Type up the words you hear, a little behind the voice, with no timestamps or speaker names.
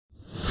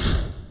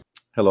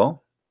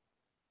Hello.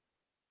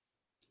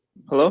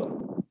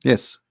 Hello.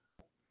 Yes.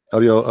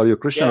 Are you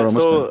Christian or a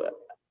Muslim? So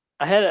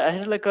I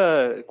had like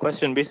a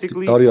question.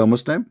 Basically, Are you a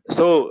Muslim?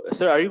 so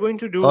sir, are you going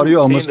to do Are you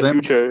a say in the Muslim?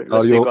 future, Are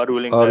let's say you God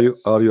willing, are that you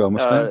are you a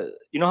Muslim?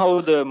 you know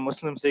how the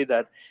Muslims say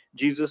that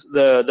Jesus,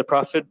 the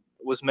prophet,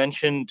 was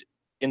mentioned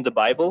in the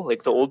Bible,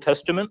 like the Old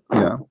Testament?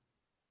 Yeah.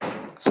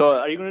 So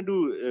are you going to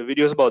do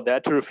videos about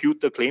that to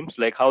refute the claims,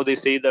 like how they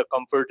say the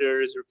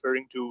Comforter is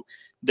referring to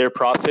their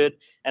prophet,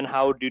 and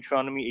how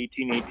Deuteronomy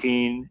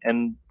 18:18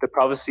 and the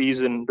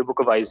prophecies in the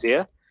book of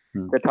Isaiah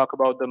that talk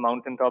about the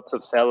mountaintops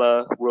of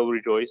Selah will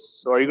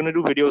rejoice? So are you going to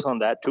do videos on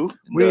that too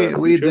in the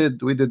future?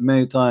 We did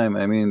many time.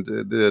 I mean,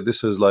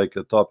 this is like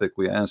a topic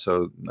we answer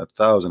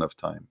 1,000 of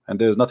time, and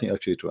there's nothing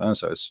actually to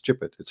answer. It's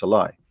stupid. It's a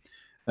lie.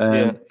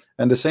 And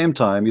at the same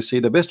time, you see,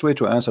 the best way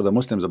to answer the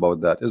Muslims about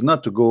that is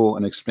not to go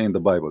and explain the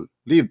Bible.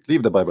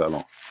 Leave the Bible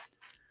alone.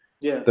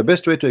 Yeah. The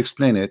best way to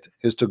explain it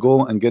is to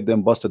go and get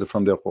them busted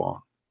from their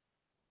Quran.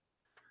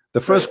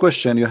 The first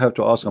question you have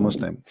to ask a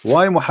Muslim: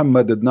 why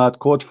Muhammad did not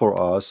quote for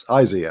us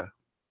Isaiah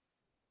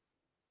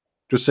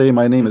to say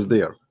my name is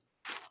there?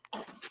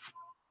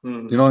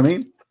 You know what I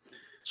mean?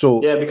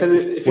 So yeah, because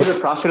if he's a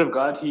prophet of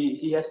God,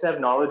 he has to have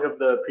knowledge of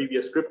the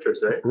previous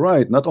scriptures, right?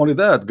 Right. Not only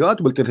that, God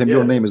will tell him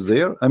your name is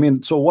there. I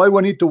mean, so why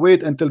we need to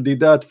wait until they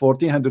died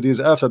 1400 years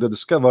after they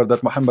discovered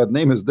that Muhammad's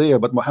name is there,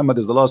 but Muhammad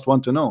is the last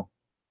one to know?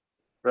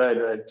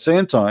 Right.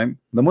 Same time,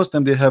 the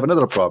Muslim, they have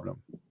another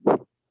problem.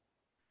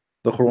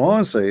 The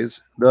Quran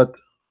says that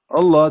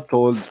Allah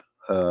told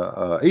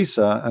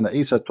Isa, and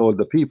Isa told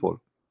the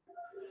people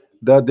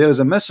that there is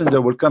a messenger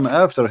will come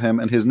after him,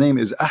 and his name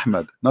is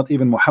Ahmad, not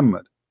even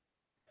Muhammad.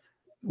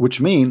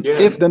 Which means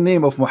if the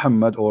name of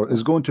Muhammad or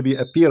is going to be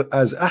appear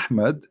as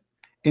Ahmad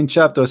in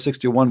chapter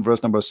 61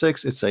 verse number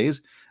 6, it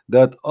says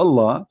that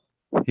Allah,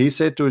 he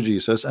said to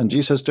Jesus, and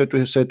Jesus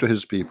said to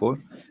his people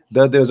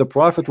that there's a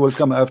prophet will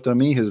come after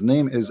me, his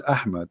name is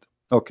Ahmad.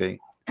 Okay,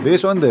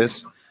 based on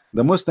this,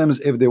 the Muslims,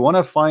 if they want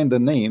to find the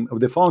name, if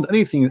they found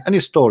anything,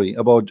 any story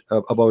about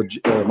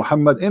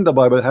Muhammad in the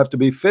Bible, have to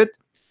be fit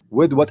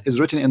with what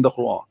is written in the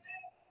Quran.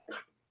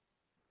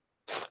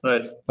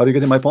 Right. Are you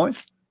getting my point?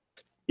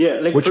 Yeah,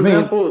 like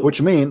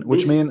which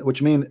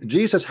mean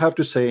Jesus have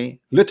to say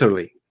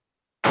literally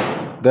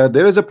that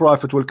there is a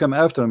prophet will come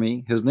after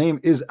me, his name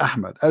is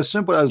Ahmad, as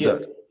simple as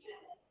that.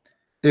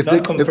 If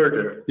not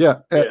Comforter.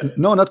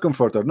 No, not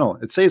Comforter, no,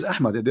 it says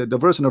Ahmad, the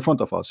verse in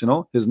front of us, you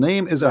know, his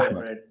name is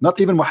Ahmad,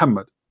 not even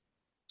Muhammad.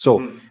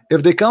 So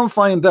if they can't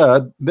find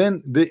that,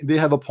 then they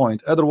have a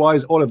point.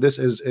 Otherwise all of this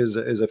is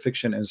a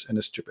fiction, and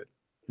is stupid,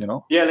 you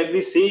know. Yeah, like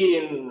they say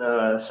in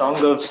Song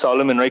of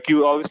Solomon, right?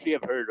 You obviously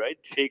have heard, right?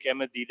 Sheikh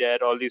Ahmed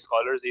Deedat, all these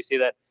scholars, they say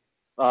that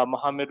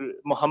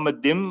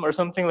Muhammadim or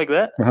something like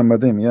that.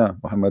 Muhammadim, yeah,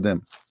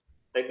 Muhammadim.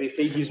 Like they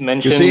say he's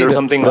mentioned or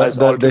something.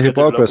 The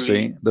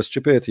hypocrisy, the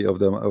stupidity of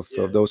them of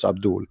those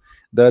Abdul,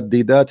 that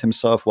Deedat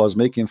himself was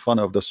making fun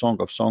of the Song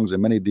of Songs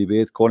in many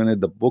debates, calling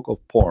it the book of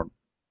porn.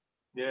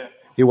 Yeah.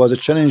 He was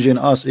challenging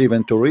us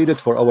even to read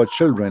it for our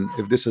children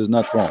if this is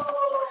not wrong.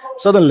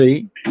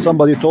 Suddenly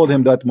somebody told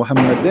him that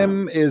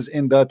Muhammadim is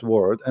in that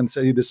word, and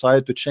so he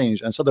decided to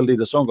change, and suddenly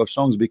the Song of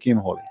Songs became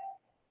holy.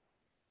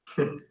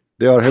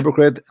 They are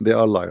hypocrite, they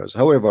are liars.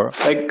 However,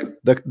 like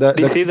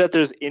they say that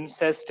there's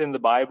incest in the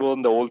Bible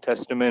and the Old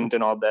Testament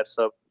and all that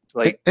stuff.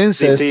 Like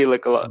incest, they say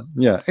like a lot.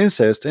 Yeah,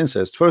 incest.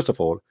 First of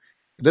all,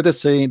 let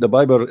us say the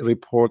Bible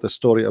report a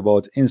story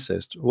about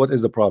incest. What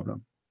is the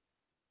problem?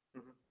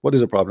 What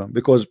is the problem?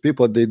 Because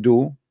people, they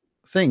do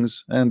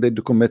things and they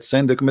do commit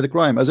sin, they commit a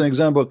crime. As an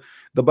example,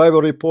 the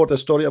Bible report a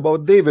story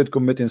about David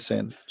committing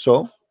sin.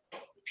 So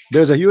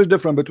there's a huge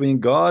difference between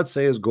God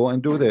says go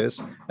and do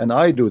this and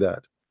I do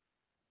that.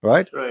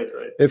 Right.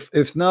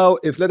 If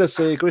let us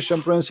say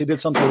Christian Prince, he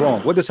did something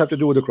wrong, what does this have to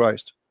do with the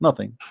Christ?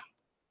 Nothing.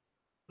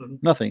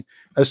 Nothing.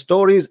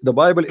 Stories, the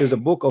Bible is a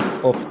book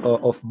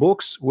of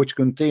books which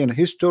contain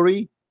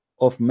history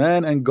of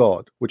man and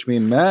God, which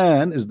means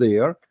man is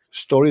there,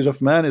 stories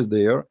of man is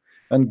there,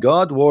 and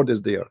God word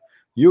is there.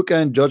 You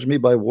can judge me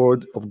by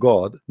word of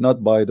God,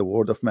 not by the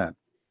word of man.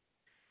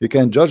 You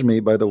can judge me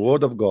by the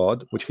word of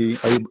God, which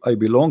I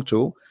belong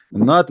to,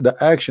 not the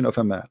action of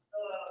a man.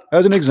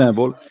 As an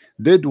example,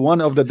 did one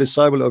of the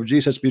disciples of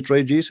Jesus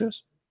betray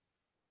Jesus?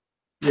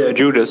 Yeah,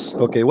 Judas.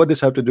 Okay, what does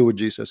this have to do with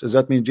Jesus? Does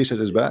that mean Jesus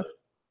is bad?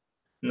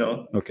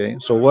 No. Okay,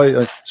 so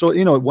why? So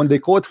you know, when they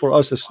quote for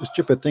us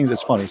stupid things,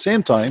 it's funny.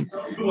 Same time,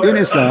 in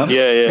Islam,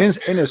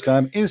 in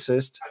Islam,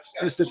 incest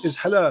is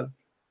halal.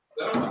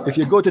 If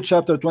you go to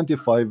chapter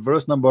 25,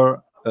 verse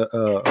number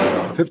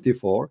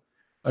 54,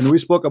 and we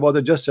spoke about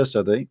it just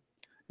yesterday,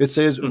 it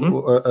says,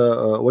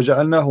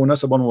 وَجَعَلْنَاهُ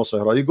نَسَبًا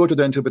وَصِهْرًا. You go to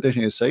the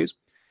interpretation, it says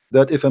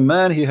that if a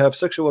man he have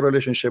sexual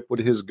relationship with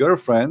his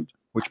girlfriend,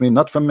 which means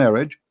not from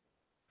marriage,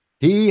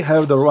 he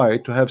have the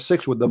right to have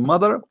sex with the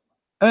mother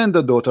and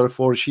the daughter,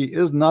 for she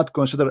is not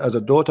considered as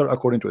a daughter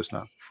according to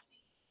Islam.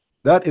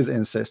 That is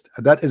incest.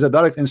 That is a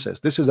direct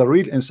incest. This is a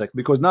real incest,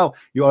 because now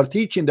you are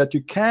teaching that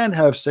you can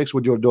have sex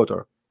with your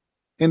daughter.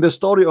 In the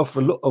story of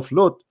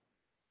Lot,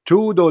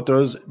 two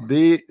daughters,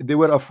 they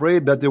were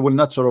afraid that they will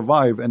not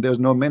survive, and there's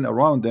no men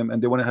around them, and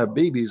they want to have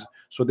babies,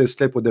 so they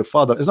slept with their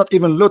father. It's not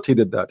even Lot he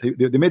did that.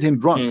 They made him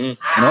drunk. You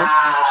know.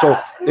 So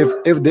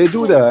if they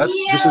do that,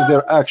 this is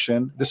their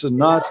action. This is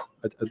not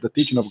the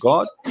teaching of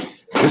God.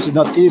 This is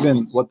not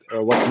even what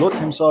Lot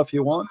himself he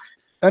want.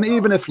 And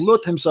even if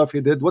Lot himself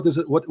he did, what is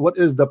it? What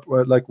is the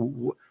like?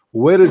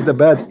 Where is the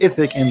bad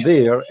ethic in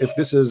there? If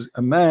this is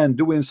a man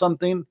doing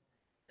something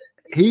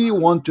he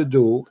want to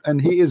do and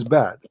he is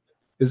bad,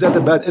 is that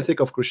a bad ethic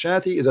of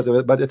Christianity? Is that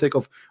a bad ethic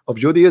of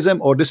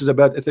Judaism, or this is a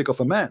bad ethic of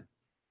a man?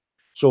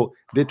 So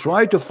they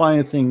try to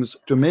find things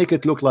to make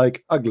it look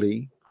like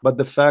ugly, but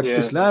the fact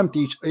Islam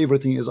teach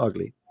everything is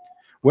ugly.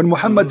 When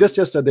Muhammad just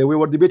yesterday we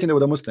were debating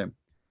with a Muslim,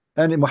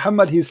 and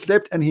Muhammad he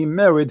slept and he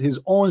married his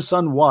own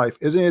son's wife.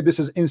 Isn't it? This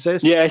is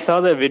incest. Yeah, I saw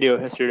that video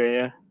yesterday.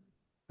 Yeah.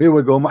 Here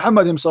we go.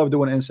 Muhammad himself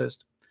doing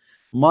incest.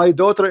 My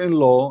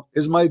daughter-in-law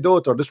is my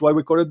daughter. That's why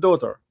we call it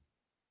daughter.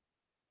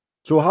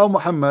 So how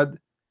Muhammad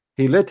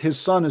he let his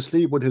son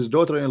sleep with his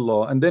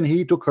daughter-in-law and then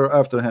he took her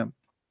after him?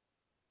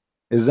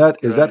 Is that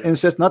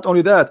incest? Not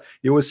only that,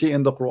 you will see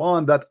in the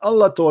Quran that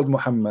Allah told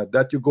Muhammad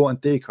that you go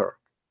and take her,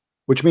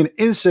 which means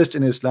incest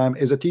in Islam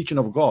is a teaching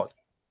of God.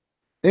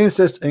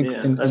 Incest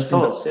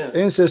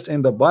incest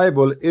in the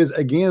Bible is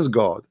against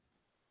God.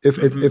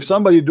 If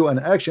somebody do an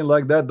action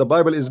like that, the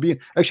Bible is being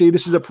actually,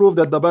 this is a proof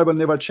that the Bible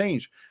never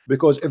changed,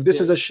 because if this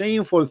is a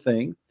shameful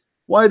thing,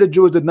 why the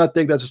Jews did not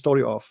take that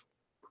story off?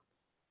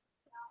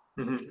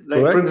 Like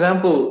correct? For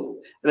example,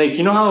 like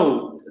you know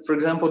how, for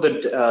example,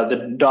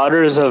 the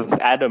daughters of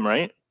Adam,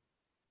 right?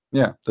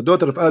 Yeah, the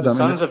daughter of Adam, the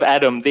sons of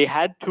Adam, they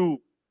had to,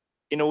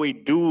 in a way,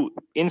 do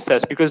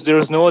incest because there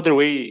was no other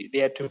way. They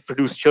had to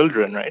produce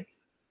children, right?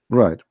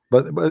 Right,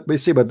 but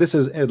see, but this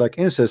is like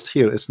incest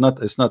here. It's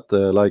not it's not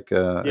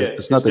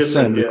a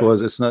sin, because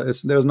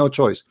there's no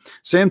choice.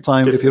 Same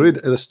time, if you read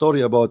the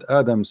story about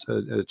Adam's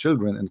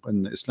children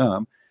in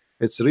Islam,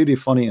 it's really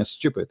funny and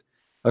stupid.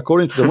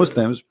 According to the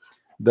Muslims,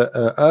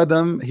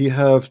 Adam he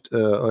have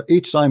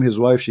each time his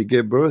wife she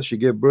gave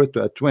birth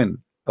to a twin,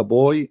 a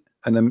boy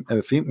and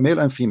a male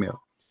and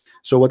female.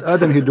 So what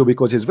Adam he do,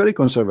 because he's very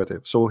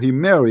conservative, so he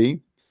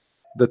marry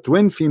the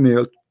twin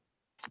female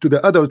to the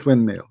other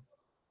twin male.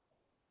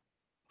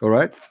 All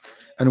right,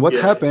 and what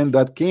happened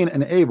that Cain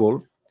and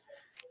Abel,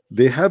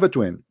 they have a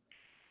twin,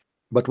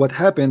 but what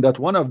happened that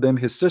one of them,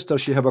 his sister,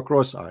 she have a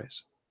cross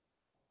eyes.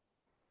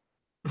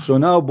 So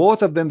now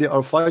both of them they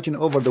are fighting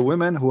over the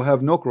women who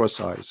have no cross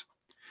eyes,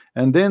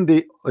 and then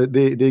they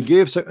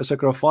gave a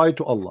sacrifice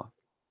to Allah,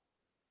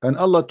 and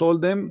Allah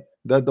told them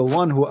that the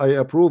one who I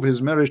approve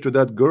his marriage to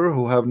that girl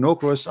who have no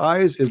cross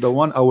eyes is the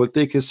one I will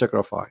take his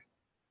sacrifice.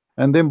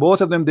 And then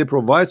both of them they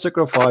provide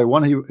sacrifice.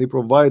 One he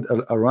provide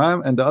a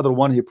ram, and the other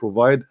one he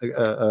provide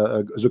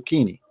a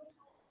zucchini.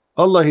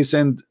 Allah he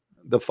sent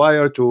the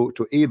fire to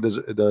eat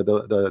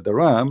the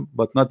ram,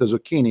 but not the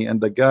zucchini. And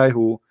the guy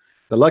who,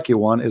 the lucky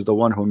one, is the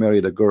one who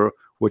married a girl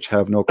which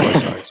have no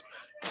cross eyes.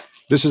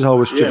 This is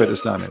how stupid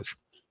Islam is.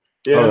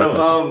 Yeah, right.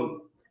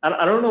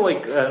 I don't know,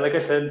 like I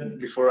said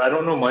before, I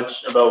don't know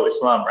much about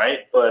Islam, right?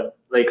 But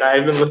like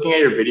I've been looking at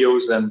your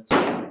videos, and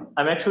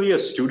I'm actually a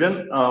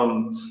student.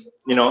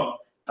 You know.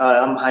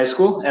 I'm high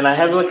school, and I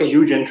have like a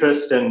huge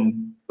interest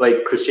in like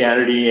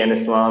Christianity and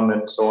Islam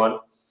and so on.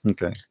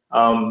 Okay.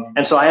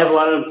 And so I have a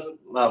lot of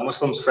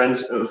Muslims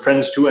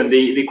friends too, and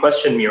they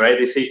question me, right?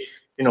 They say,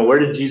 you know, where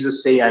did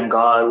Jesus say I'm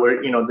God?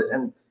 Where, you know,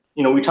 and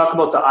you know, we talk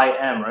about the I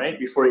am, right?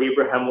 Before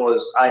Abraham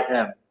was I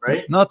am,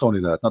 right? Not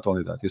only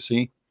that. You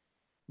see,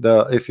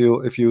 if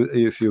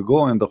you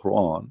go in the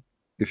Quran,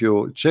 if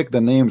you check the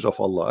names of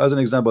Allah, as an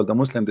example, the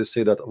Muslim they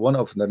say that one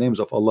of the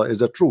names of Allah is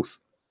the truth.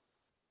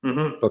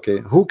 Okay,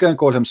 who can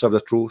call himself the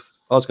truth?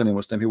 Ask any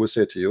Muslim, he will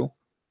say to you,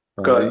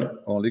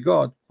 only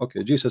God.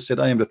 Okay, Jesus said,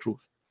 I am the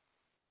truth.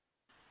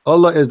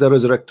 Allah is the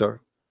resurrector.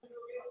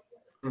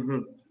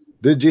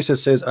 Did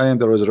Jesus says, I am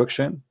the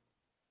resurrection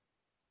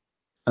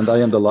and I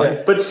am the life?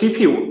 Yeah, but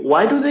CP,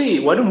 why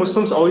do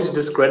Muslims always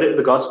discredit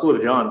the Gospel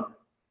of John?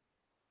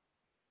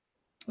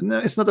 No,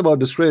 it's not about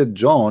discredit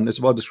John, it's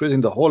about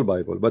discrediting the whole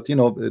Bible. But you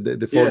know,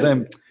 for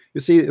them, you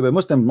see,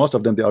 Muslim, most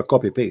of them they are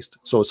copy paste.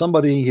 So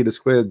somebody he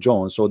discredited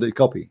John, so they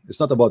copy. It's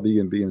not about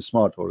being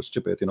smart or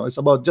stupid, you know. It's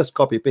about just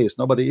copy paste.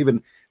 Nobody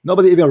even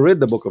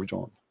read the book of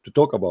John to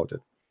talk about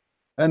it.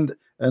 And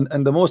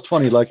the most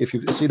funny, like if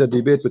you see the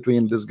debate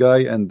between this guy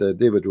and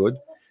David Wood,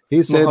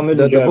 he said Mohammad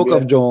that the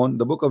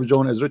book of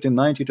John is written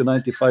 90 to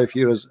 95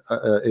 years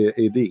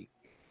AD.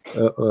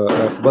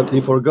 But he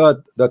forgot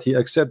that he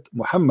accepted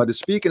Muhammad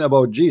speaking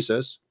about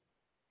Jesus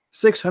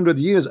 600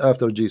 years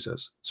after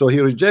Jesus. So he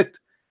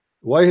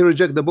why he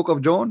reject the book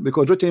of John?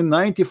 Because written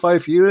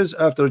 95 years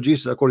after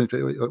Jesus, according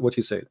to what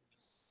he said.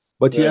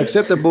 But he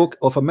accept the book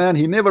of a man,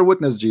 he never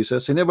witnessed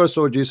Jesus, he never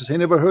saw Jesus, he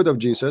never heard of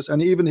Jesus,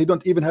 and he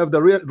don't even have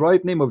the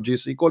right name of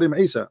Jesus. He called him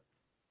Isa.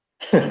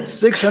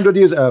 600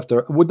 years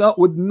after, with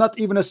not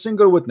even a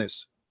single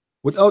witness,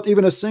 without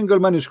even a single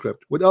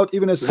manuscript, without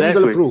even a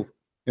single proof,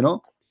 you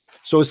know.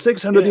 So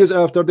 600 years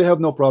after, they have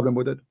no problem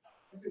with it.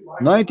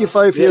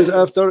 95 years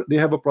after, they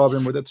have a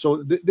problem with it.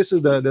 So this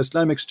is the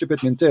Islamic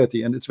stupid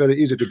mentality, and it's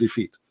very easy to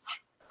defeat.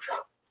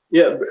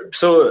 Yeah.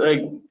 So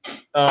like,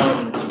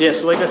 yeah.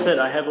 So like I said,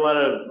 I have a lot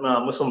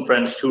of Muslim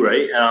friends too,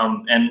 right?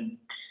 And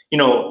you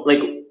know,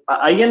 like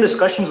I get in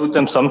discussions with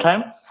them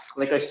sometimes.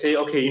 Like I say,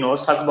 okay, you know,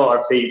 let's talk about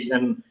our faiths,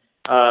 and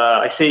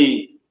I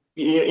say,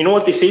 you know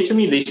what they say to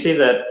me? They say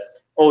that,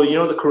 oh, you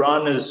know, the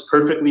Quran is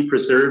perfectly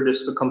preserved.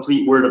 It's the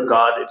complete word of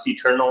God. It's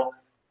eternal.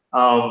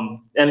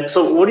 And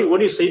so what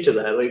do you say to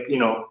that? Like, you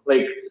know,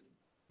 like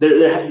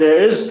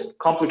there is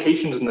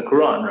complications in the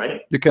Quran,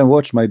 right? You can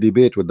watch my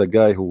debate with the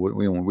guy who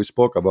we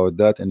spoke about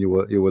that, and you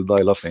will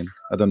die laughing.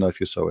 I don't know if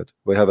you saw it.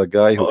 We have a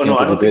guy who Oh came no,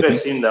 to I don't debate think me.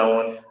 I've seen that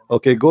one.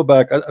 Okay, go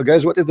back,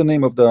 guys. What is the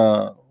name of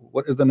the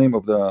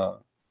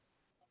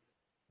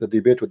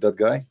debate with that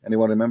guy?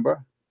 Anyone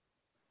remember?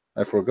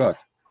 I forgot.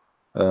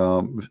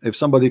 If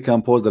somebody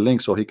can post the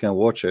link so he can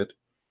watch it.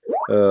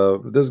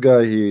 This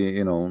guy,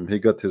 he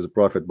got his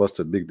prophet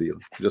busted. Big deal.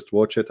 Just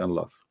watch it and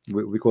laugh,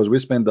 because we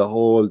spent the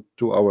whole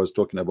 2 hours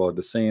talking about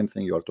the same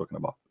thing you are talking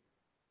about.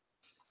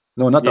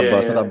 No, not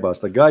Abbas, not Abbas.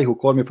 The guy who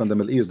called me from the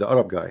Middle East, the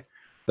Arab guy,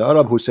 the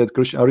Arab who said,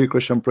 "Christian, are you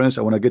Christian Prince?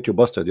 I want to get you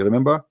busted." You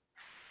remember?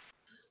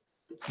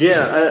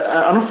 Yeah,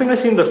 I don't think I've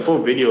seen the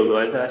full video though.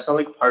 I saw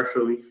like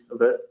partially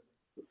of it.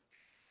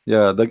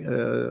 Yeah,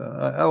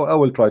 I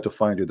will try to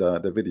find you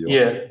the video.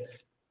 Yeah.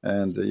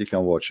 And you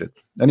can watch it.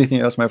 Anything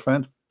else, my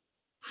friend?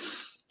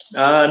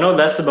 No,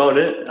 that's about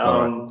it.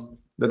 All right.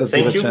 Let us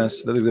give a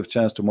chance. Let us give a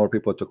chance to more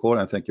people to call,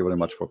 and thank you very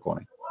much for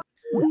calling.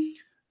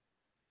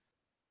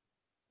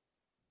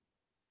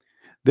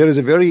 There is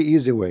a very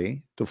easy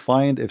way to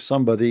find if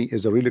somebody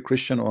is a really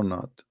Christian or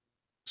not,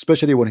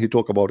 especially when he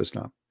talk about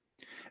Islam.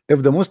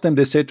 If the Muslim,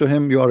 they say to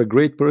him, "You are a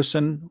great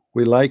person,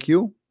 we like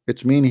you,"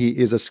 it means he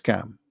is a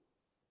scam.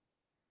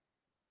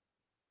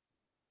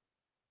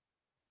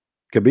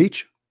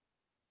 Kabich?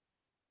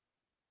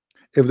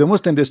 If the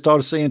Muslim, they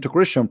start saying to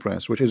Christian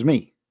Prince, which is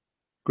me,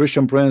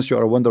 "Christian Prince, you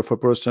are a wonderful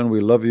person, we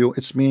love you,"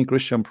 it's me,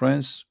 Christian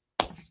Prince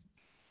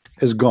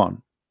is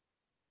gone.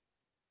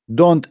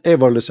 Don't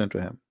ever listen to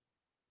him.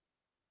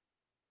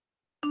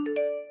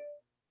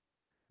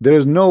 There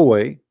is no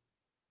way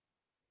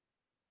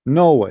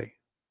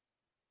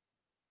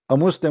a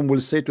Muslim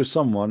will say to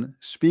someone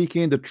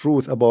speaking the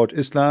truth about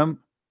Islam,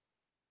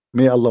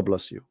 "May Allah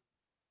bless you."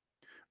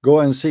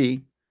 Go and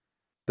see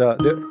that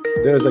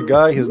there's a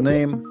guy, his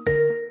name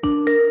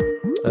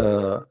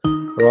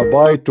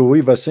Rabbi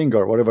Tuiva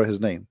Singer, whatever his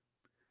name.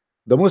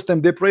 The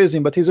Muslim, they praise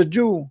him, but he's a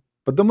Jew.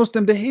 But the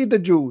Muslim, they hate the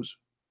Jews.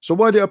 So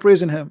why they are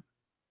praising him?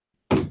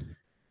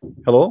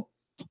 Hello?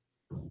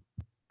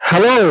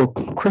 Hello,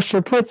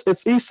 Christian Prince.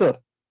 It's Issa.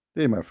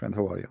 Hey, my friend,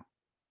 how are you?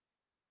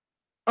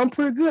 I'm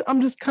pretty good.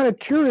 I'm just kind of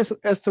curious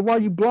as to why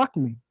you blocked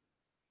me.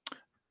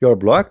 You're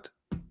blocked?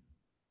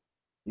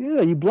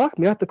 Yeah, you blocked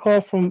me. I have to call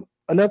from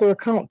another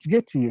account to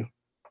get to you.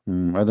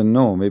 I don't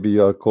know. Maybe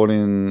you are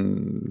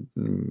calling,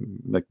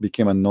 like,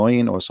 became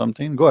annoying or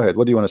something. Go ahead.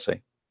 What do you want to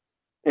say?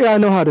 Yeah, I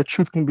know how the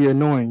truth can be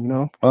annoying, you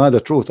know.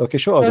 The truth. Okay,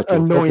 show us the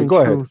truth. Okay,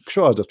 go ahead.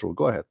 Show us the truth.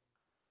 Go ahead.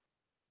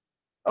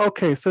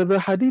 Okay, so the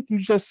hadith you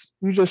just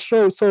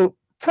showed. So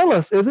tell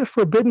us, is it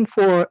forbidden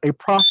for a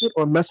prophet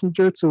or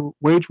messenger to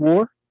wage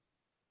war?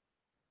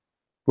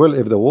 Well,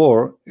 if the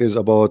war is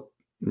about,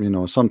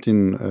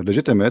 something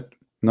legitimate,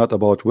 not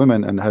about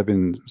women and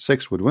having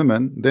sex with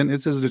women, then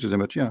it is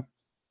legitimate, yeah.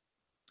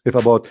 If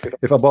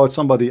about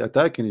somebody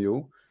attacking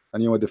you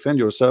and you will defend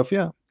yourself,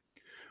 yeah.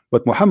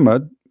 But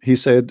Muhammad, he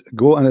said,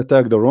 go and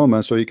attack the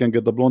Romans so you can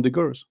get the blonde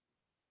girls.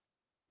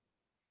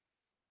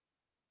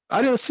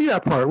 I didn't see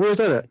that part. Where is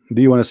that at?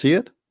 Do you want to see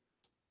it?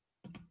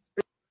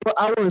 But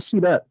I want to see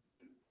that.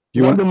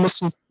 I've been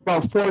Muslim for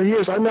about 4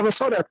 years. I never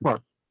saw that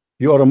part.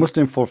 You are a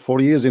Muslim for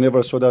 4 years. You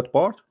never saw that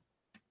part?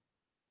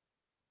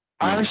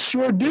 I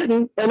sure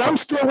didn't, and I'm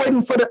still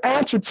waiting for the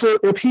answer to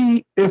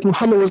if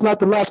Muhammad was not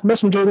the last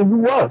messenger, then who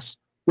was?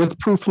 With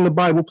proof from the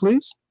Bible,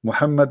 please.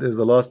 Muhammad is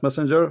the last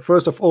messenger.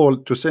 First of all,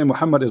 to say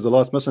Muhammad is the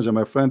last messenger,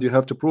 my friend, you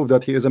have to prove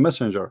that he is a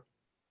messenger.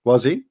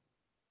 Was he?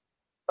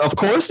 Of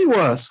course he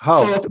was.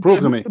 How? So prove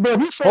to me.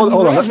 Hold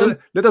on.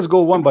 Let us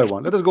go one by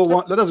one. Let us go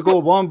one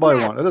by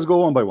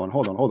one.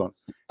 Hold on.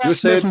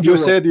 You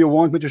said you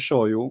want me to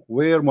show you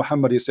where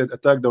Muhammad, he said,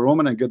 attack the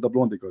Roman and get the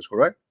blonde girls,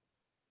 correct?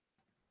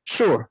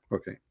 Sure.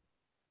 Okay.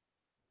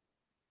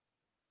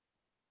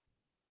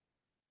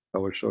 I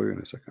will show you in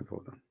a second.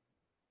 Hold on.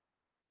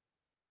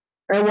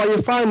 And while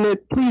you find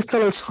it, please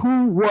tell us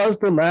who was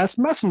the last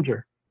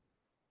messenger.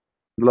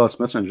 The last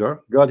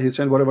messenger, God, he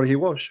sent whatever he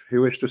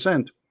wished to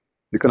send.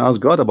 You can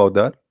ask God about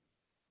that.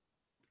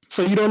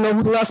 So you don't know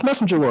who the last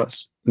messenger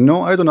was?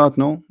 No, I do not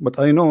know, but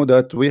I know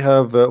that we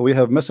have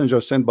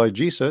messengers sent by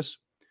Jesus,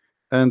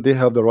 and they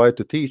have the right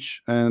to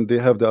teach, and they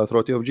have the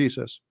authority of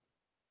Jesus.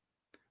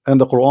 And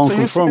the Quran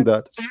confirmed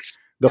that.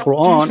 The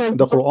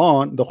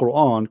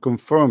Quran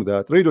confirmed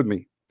that. Read with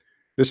me.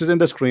 This is in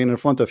the screen in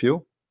front of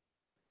you.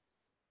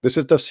 This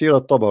is Tafsir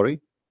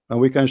al-Tabari, and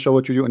we can show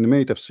it to you in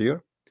many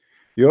tafsir.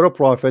 You're a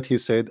prophet, he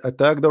said,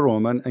 attack the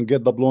Roman and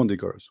get the blonde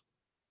girls.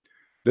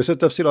 This is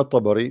Tafsir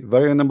al-Tabari,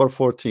 volume number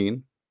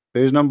 14,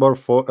 page number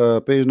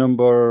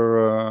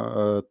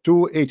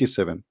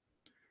 287.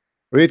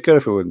 Read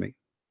carefully with me.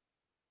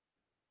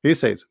 He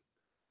says,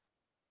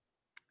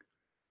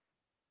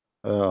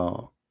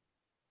 do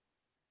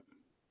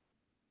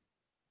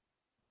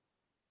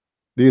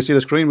you see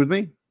the screen with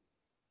me?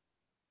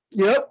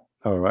 Yep.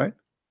 All right.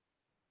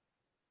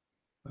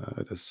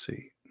 Let's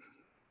see.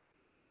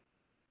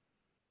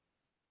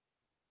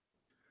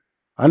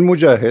 عن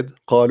مجاهد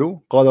قالوا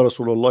قال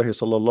رسول الله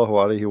صلى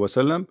الله عليه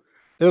وسلم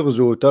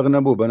اغزوا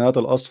تغنموا بنات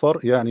الأصفر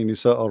يعني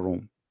نساء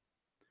الروم.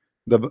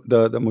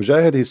 The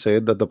Mujahid, he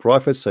said that the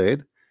Prophet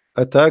said,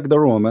 attack the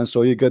Romans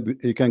so you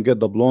can get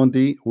the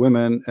blondie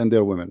women and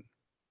their women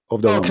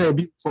of the Okay, Roman.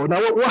 beautiful.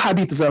 Now, what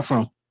hadith is that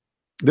from?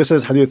 This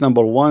is hadith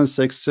number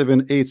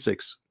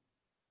 16786.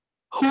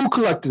 Who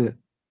collected it?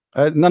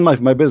 None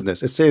of my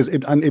business. It says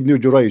Ibn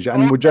Jurayj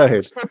and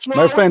Mujahid.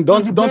 My friend,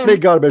 don't play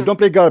garbage. Don't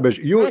play garbage.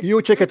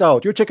 You check it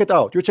out. You check it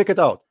out. You check it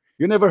out.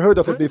 You never heard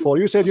of it before.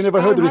 You said you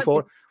never heard it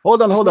before.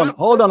 Hold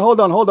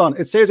on.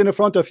 It says in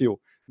front of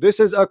you. This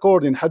is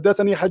according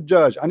حدثني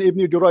حجاج عن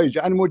ابن جريج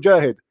عن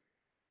مجاهد.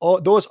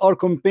 Those are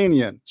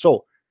companion.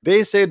 So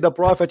they said the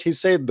Prophet, he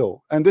said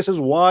though, and this is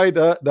why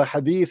the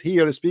hadith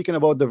here is speaking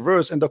about the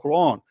verse in the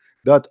Quran,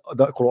 that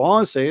the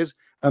Quran says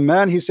a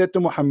man, he said to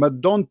Muhammad,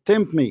 don't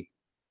tempt me.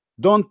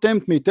 Don't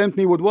tempt me. Tempt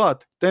me with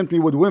what? Tempt me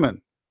with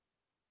women.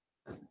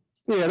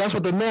 Yeah, that's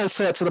what the man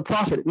said to the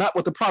Prophet, not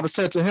what the Prophet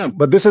said to him.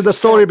 But this is the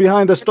story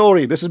behind the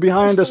story. This is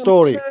behind the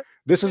story.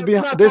 This is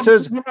behind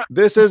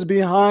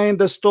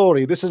the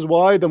story. This is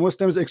why the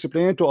Muslims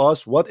explain to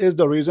us what is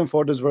the reason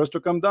for this verse to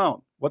come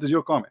down. What is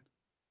your comment?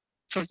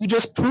 So you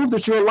just proved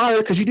that you're a liar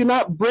because you did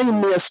not bring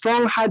me a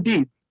strong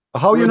hadith.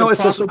 How you know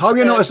it's not so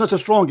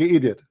strong, you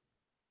idiot?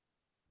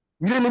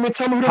 You didn't even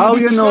tell me how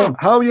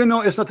you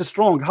know it's not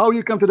strong. How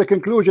you come to the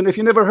conclusion if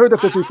you never heard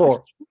of it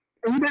before?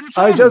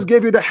 I just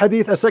gave you the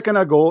hadith a second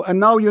ago, and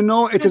now you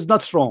know it is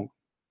not strong.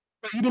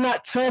 But you did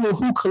not tell me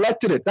who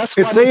collected it. That's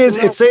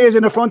it says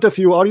in front of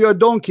you. Are you a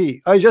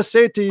donkey? I just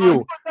say to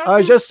you.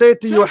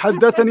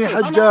 حدثني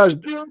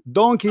حجاج.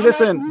 Donkey,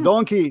 listen,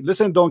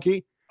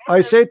 donkey.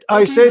 I said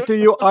to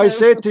you,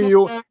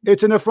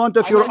 it's in front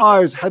of your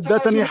eyes.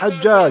 حدثني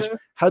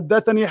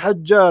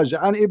حجاج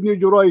عن ابن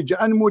جريج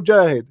عن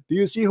مجاهد. Do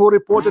you see who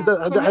reported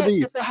the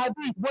hadith?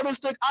 What is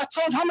the, I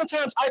told you how many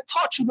times I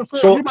taught you before.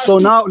 So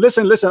now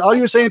listen. Are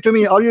you saying to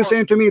me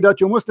that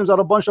you Muslims are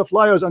a bunch of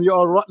liars and you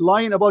are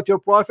lying about your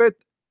Prophet?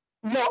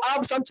 No,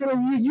 I'm telling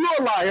you, you're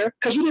a liar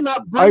because you did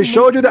not bring I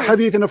showed you the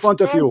hadith in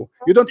front of you.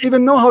 You don't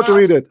even know how to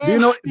read it. Do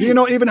you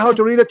know even how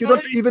to read it? You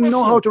don't even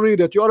know how to read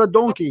it. You are a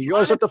donkey. You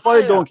are a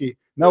certified donkey.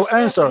 Now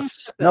answer.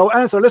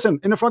 Listen,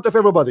 in front of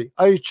everybody.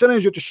 I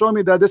challenge you to show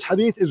me that this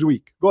hadith is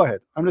weak. Go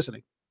ahead. I'm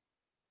listening.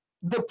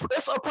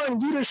 It's upon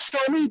you to show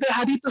me the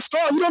hadith is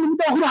strong. You don't even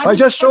know who the hadith I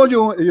just showed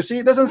you. You see,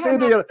 it doesn't say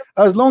there.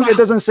 As long it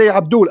doesn't say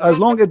Abdul, as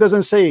long it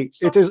doesn't say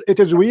it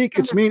is weak,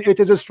 it means it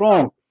is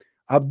strong.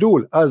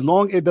 Abdul, as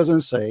long it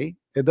doesn't say,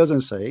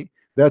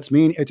 that's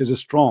mean it is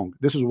strong.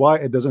 This is why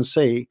it doesn't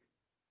say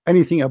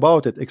anything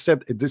about it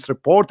except it is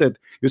reported.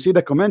 You see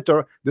the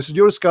commenter, this is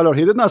your scholar,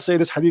 he did not say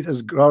this hadith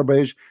is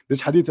garbage,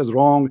 this hadith is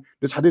wrong,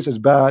 this hadith is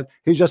bad.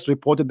 He just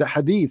reported the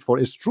hadith for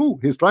it's true.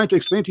 He's trying to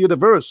explain to you the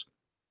verse.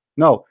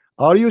 Now,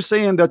 are you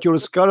saying that your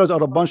scholars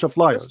are a bunch of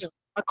liars?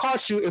 I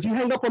caught you. If you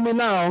hang up on me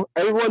now,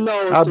 everyone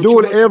knows.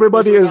 Abdul,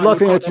 everybody is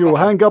laughing at you.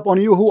 Hang up on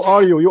you. Who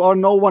are you? You are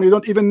no one. You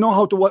don't even know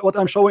how to what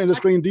I'm showing in the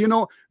screen. Do you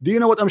know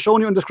what I'm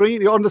showing you on the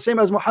screen? You are the same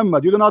as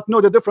Muhammad. You do not know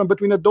the difference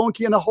between a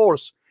donkey and a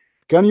horse.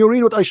 Can you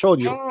read what I showed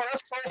you?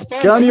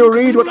 Can you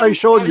read what I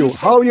showed you?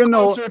 How you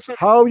know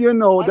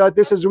that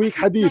this is weak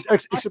hadith?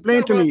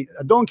 Explain to me,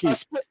 a donkey.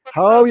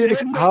 How you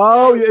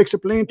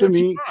explain to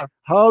me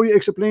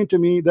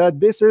that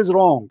this is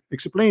wrong?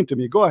 Explain to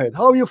me. Go ahead.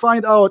 How you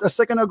find out a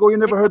second ago you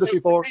never heard it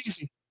before?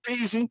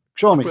 Easy.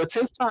 Show me. For a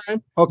 10th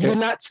time. Okay. You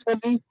did not tell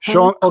me.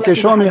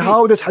 Show me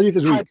how this hadith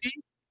is weak.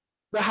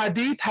 The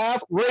hadith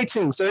have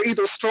ratings. They're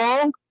either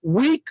strong,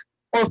 weak,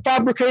 or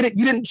fabricated.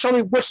 You didn't show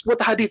me what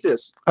the hadith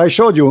is. I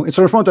showed you. It's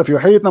in front of you.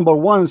 Hadith number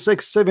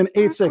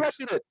 16786.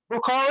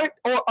 Bukhari?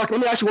 Let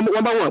me ask you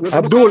one by one.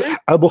 Abdul,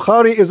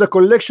 Bukhari is a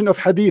collection of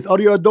hadith. Are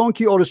you a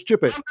donkey or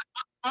stupid?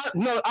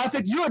 No, I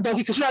think you're a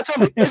donkey because you're not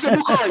telling me. Is it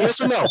Bukhari? Yes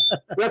or no?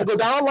 We have to go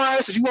down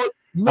lines because you want.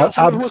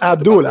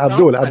 Abdul. Let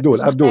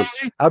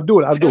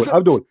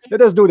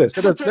us do this.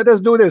 Let us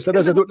do this,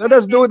 Abdul.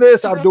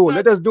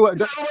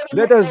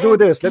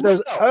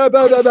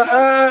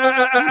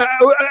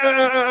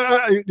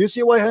 You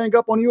see why I hang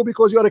up on you?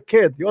 Because you're a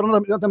kid. You're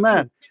not a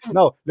man.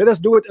 Now, let us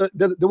do it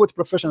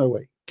professional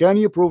way. Can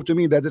you prove to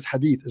me that this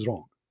hadith is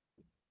wrong?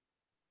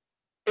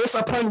 It's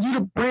upon you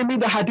to bring me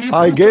the hadith.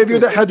 I gave you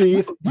the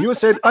hadith. You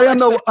said I'm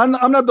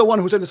not the one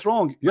who said it's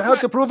wrong. You have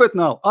to prove it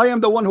now. I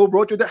am the one who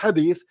brought you the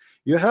hadith.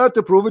 You have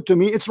to prove it to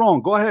me. It's wrong.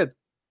 Go ahead.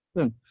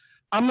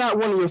 I'm not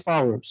one of your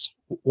followers.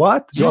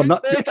 What? You made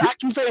the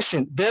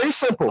accusation. Very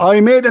simple.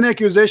 I made an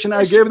accusation.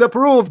 I gave the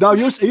proof. Now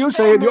you say you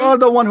are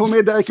the one who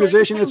made the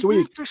accusation. It's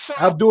weak.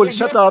 Abdul,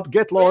 shut up.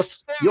 Get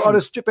lost. You are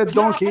a stupid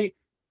donkey.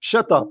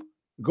 Shut up.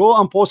 Go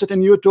and post it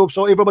in YouTube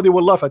so everybody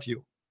will laugh at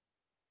you.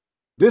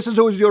 This is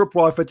who is your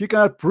prophet. You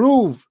cannot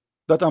prove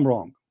that I'm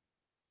wrong.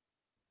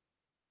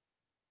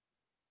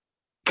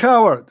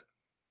 Coward.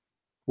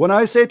 When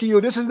I say to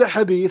you, this is the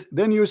hadith,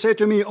 then you say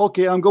to me,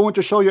 okay, I'm going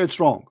to show you it's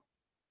wrong.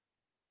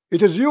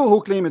 It is you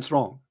who claim it's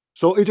wrong.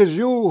 So it is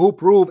you who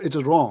prove it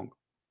is wrong.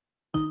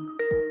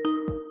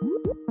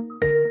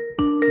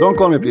 Don't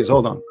call me, please.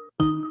 Hold on.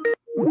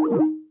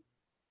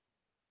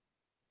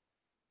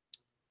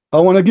 I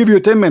want to give you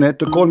 10 minutes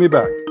to call me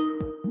back.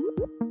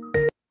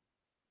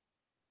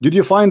 Did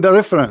you find the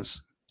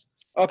reference?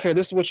 Okay,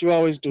 this is what you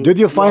always do. Did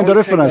you find the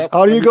reference?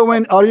 Are you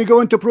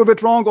going to prove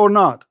it wrong or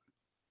not?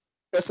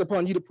 That's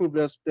upon you to prove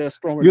they're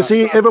strong. You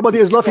see, everybody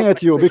is laughing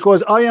at you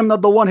because I am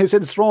not the one who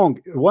said it's wrong.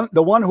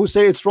 The one who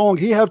say it's wrong,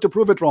 he have to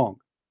prove it wrong.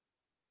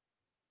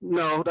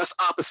 No, that's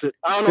opposite.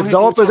 I don't know. It's the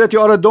opposite.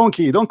 You are a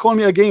donkey. Don't call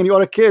me again. You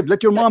are a kid.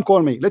 Let your mom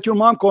call me. Let your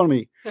mom call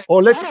me.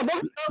 Or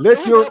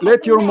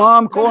let your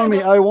mom call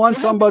me. I want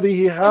somebody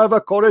who have a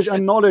courage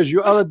and knowledge.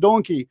 You are a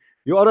donkey.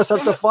 You are a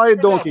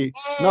certified donkey.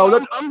 Now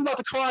I'm about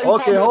to cry.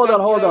 Okay, hold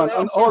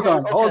on.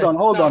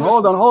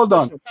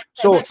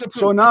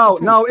 So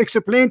now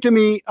explain to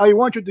me. I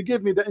want you to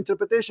give me the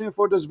interpretation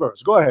for this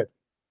verse. Go ahead.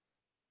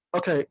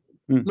 Okay,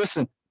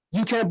 listen.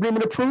 You can't bring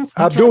me the proof.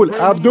 Abdul,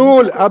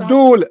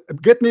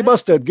 get me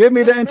busted. Give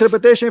me the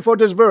interpretation for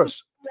this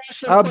verse.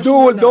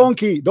 Abdul,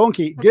 donkey,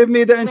 give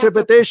me the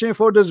interpretation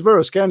for this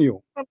verse. Can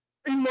you?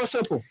 Even more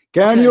simple.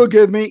 Can you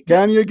give me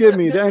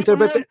the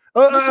interpretation?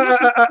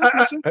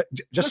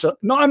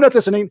 No, I'm not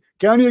listening.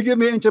 Can you give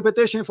me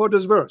interpretation for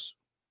this verse?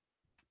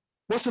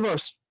 What's the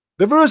verse?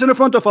 The verse in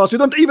front of us. You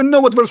don't even know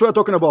what verse we are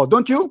talking about,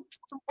 don't you?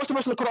 What's the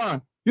verse in the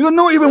Quran? You don't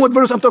know even what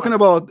verse I'm talking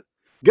about.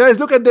 Guys,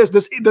 look at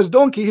this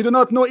donkey. He do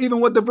not know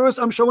even what the verse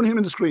I'm showing him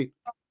in the screen.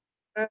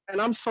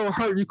 And I'm so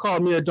hurt you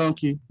called me a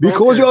donkey.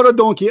 Because you are a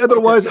donkey.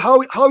 Otherwise,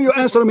 how you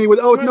answer me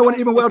without knowing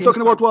even we are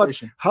talking about what?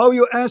 How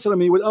you answer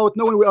me without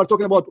knowing we are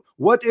talking about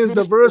what is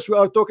the verse we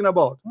are talking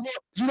about?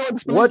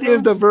 What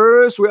is the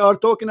verse we are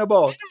talking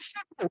about?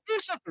 Very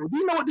simple. Do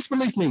you know what this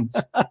belief means?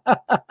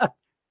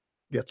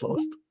 Get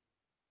lost.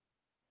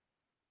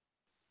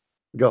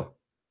 Go.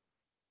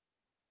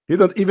 You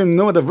don't even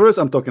know the verse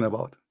I'm talking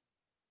about.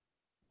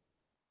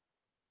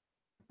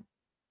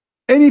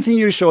 Anything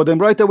you show them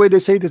right away, they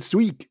say it's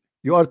weak.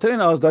 You are telling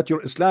us that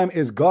your Islam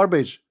is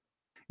garbage.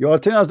 You are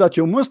telling us that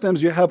you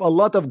Muslims, you have a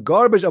lot of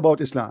garbage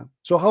about Islam.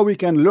 So how we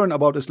can learn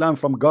about Islam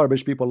from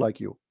garbage people like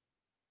you?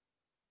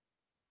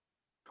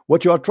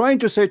 What you are trying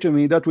to say to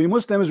me that we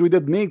Muslims, we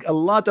did make a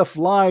lot of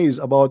lies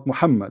about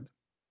Muhammad.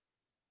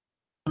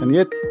 And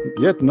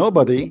yet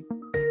nobody,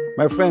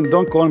 my friend,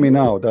 don't call me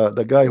now,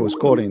 the guy who's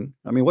calling.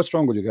 I mean, what's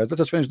wrong with you guys? Let's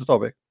just finish the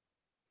topic.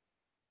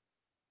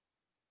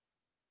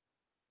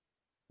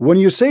 When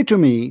you say to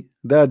me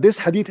that this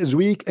hadith is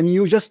weak and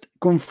you just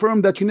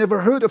confirm that you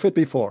never heard of it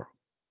before,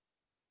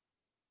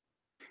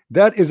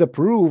 that is a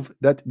proof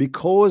that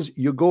because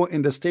you go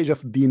in the stage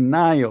of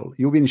denial,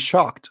 you've been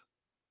shocked.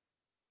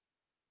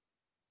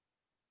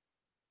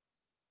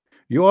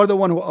 You are the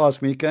one who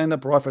asked me, can a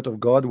prophet of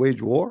God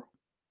wage war?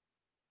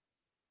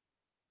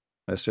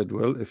 I said,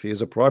 well, if he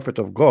is a prophet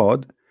of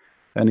God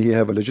and he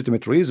have a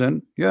legitimate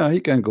reason, yeah, he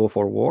can go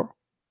for war.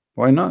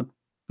 Why not?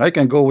 I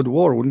can go with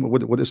war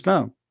with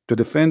Islam to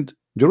defend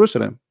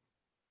Jerusalem,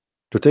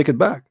 to take it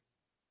back.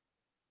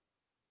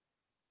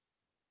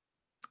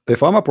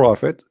 If I'm a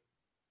prophet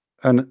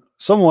and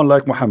someone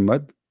like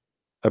Muhammad,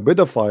 a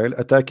pedophile,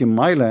 attacking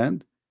my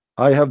land,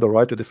 I have the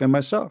right to defend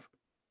myself.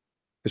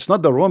 It's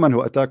not the Roman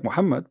who attacked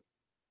Muhammad.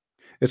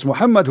 It's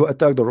Muhammad who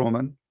attacked the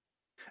Roman,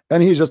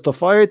 and he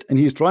justified, and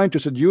he's trying to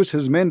seduce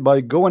his men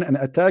by going and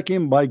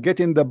attacking by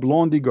getting the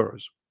blondie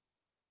girls.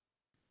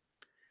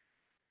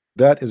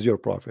 That is your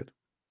prophet.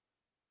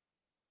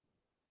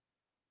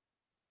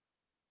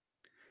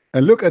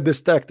 And look at this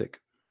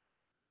tactic.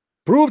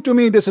 Prove to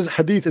me this is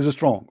hadith is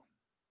strong.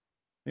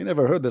 You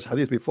never heard this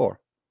hadith before.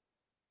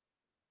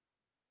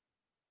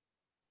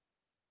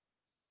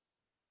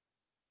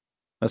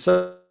 A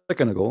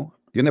second ago,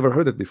 you never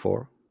heard it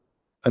before.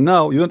 And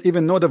now you don't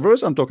even know the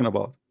verse I'm talking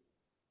about.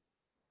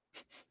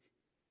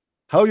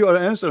 How you are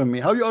answering me?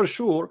 How you are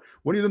sure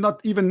when you do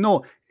not even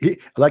know?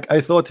 Like I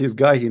thought his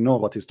guy, he know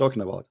what he's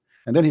talking about.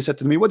 And then he said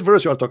to me, what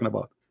verse you are talking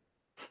about?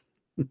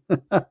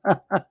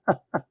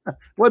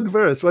 What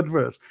verse? What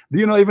verse? Do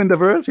you know even the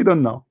verse? You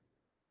don't know.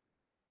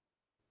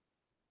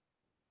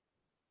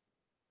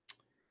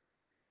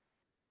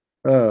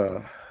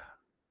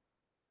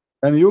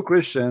 And you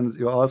Christians,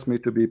 you ask me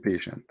to be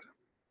patient.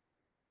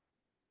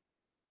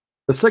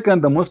 The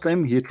second the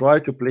Muslim, he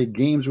tried to play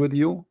games with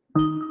you,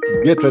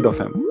 get rid of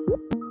him.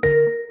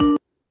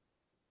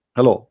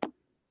 Hello.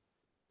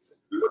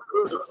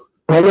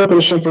 Hello,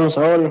 Christian Prince.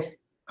 How are you?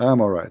 I'm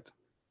all right.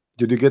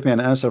 Did you get me an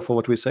answer for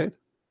what we said?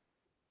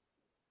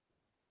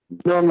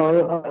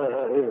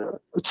 No,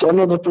 it's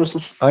another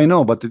person. I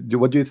know, but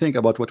what do you think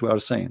about what we are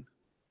saying?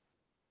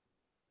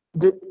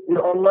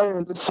 You're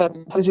online this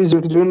hadith.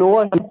 Do you know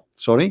why?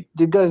 Sorry?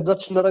 The guys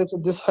that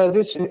narrated this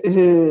hadith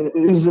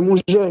is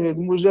Mujahid.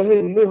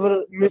 Mujahid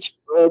never met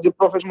the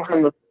Prophet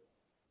Muhammad.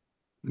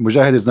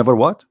 Mujahid is never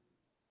what?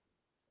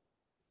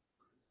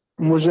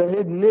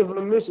 Mujahid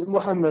never met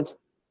Muhammad.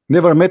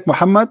 Never met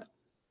Muhammad?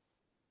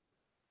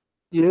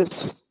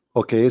 Yes.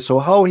 Okay, so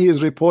how he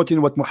is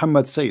reporting what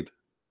Muhammad said?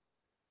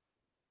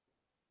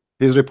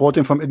 He's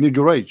reporting from Ibn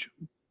Jurayj,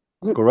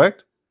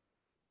 correct?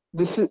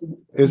 This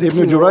is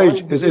Ibn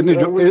Jurayj,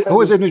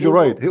 who is Ibn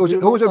Jurayj? Who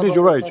is Ibn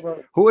Jurayj?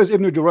 Who is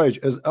Ibn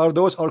Jurayj? Are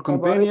those our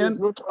companion?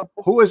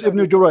 Who is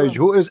Ibn Jurayj?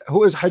 Who is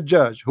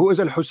Hajjaj? Who is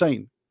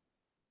Al-Husayn?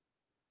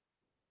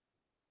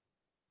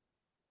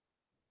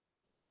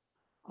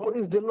 Who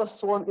is the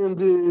last one in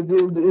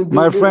the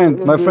my friend,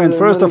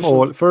 first of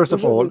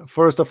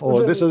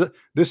all,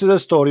 this is a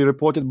story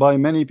reported by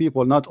many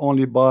people, not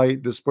only by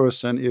this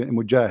person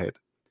Mujahid.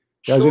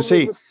 As you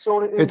see,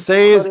 it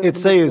says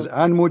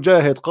an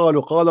Mujahid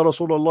قالوا قال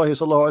رسول الله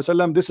صلى الله عليه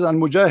وسلم. This is an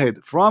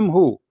Mujahid from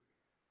who?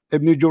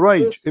 Ibn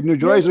Jurayj. Ibn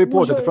Jurayj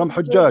reported from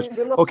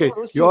Hajjaj. Okay,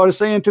 you are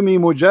saying to me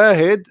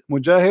Mujahid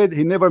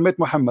he never met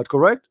Muhammad,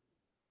 correct?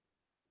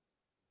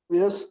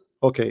 Yes.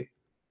 Okay,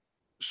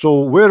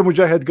 so where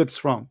Mujahid gets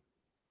from?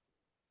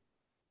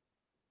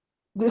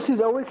 This is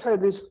a weak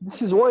hadith.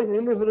 This is why he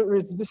never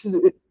read. This is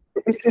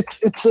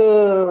it's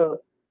a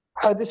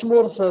hadith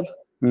mursal.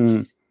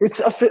 It's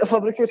a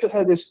fabricated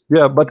hadith.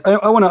 Yeah, but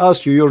I want to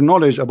ask you, your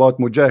knowledge about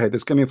Mujahid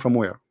is coming from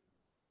where?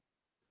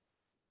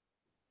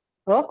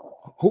 Huh?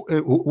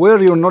 Where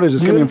your knowledge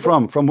is coming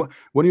from? From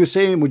when you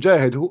say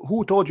Mujahid,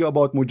 who told you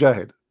about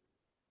Mujahid?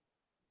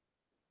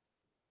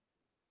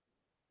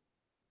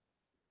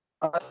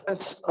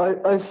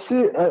 I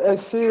see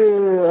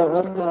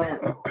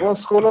one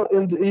scholar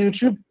in the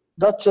YouTube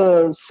that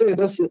say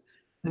this.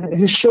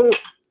 He showed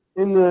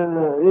in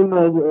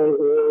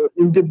the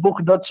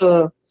book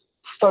that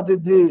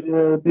studied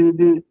the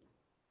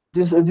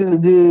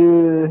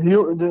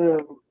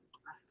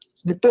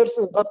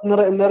person that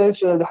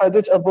narrates the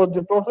hadith about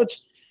the prophet.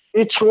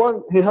 Each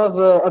one he have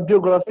a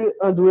biography,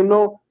 and we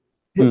know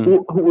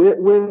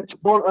when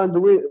born and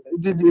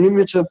did he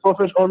meet a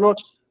prophet or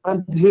not,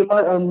 and he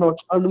lie and not.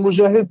 And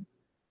Mujahid,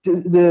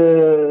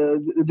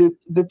 the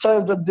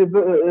time that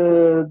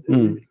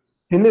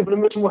he never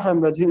met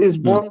Muhammad. He is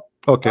born.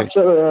 Okay.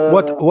 After,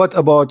 what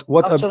about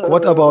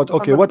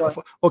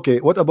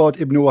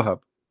ابن وهب؟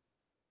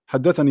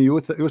 حدثني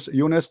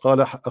يونس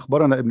قال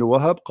أخبرنا ابن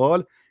وهب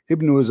قال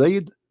ابن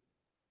زيد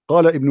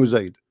قال ابن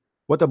زيد.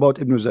 What about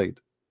ابن زيد?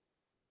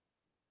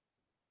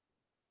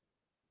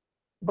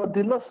 But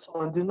the last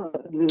one,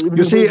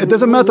 you see, it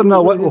doesn't matter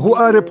now who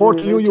I report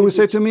to you. You will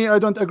say to me, I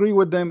don't agree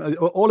with them.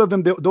 All of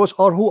them, those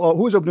are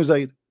who's Ibn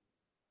Zayd?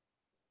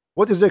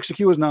 What is the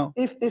excuse now?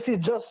 If he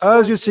just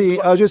as you see.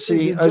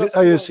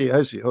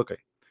 Okay.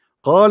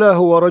 قال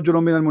هو رجل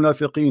من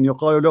المنافقين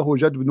يقال له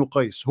جد بن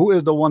قيس. Who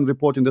is the one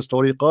reporting the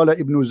story? قال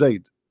ابن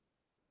زيد.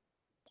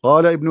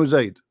 قال ابن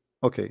زيد.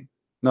 Okay.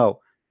 Now,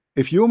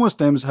 if you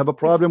Muslims have a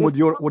problem with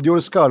your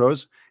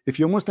scholars, why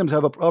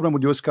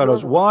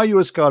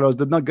your scholars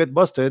did not get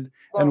busted,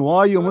 and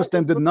why you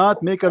Muslims did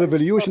not make a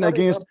revolution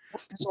against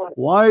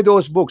why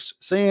those books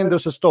saying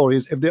those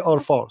stories if they are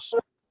false?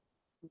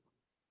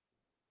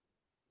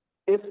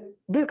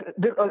 Do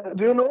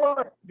you know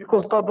why?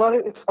 Because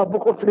Tabari is a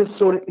book of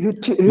history.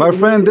 My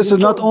friend, this is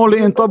not only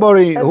in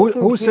Tabari.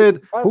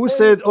 Who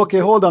said? Okay,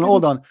 hold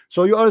on.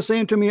 So you are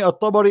saying to me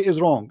Tabari is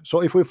wrong.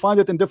 So if we find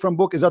it in different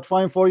book, is that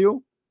fine for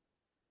you?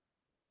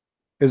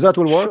 Is that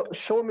will work?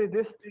 Show me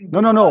this.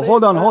 No.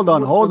 Hold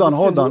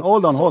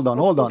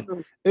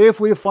on. If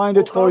we find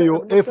it for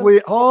you,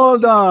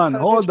 hold on.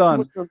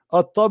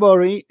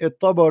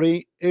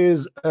 At-Tabari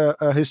is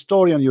a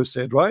historian, you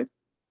said, right?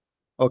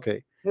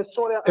 Okay.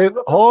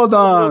 Hold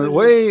on.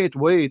 Wait.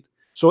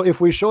 So if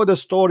we show the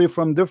story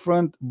from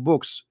different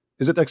books,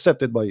 is it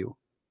accepted by you?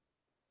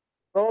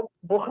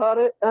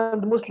 Bukhari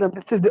and Muslim.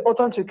 This is the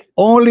authentic.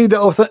 Only the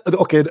authentic.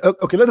 Okay.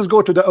 Let us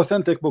go to the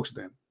authentic books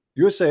then.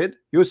 You said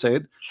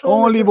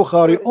only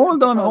Bukhari.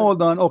 Hold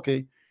on.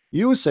 Okay.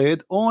 You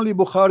said only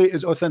Bukhari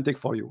is authentic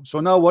for you. So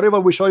now whatever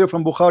we show you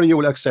from Bukhari, you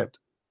will accept.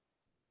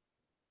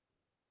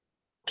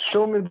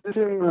 Show me the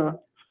same.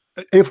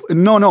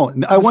 No.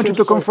 I want you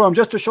to confirm,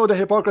 just to show the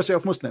hypocrisy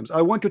of Muslims.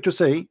 I want you to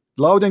say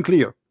loud and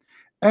clear,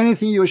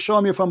 anything you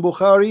show me from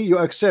Bukhari, you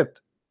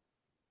accept.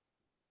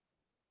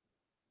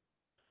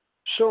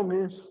 Show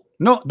me.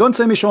 No, don't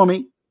say me show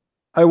me.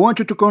 I want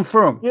you to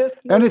confirm. Yes.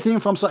 Anything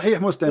from Sahih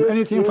Muslim,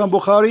 anything from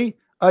Bukhari,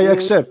 I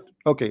accept.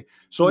 Okay.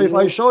 So if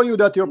I show you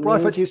that your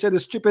prophet, he said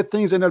stupid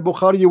things in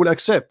al-Bukhari, you will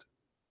accept.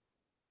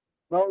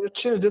 Now you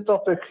change the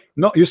topic.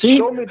 No, you see,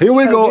 here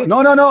we go. No.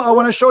 I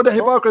want to show the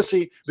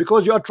hypocrisy,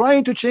 because you are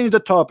trying to change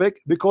the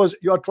topic, because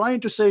you are trying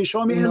to say,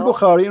 show me in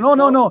al-Bukhari.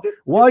 No.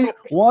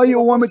 Why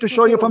you want me to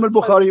show you from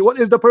al-Bukhari? What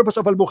is the purpose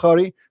of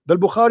al-Bukhari? The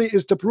al-Bukhari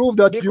is to prove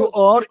that you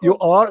are.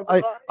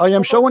 I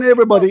am showing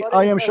everybody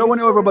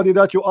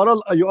that you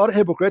are a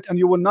hypocrite, and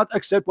you will not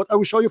accept what I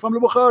will show you from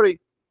al-Bukhari.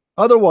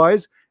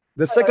 Otherwise,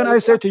 the second I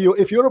say to you,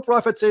 if your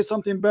prophet says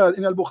something bad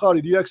in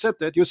al-Bukhari, do you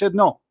accept it? You said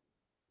no.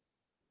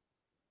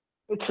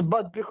 It's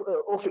bad because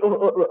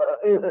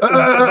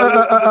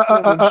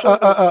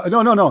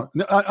no.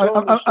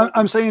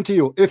 I'm saying to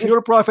you, if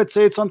your prophet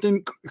said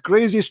something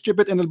crazy,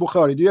 stupid in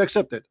al-Bukhari, do you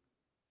accept it?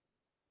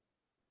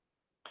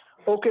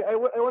 Okay, I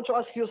want to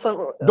ask you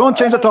some. Don't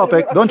change the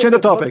topic. Don't change the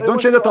topic.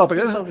 Don't change the topic.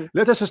 Something.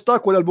 Let us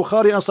stuck with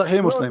al-Bukhari and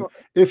Sahih Muslim. No.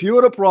 If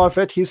you're a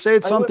prophet, he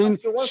said something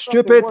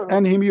stupid something.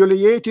 and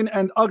humiliating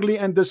and ugly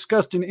and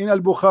disgusting in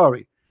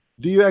al-Bukhari.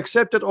 Do you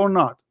accept it or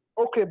not?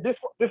 Okay,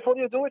 before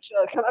you do it,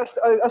 can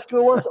I ask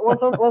you one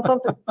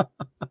something?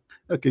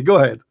 Okay, go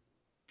ahead.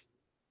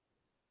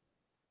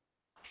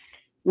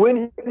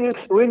 When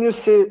you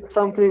say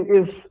something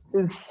is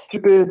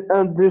stupid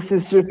and this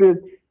is stupid,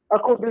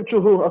 according to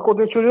who?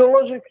 According to your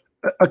logic?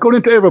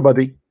 According to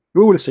everybody,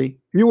 we will see.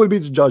 You will be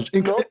the judge.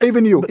 No,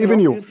 even you.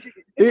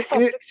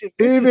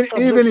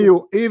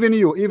 even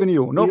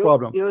you. No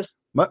problem. Yes.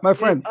 My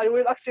friend. I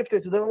will accept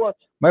it. Then what?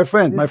 My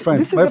friend. You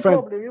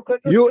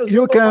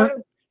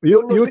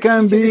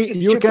can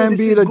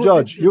be the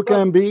judge. You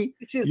can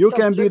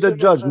be the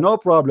judge. No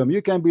problem.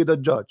 You can be the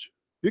judge.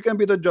 You can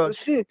be the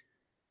judge.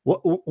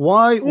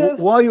 Why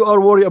you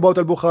are worried about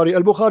al-Bukhari?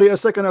 Al-Bukhari a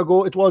second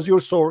ago it was your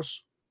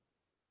source.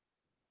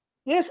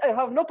 Yes, I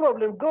have no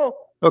problem. Go.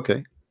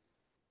 Okay.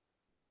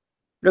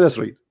 Let us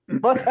read.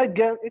 But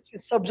again, it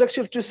is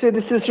subjective to say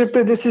this is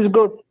stupid, this is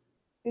good.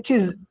 It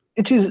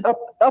is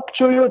up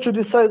to you to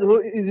decide who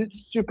is it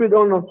stupid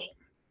or not.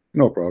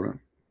 No problem.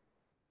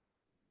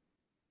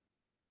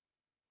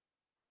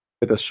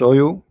 Let us show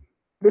you.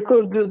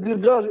 Because the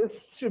judge is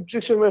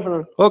subjection, my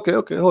friend.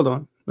 Okay, hold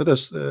on. Let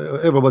us.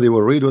 Everybody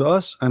will read with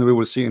us, and we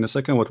will see in a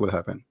second what will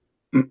happen.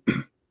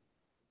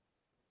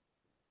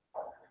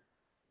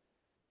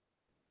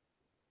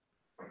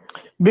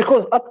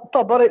 Because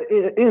Tabari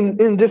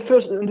in the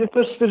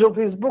first page of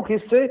his book, he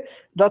say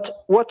that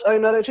what I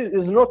narrated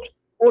is not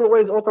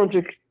always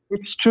authentic.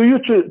 It's to you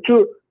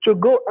to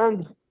go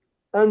and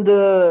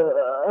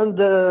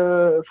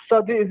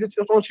study is it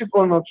authentic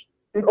or not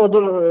in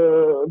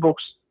other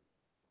books.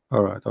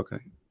 All right. Okay.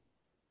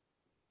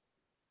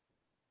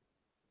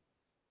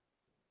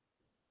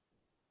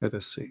 Let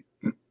us see.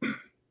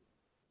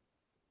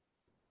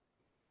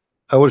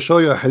 I will show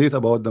you a hadith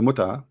about the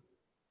mut'ah.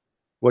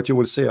 What you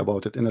will say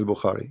about it in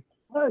al-Bukhari.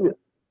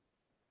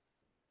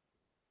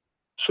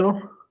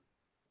 Sure.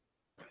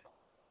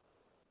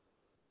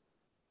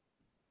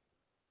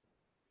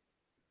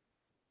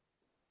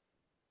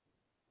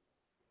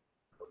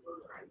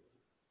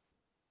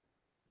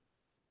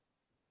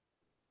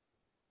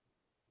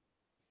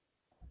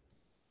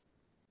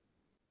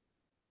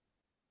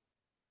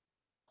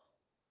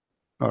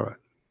 All right.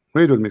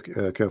 Read with me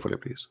carefully,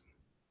 please.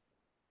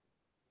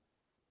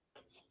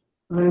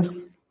 Yes.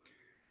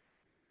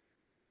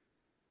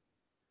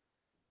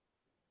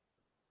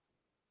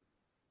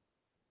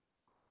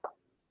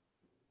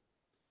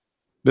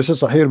 This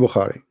is Sahih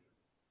Bukhari.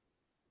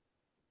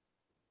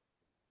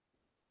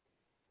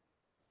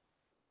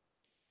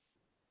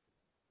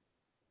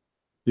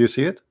 You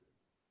see it?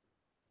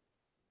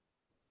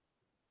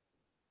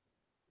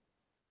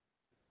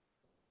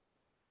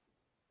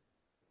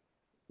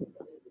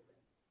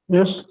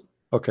 Yes.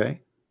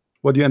 Okay.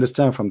 What do you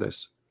understand from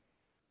this?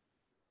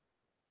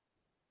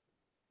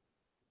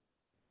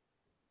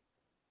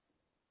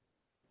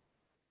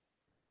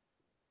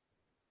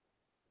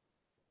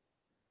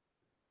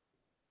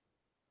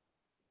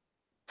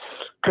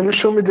 Can you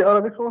show me the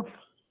Arabic one?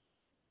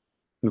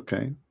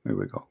 Okay, here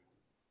we go.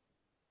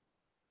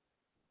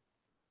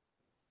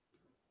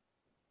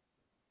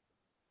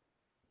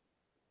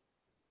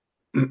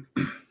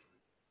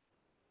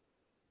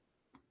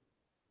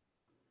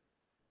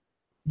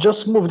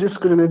 Just move this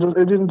screen. I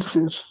didn't see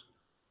it.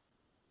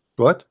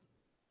 What?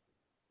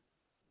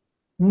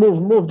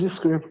 Move this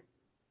screen.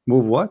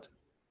 Move what?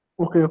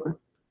 Okay.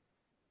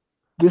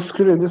 This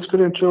screen to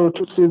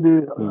see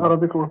the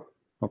Arabic one.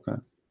 Okay.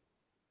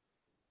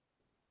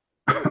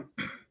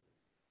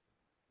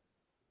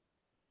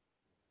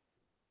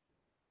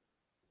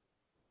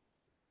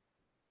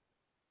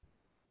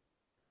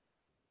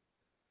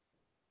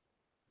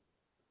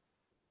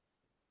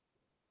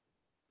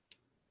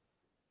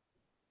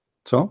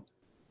 So,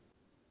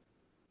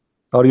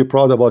 are you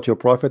proud about your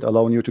prophet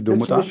allowing you to do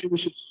mut'ah?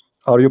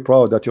 Are you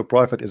proud that your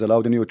prophet is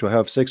allowing you to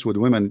have sex with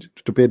women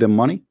to pay them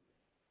money?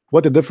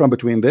 What the difference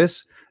between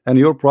this and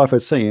your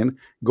prophet saying,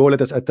 go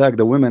let us attack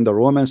the women, the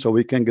Romans, so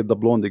we can get the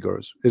blondie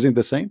girls? Isn't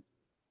the same?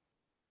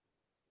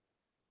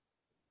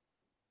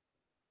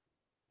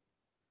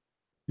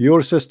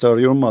 Your sister,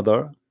 your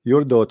mother,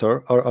 your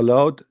daughter are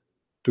allowed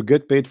to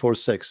get paid for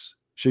sex.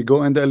 She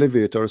go in the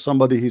elevator,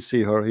 somebody he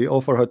see her, he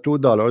offer her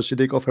 $2, she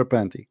take off her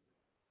panty.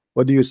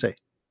 What do you say?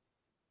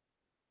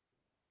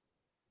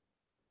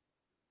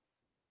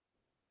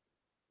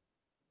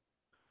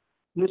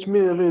 Let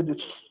me read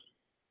it.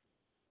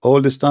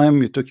 All this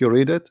time you took you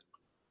read it?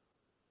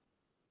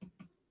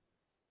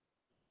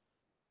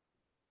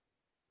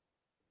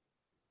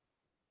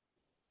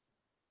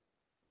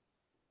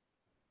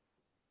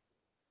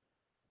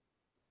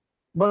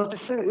 But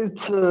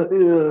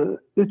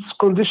its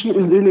condition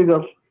is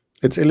illegal.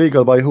 It's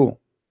illegal by who?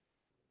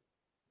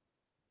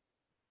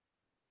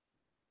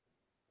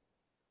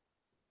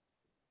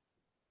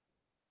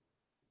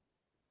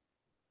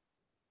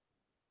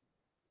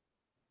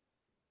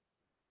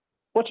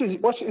 What is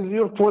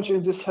your point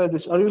in this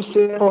hadith? Are you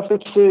saying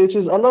Prophet say it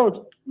is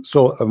allowed?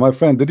 So, my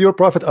friend, did your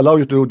prophet allow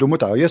you to do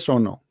mut'a? Yes or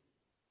no?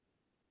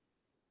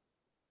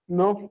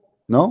 No.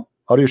 No?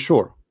 Are you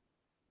sure?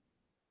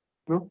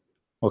 No.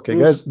 Okay,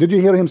 Yes. guys, did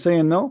you hear him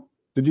saying no?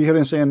 Did you hear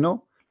him saying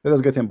no? Let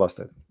us get him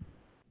busted.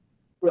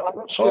 Well, I'm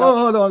not sure.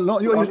 Oh, no,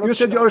 you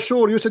said you are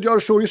sure. You said you are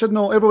sure. You said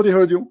no. Everybody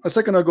heard you a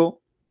second ago.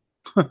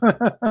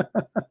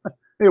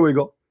 Here we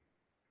go.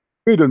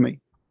 Read with me.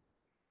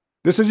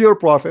 This is your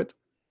prophet,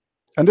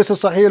 and this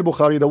is Sahih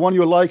al-Bukhari, the one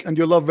you like and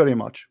you love very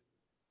much.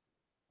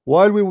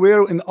 While we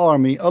were in the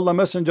army, Allah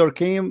Messenger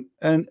came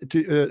and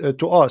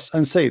to us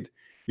and said,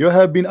 "You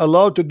have been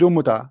allowed to do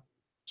mut'a,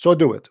 so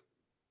do it."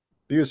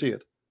 Do you see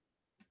it?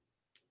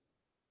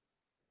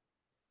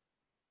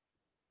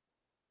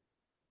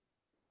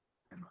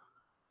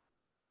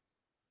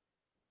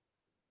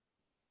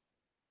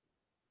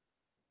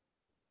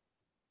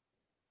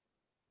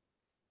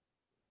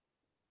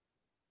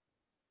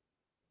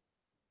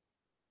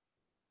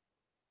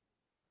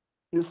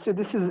 You see,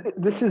 this is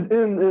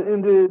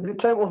in the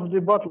time of the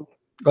battle.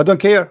 I don't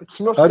care. It's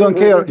not I don't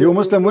in- care. in- You in-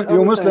 Muslim, in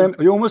you other Muslim,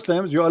 time. you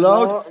Muslims, you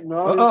allowed.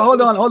 No,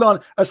 Hold on.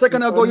 A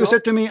second ago you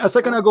said to me. A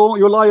second ago,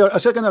 you liar. A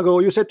second ago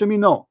you said to me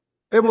no.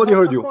 Everybody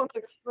heard you.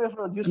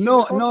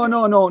 No.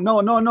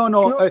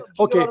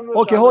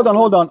 Okay. Hold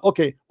on.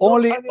 Okay.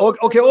 Only.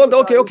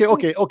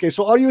 Okay.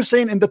 So are you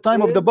saying in the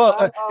time of the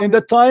in the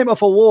time of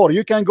a war,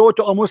 you can go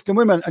to a Muslim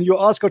woman and you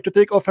ask her to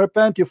take off her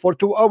panty for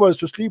 2 hours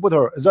to sleep with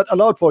her? Is that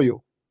allowed for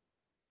you?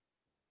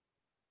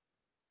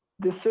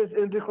 This is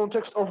in the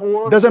context of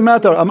war. Doesn't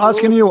matter. I'm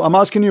asking you.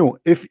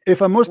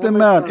 If a Muslim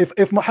man,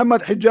 if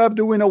Muhammad hijab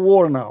doing a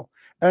war now,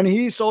 and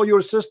he saw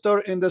your sister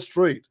in the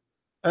street,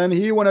 and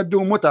he wanna do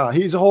mut'a,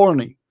 he's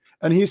horny,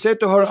 and he said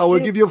to her, "I will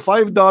give you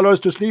 $5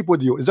 to sleep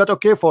with you." Is that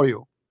okay for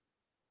you?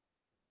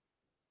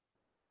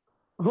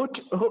 Who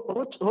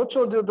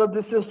told you that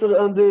the sister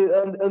and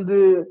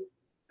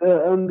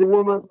the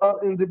woman are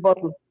in the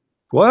battle?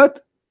 What?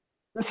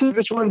 This is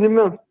between the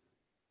men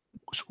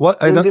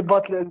What? I in the don't.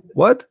 battle.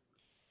 What?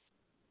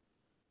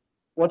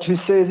 What he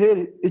said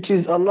here, it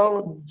is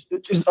allowed.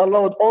 It is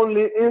allowed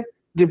only in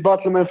the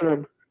battle, my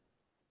friend.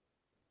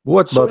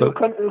 What So battle? you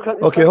can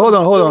Okay, hold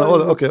on.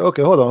 Okay,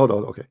 hold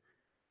on. Okay.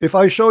 If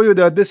I show you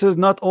that this is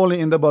not only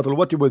in the battle,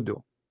 what you would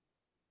do?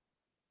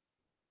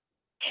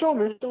 Show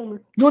me.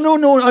 No.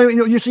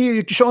 You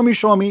see,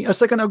 show me. A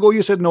second ago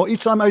you said no.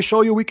 Each time I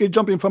show you, we can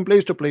jump in from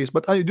place to place.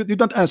 But you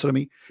don't answer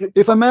me.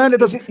 If a man,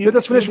 let us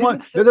finish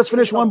one. Let us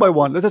finish one by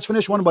one. Let us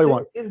finish one by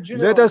one.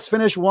 Let us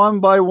finish one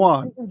by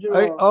one.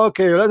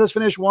 Okay, let us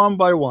finish one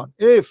by one.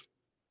 If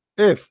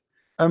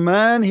a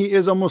man, he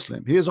is a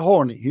Muslim, he is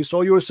horny, he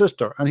saw your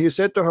sister and he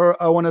said to her,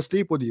 "I want to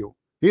sleep with you."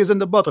 He is in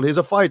the battle. He's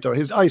a fighter.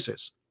 He's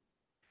ISIS.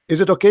 Is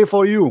it okay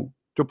for you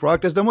to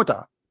practice the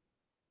mut'a?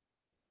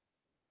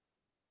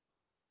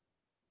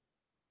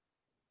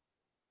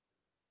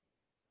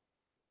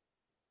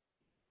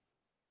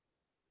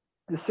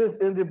 This is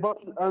in the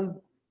battle and.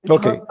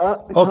 Okay.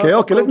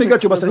 Let me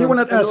get you, but he will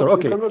not answer.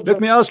 Okay, let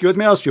me ask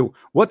you.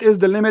 What is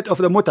the limit of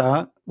the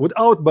mut'a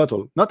without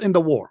battle, not in the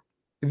war?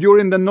 If you're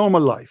in the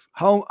normal life,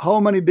 how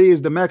many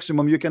days the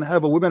maximum you can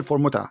have a woman for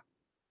mut'a?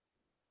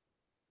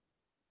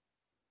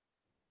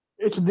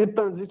 It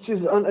depends.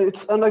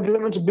 It's an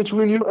agreement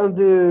between you and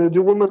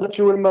the woman that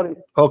you will marry.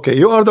 Okay,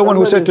 you are the one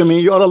who said to me,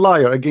 "You are a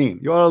liar." Again,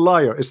 you are a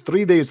liar. It's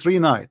 3 days, 3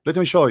 nights. Let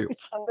me show you.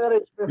 It's a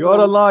marriage. You are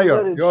a liar.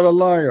 You are a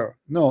liar.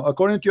 No,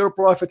 according to your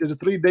prophet, it's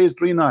 3 days,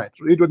 3 nights.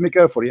 Read with me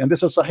carefully. And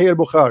this is Sahih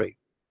al-Bukhari.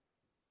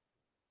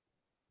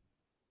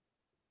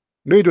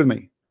 Read with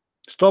me.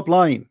 Stop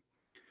lying.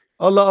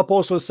 Allah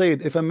Apostle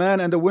said, if a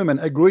man and a woman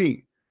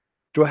agree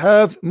to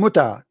have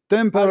mut'a,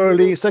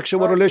 temporarily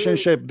sexual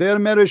relationship, their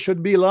marriage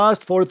should be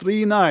last for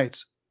 3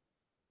 nights.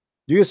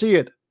 Do you see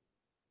it?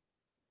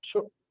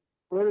 Sure.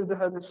 Where is the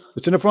hadith?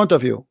 It's in front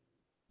of you.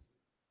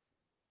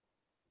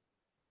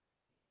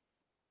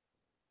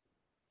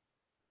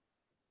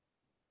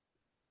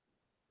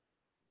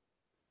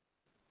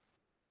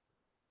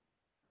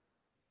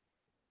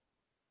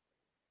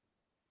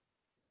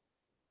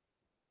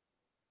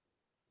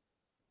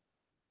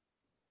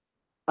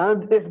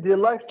 And if they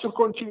like to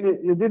continue,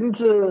 you didn't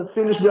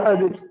finish the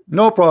hadith.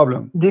 No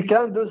problem. They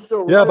can do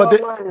so. Yeah, but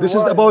this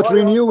is about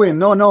renewing.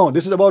 No,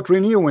 this is about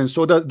renewing.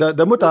 So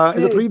the mut'a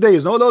is 3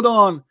 days. No, hold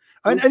on.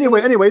 And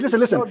anyway, listen.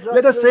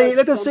 Let us say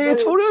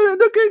it's for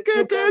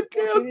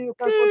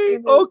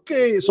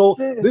okay. So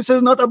this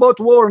is not about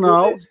war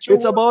now.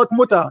 It's about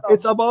mut'a.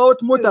 It's about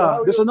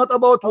mut'a. This is not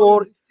about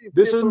war.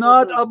 This is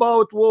not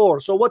about war.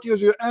 So what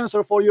is your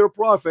answer for your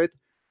prophet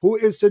who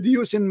is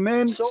seducing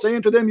men,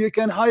 saying to them you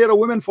can hire a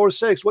woman for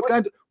sex?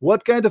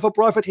 What kind of a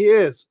prophet he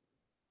is?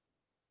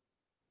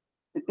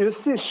 You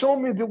see, show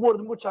me the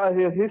word mut'a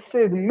here. He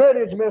said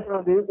marriage, my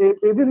friend.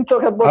 He didn't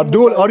talk about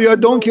Abdul, are you a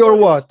donkey or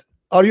what?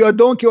 Are you a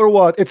donkey or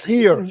what? It's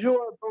here. You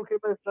are a donkey,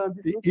 my friend.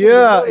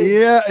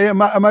 Yeah,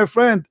 my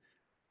friend.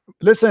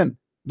 Listen.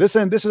 This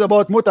is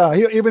about mut'a.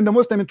 Here, even the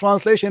Muslim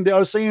translation, they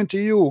are saying to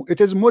you, it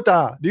is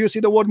mut'a. Do you see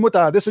the word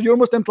mut'a? This is your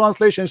Muslim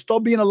translation.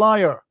 Stop being a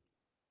liar.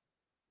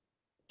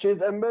 She's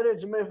a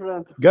marriage, my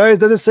friend. Guys,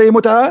 does it say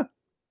mut'a?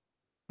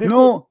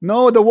 No,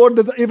 no, the word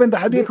even the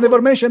hadith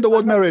never mentioned the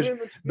word marriage.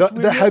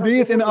 The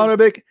hadith in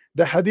Arabic,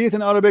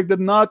 did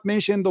not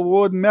mention the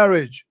word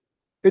marriage.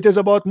 It is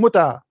about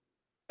mut'a.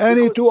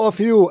 Any two of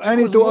you,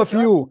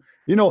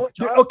 you know,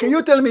 okay,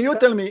 you tell me,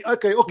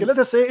 okay, let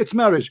us say it's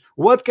marriage.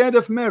 What kind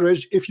of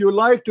marriage if you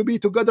like to be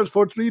together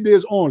for 3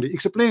 days only?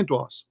 Explain to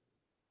us.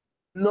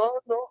 No,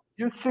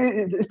 you see,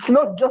 it's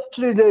not just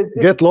 3 days.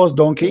 Get lost,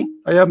 donkey.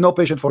 I have no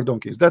patience for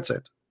donkeys. That's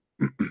it.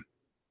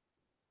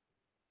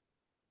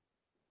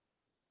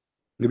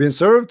 You've been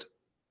served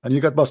and you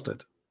got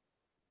busted.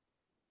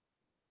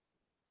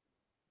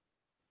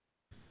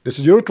 This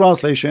is your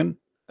translation,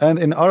 and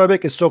in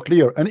Arabic it's so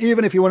clear. And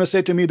even if you want to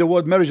say to me the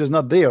word marriage is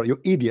not there, you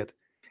idiot.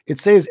 It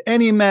says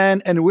any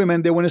man and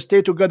women, they want to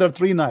stay together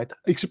 3 nights.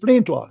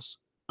 Explain to us.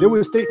 They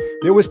will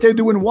stay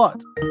doing what?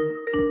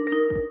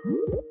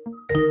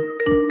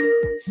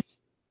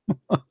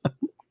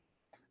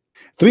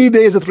 Three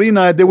days or 3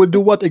 nights, they will do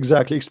what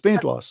exactly? Explain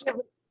to us.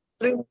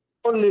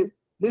 Only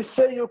they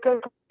say you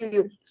can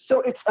continue,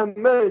 so it's a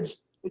marriage.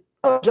 It's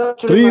not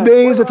just 3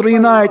 days or 3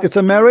 nights, it's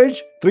a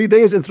marriage. 3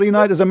 days and 3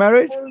 nights is a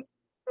marriage.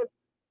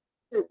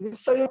 He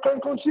say you can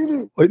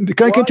continue. You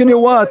can continue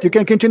what? You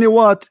can continue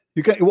what?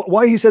 You can.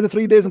 Why he said the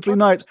 3 days and 3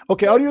 nights?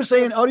 Okay, are you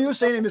saying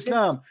in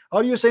Islam?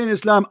 Are you saying in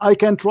Islam I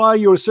can try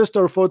your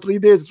sister for 3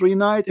 days 3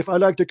 nights? If I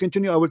like to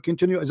continue, I will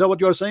continue. Is that what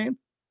you are saying?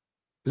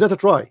 Is that a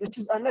try?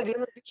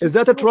 Is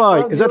that a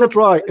try? Is that a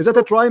try? Is that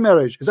a try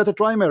marriage? Is that a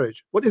try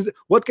marriage?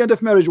 What kind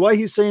of marriage? Why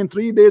he's saying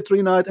 3 days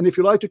 3 nights, and if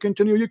you like to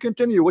continue, you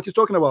continue? What he's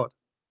talking about?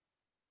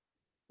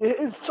 He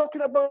is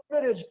talking about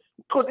marriage.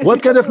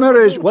 What kind of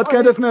marriage? What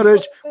kind of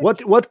marriage?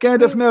 What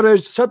kind of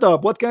marriage? Shut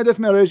up. What kind of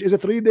marriage is a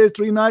 3 days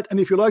 3 nights, and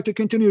if you like to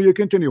continue, you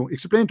continue?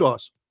 Explain to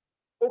us.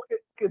 Okay,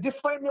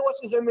 define me what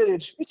is a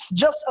marriage. It's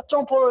just a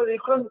temporary.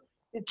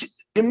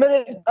 The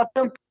marriage is a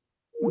temporary.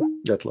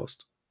 Get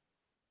lost.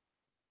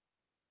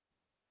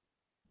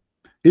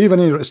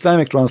 Even in your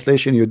Islamic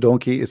translation, you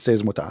donkey, it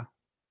says mut'a.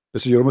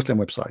 This is your Muslim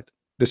website.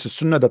 This is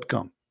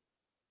sunnah.com.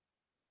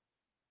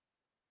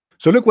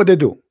 So look what they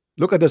do.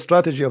 Look at the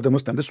strategy of the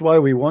Muslim. This is why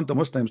we want the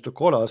Muslims to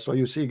call us. So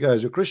you see,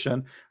 guys, you're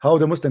Christian, how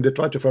the Muslim, they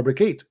try to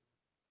fabricate.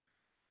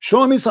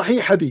 Show me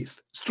Sahih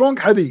hadith, strong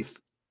hadith.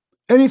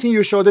 Anything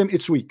you show them,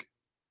 it's weak,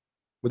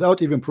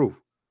 without even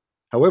proof.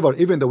 However,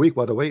 even the weak,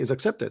 by the way, is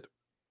accepted.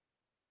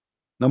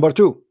 Number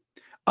 2,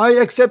 I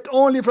accept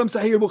only from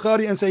Sahih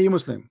Bukhari and Sahih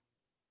Muslim.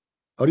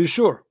 Are you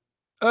sure?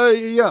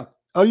 Yeah.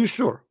 Are you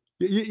sure?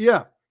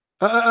 Yeah.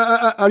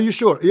 Are you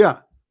sure? Yeah.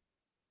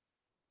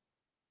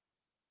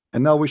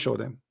 And now we show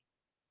them.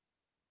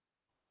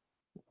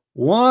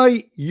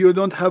 Why you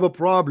don't have a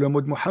problem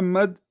with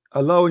Muhammad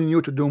allowing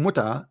you to do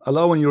mut'a,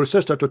 allowing your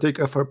sister to take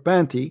off her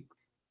panty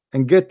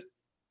and get,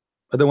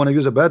 I don't want to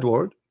use a bad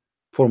word,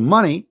 for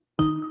money,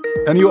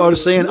 and you are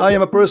saying I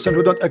am a person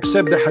who don't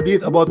accept the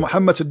hadith about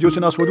Muhammad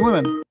seducing us with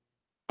women?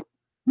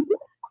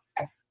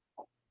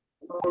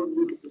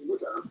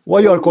 Why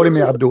you are calling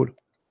me Abdul?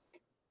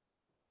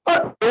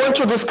 I want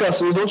to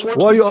discuss. We don't want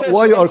why to discuss.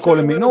 Why you are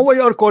calling me? No, why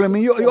you are calling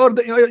me? You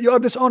are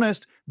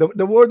dishonest.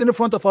 The word in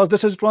front of us,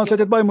 this is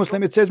translated by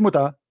Muslim. It says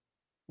mut'a.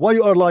 Why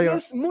you are liar?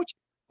 Yes,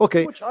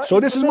 okay, so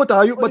this is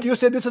mut'a. But you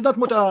said this is not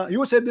mut'a.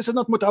 You said this is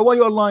not mut'a. Why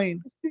you are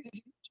lying?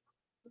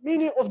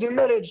 Meaning of the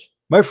marriage.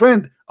 My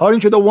friend,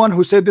 aren't you the one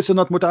who said this is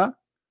not mut'a?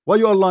 Why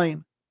you are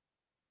lying?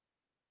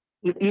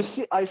 You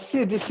see, I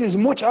see this is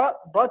mut'a,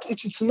 but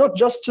it's not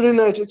just 3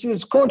 nights. It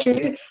is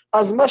continue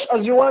as much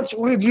as you want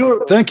with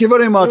your. Thank you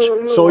very much.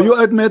 So you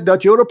admit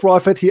that you're a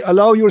prophet. He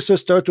allowed your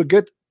sister to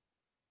get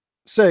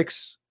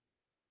sex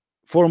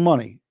for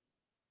money.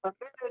 A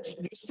marriage,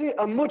 you see,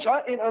 a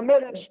mut'a in a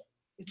marriage,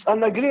 it's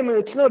an agreement.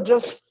 It's not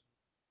just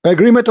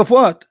agreement of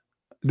what?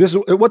 This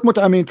what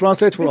mut'a mean?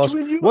 Translate for us.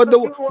 What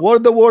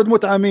the word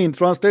mut'a mean?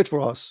 Translate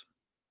for us.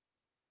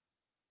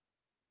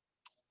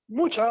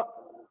 Mut'a.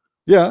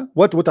 Yeah,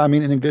 what would I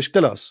mean in English?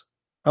 Tell us.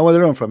 I want to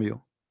learn from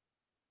you.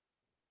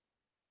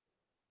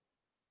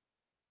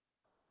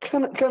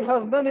 Can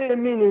have many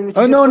meanings.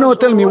 No.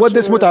 Tell me what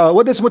this mut'a.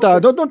 What this mut'a?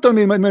 Don't tell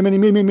me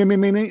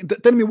many.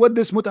 Tell me what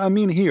this mut'a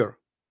mean here.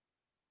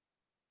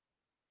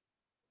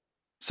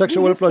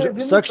 Sexual pleasure.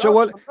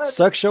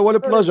 Sexual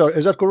pleasure.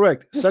 Is that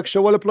correct?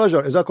 Sexual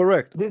pleasure. Is that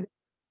correct?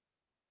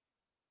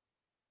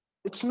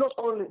 It's not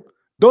only.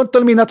 Don't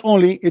tell me not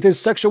only, it is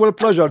sexual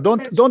pleasure.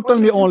 Don't tell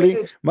me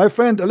only. My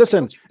friend,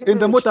 listen, in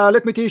the mut'a,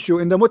 let me teach you,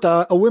 in the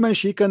mut'a, a woman,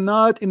 she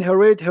cannot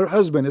inherit her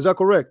husband. Is that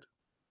correct?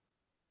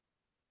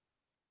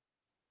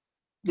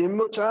 The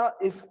mut'a,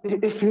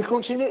 if he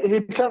continue, he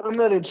become a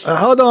marriage.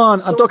 Hold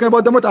on, I'm talking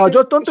about the mut'a.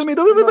 Just don't tell me.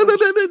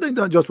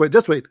 Just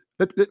wait.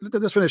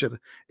 Let's finish it.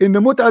 In the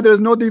mut'a, there is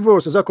no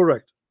divorce. Is that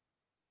correct?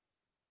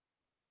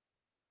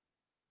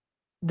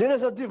 There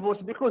is a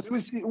divorce because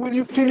when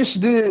you finish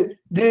the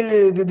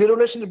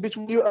relationship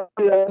between you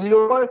and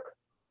your wife,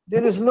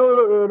 there is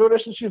no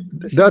relationship.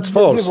 That's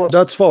false.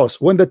 That's false.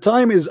 When the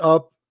time is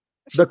up,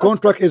 the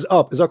contract is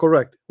up. Is that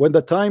correct? When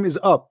the time is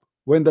up.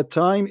 When the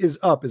time is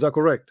up. Is that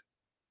correct?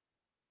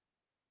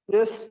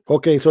 Yes.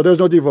 Okay, so there's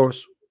no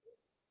divorce.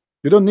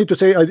 You don't need to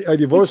say I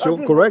divorce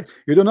you, correct?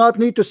 You do not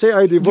need to say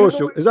I divorce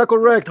you. Is that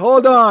correct?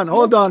 Hold on,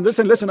 hold on.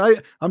 Listen.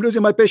 I'm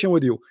losing my patience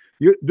with you.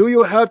 Do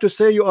you have to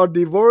say you are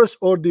divorced,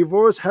 or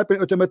divorce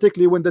happen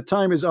automatically when the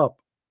time is up?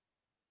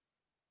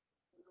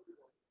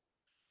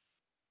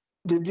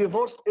 The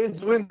divorce is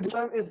when the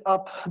time is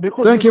up.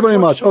 Because thank you very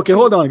much. Okay,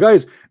 hold on,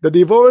 guys. The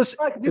divorce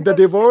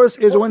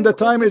is when the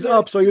time is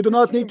up. So you do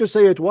not need to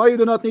say it. Why you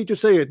do not need to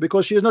say it?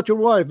 Because she is not your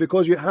wife.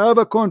 Because you have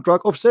a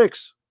contract of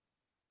sex.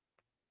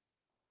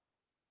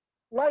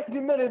 Like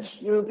the marriage,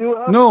 you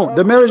have no,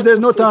 the marriage there's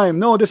no time.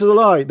 No, this is a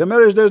lie. The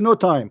marriage there's no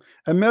time.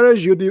 A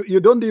marriage, you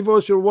don't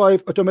divorce your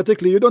wife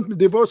automatically. You don't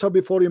divorce her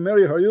before you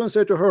marry her. You don't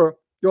say to her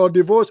you are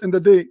divorced in the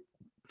day.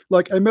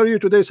 Like I marry you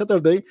today,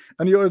 Saturday,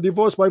 and you are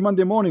divorced by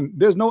Monday morning.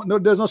 There's no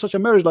such a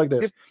marriage like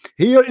this.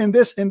 Here in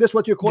this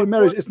what you call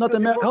marriage, it's not a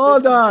marriage.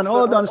 Hold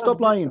on, stop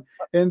lying.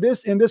 In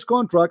this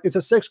contract, it's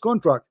a sex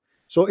contract.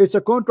 So it's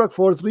a contract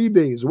for 3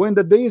 days. When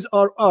the days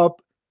are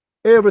up,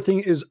 everything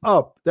is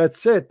up.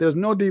 That's it. There's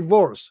no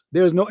divorce.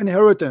 There's no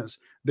inheritance.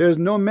 There's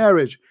no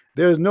marriage.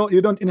 There's no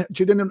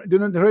she didn't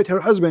inherit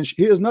her husband.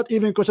 He is not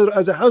even considered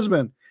as a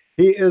husband.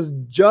 He is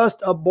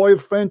just a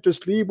boyfriend to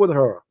sleep with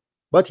her,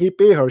 but he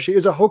pay her. She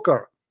is a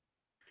hooker.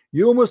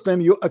 You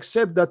Muslim, you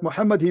accept that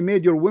Muhammad, he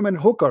made your women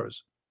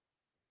hookers.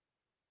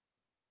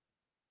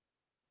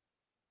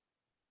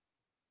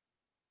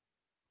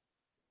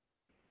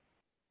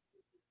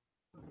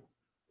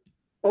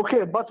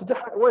 Okay, but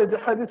the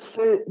hadith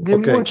say the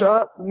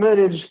mut'a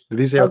marriage. Did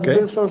he say okay?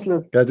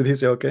 Guys, did he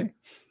say okay?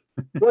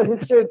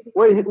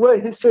 Why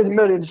he said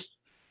marriage?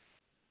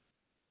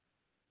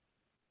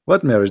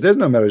 What marriage? There's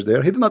no marriage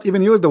there. He did not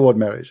even use the word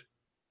marriage.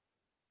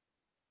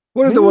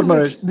 What is the word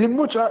marriage? The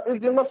mut'a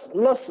is the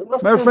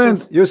last my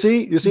friend, you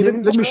see,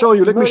 let me show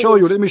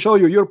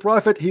you. Your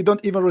prophet, he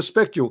don't even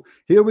respect you.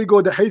 Here we go,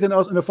 the hate in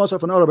the front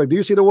of an Arabic. Do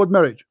you see the word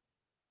marriage?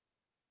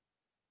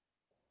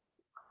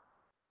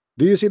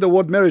 Do you see the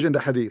word marriage in the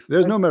hadith?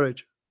 There's no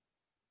marriage.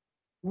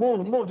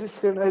 Move this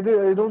thing. I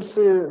don't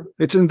see.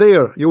 It's in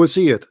there. You will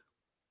see it.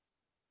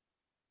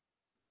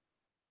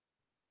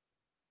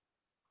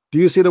 Do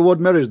you see the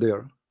word marriage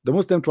there? The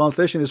Muslim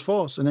translation is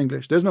false in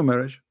English. There's no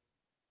marriage.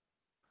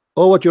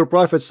 Or what your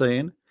prophet's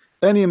saying,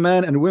 any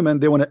man and women,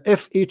 they want to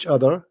F each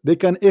other. They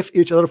can F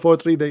each other for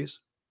 3 days.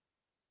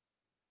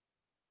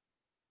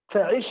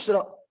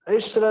 Ishra,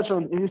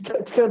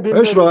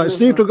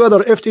 sleep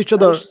together, F each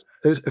other.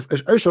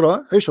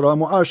 Ishra,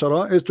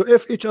 mu'ashara is to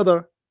F each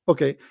other.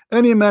 Okay,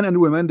 any man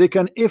and women, they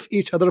can F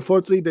each other for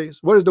 3 days.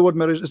 Where is the word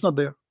marriage? It's not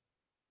there.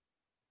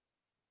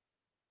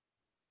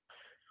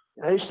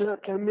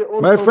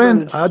 My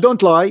friend, I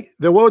don't lie.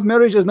 The word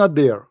marriage is not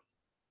there.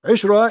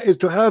 Ishra is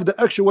to have the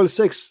actual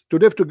sex, to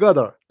live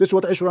together. This is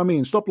what Ishra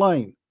means. Stop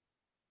lying.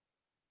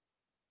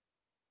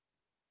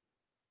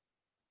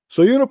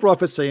 So you're a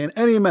prophet saying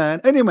any man,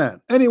 any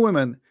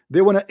woman,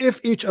 they want to F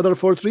each other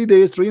for 3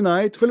 days, 3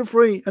 nights, feel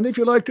free. And if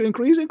you like to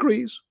increase,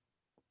 increase.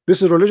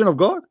 This is religion of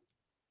God.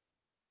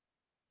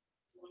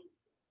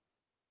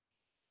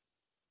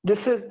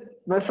 This is,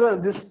 my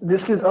friend, this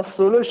is a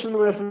solution,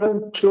 my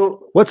friend,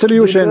 to what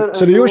solution?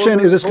 Solution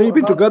is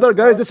sleeping together,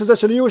 guys. This is a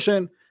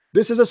solution.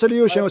 This is a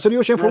solution.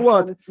 Solution for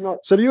what?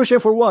 Solution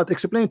for what?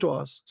 Explain to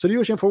us.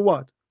 Solution for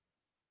what?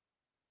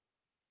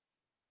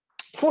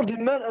 For the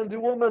man and the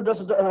woman that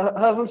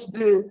haven't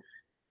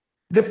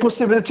the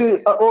possibility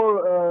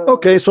or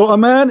okay, so a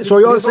man, so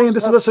you're saying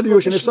this is a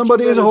solution. If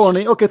somebody is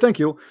horny, okay, thank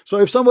you. So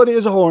if somebody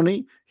is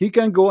horny, he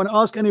can go and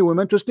ask any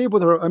woman to sleep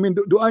with her. I mean,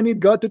 do I need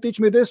God to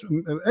teach me this?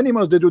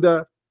 Animals, they do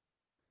that.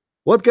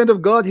 What kind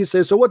of God he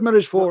says? So what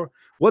marriage for?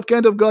 What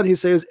kind of God he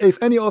says?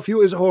 If any of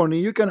you is horny,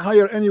 you can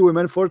hire any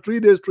woman for 3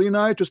 days, 3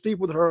 nights to sleep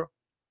with her.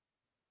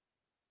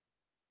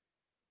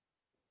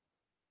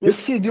 You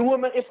see, the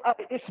woman,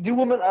 if the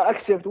woman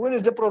accept, what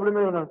is the problem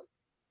or not?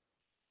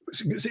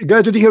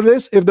 Guys, did you hear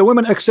this? If the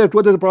women accept,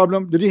 what is the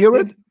problem? Did you hear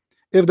it?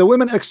 If the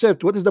women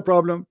accept, what is the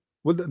problem?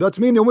 Well, that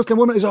means your Muslim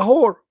woman is a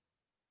whore.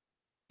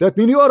 That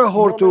means you are a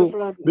whore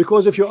too.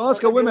 Because if you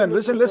ask a woman,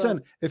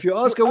 listen, if you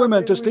ask a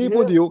woman to sleep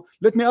with you,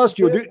 let me ask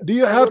you, do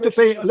you have to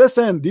pay,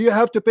 listen, do you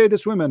have to pay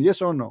this woman?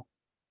 Yes or no?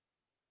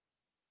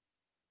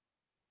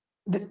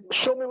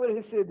 Show me where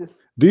he said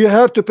this. Do you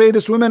have to pay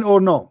this woman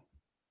or no?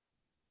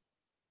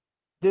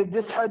 Did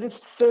this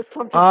hadith say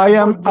something? I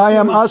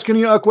am asking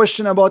you a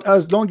question about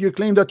as long you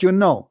claim that you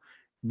know.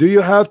 Do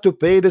you have to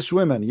pay this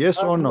woman?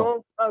 Yes or no? As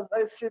long as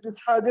I see this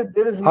hadith,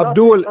 there is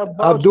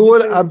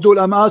Abdul,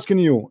 I'm asking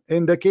you,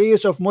 in the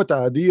case of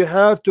Muta, do you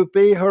have to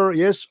pay her?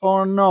 Yes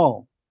or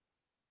no?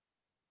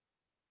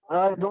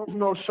 I don't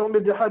know. Show me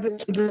the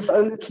hadith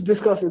and let's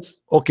discuss it.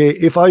 Okay,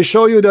 if I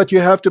show you that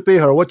you have to pay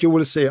her, what you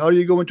will say? Are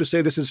you going to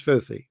say this is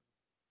filthy?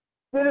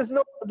 There is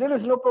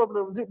no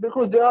problem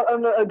because they are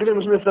an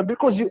agreement with her.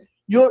 Because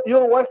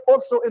your wife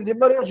also in the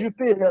marriage you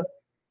pay her.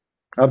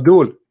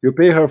 Abdul, you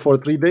pay her for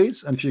 3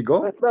 days and she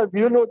go? Do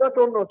you know that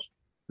or not?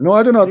 No,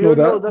 I do not know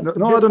that.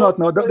 No, I do not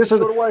know that.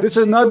 This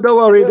is not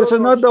dowry. This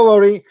is not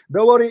dowry.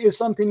 Dowry is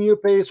something you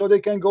pay so they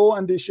can go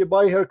and she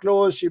buy her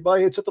clothes, she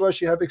buy etc.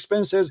 She have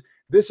expenses.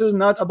 This is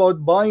not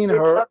about buying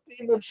her.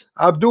 Happiness.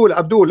 Abdul,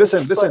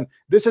 listen, It's listen.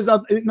 This is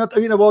not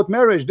even about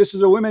marriage. This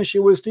is a woman. She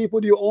will sleep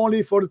with you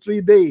only for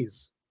 3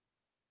 days.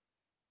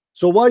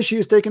 So why she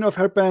is taking off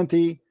her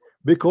panty?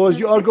 Because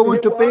you are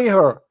going to pay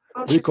her.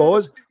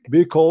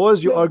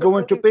 Because you are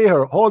going to pay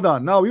her. Hold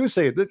on. Now you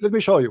say it. Let me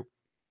show you.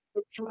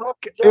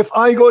 If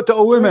I go to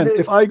a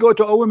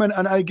woman,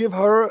 and I give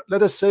her,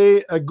 let us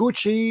say, a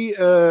Gucci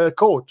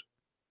coat,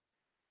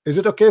 is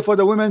it okay for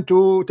the woman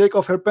to take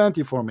off her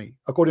panty for me,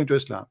 according to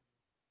Islam,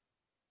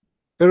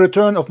 in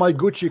return of my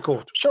Gucci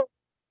coat?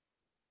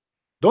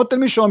 Don't tell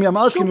me show me. I'm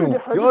asking you.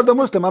 You are the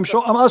Muslim. I'm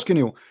asking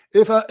you.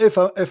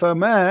 If a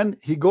man,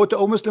 he go to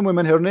a Muslim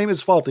woman, her name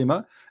is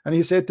Fatima, and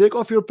he said, take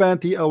off your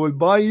panty, I will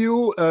buy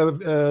you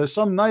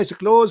some nice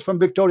clothes from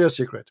Victoria's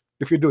Secret.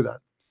 If you do that,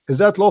 is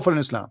that lawful in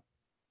Islam?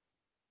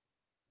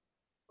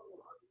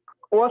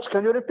 What?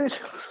 Can you repeat?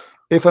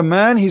 If a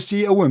man, he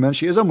see a woman,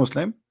 she is a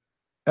Muslim,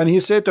 and he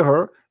said to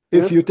her,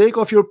 if you take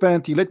off your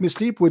panty, let me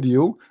sleep with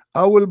you,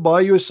 I will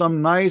buy you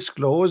some nice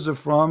clothes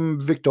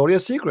from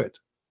Victoria's Secret.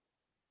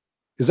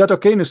 Is that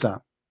okay in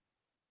Islam?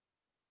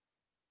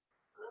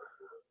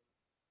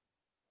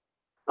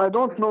 I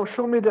don't know.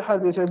 Show me the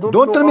hadith.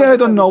 Don't tell me I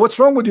don't know. What's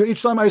wrong with you?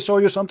 Each time I show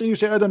you something, you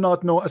say I do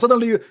not know.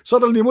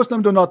 Suddenly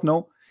Muslim do not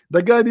know.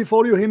 The guy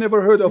before you, he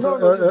never heard of.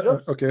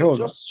 Okay,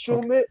 hold on.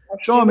 Show me.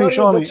 Show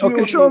me.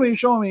 Okay,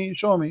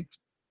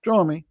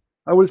 show me.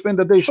 I will spend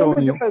the day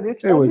showing you.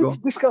 Here we go.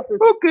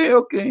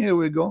 Okay, here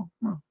we go.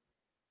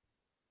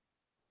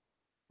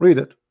 Read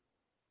it.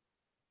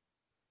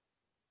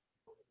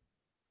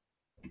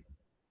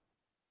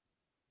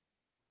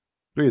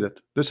 Read it.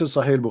 This is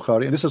Sahih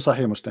Bukhari and this is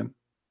Sahih Muslim.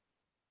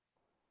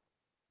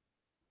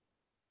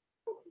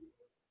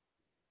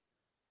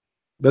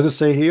 Does it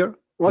say here?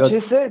 What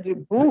he said, the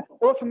book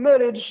of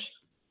marriage.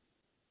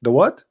 The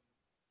what?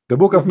 The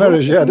book of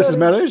marriage. Yeah, this is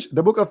marriage.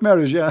 The book of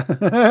marriage. Yeah.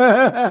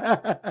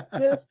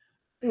 Yes.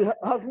 It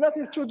has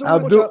nothing to do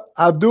with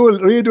Abdul,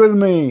 read with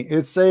me.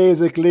 It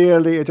says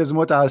clearly it is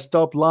mut'ah.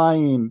 Stop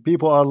lying.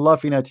 People are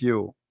laughing at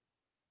you.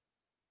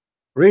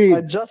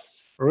 Read.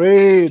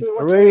 Read.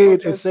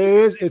 It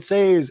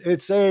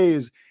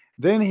says,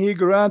 then he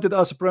granted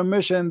us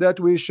permission that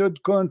we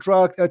should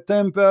contract a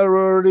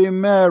temporary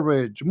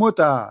marriage.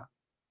 Mut'ah.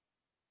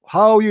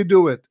 How you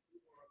do it?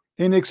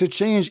 In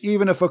exchange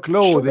even of a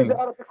clothing.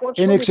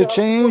 In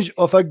exchange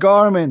of a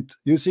garment.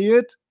 You see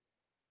it?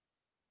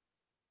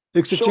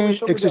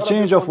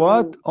 Exchange of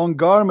what? On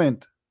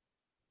garment.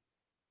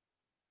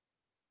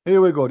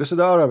 Here we go. This is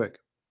the Arabic.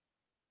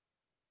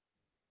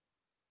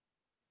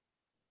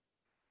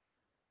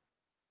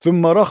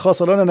 ثم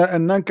رخص لنا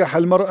أن ننكح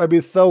المرأة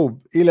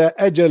بالثوب إلى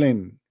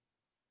أجل.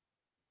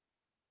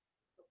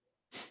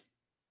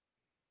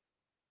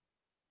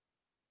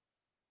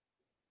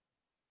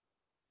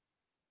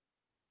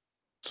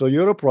 So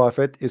your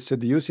prophet is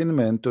seducing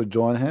men to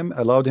join him,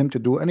 allowed him to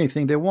do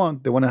anything they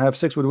want. They want to have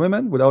sex with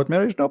women without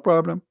marriage, no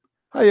problem.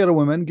 Hire a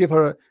woman, give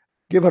her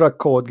a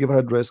coat, give her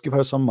a dress, give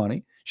her some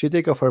money. She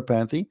take off her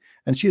panty,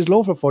 and she's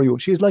lawful for you.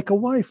 She's like a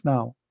wife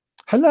now.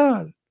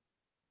 Halal,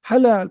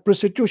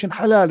 prostitution,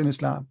 halal in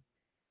Islam.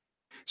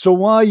 So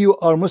why you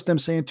are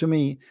Muslims saying to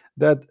me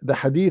that the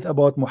hadith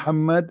about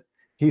Muhammad,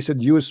 he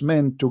seduced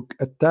men to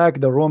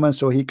attack the Romans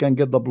so he can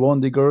get the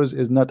blondie girls,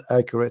 is not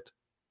accurate?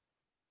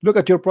 Look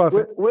at your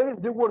prophet. Where is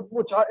the word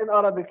mut'ah in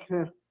Arabic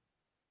here?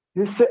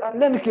 He said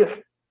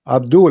nankih.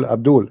 Abdul,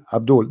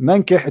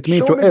 nankih, it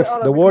means to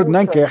F. The word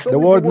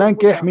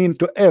nankih means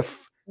to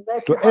F.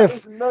 To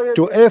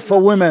F a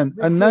woman.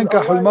 And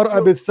nankah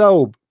al-mar'a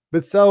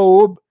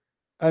بالثوب.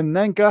 And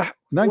nankah.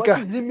 What does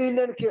it mean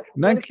nankih?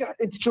 Nankih,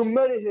 it's to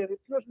marry her.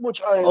 It's not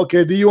mut'ah.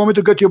 Okay, do you want me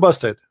to get you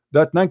busted?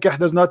 That nankah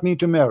does not mean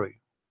to marry.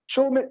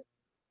 Show me.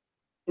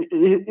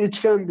 It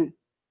can be.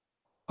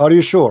 Are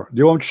you sure? Do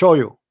you want me to show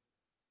you?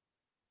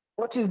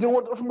 What is the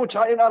word of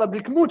mut'ah in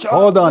Arabic? Mut'ah.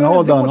 Hold on.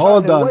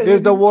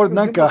 Is the word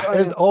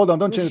nakah? Hold on,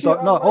 don't change it.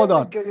 No, hold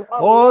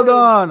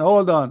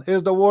on.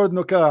 Is the word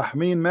nikah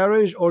mean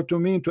marriage or to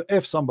mean to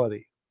F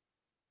somebody?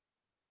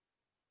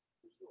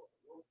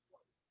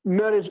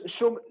 Marriage.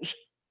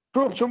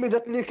 Prove to me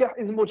that nikah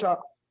is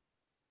mut'ah.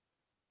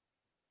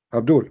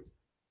 Abdul,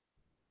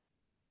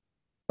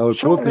 I will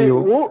prove to you.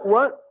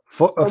 What?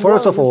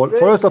 First of all,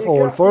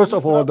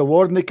 the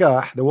word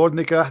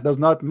nikah does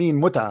not mean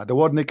mut'ah. The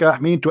word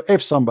nikah mean to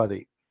F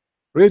somebody.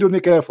 Read with me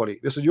carefully.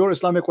 This is your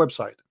Islamic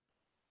website.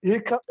 He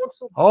can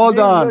also hold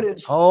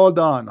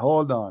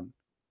on.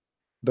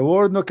 The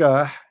word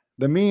nikah,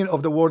 the meaning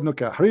of the word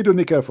nikah. Read with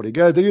me carefully,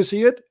 guys. Do you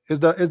see it? This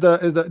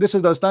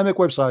is the Islamic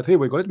website. Here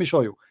we go. Let me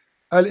show you.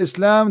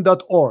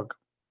 Alislam.org.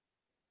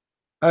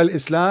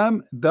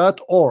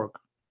 Alislam.org.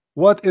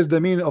 What is the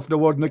meaning of the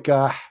word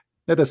nikah?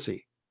 Let us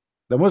see.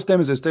 The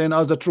Muslims is telling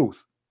us the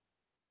truth.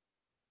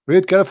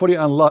 Read carefully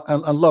and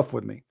laugh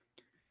with me.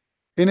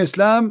 In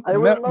Islam,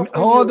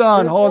 hold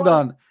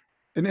on.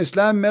 In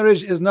Islam,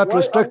 marriage is not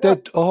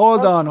restricted.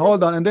 Hold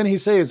on. And then he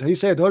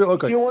said,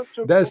 okay,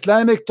 the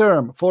Islamic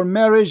term for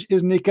marriage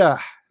is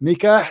nikah.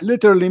 Nikah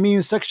literally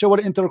means sexual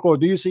intercourse.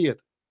 Do you see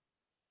it?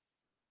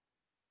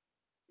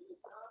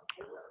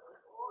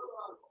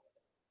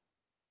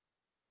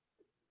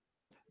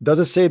 Does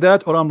it say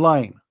that, or I'm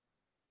lying?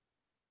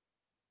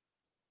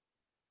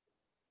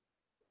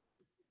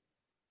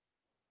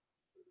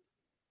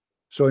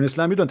 So in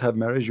Islam, you don't have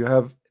marriage, you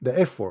have the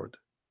F word.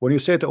 When you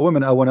say to a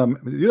woman, I wanna,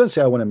 you don't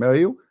say I wanna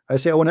marry you. I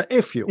say I wanna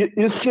F you.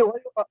 You see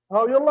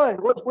how you lie.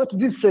 What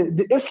did it say?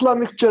 The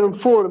Islamic term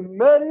for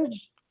marriage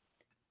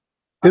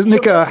is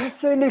nikah.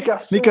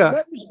 Nikah. Nikah.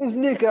 Marriage is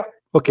nikah.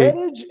 Okay.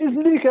 Marriage is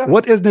nikah.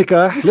 What is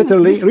nikah?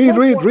 Literally,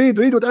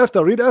 read it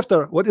after. Read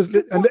after. What is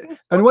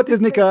and what is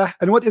nikah?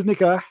 And what is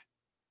nikah?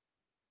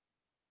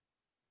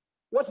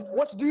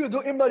 What do you do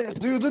in marriage?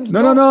 Do you do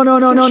No.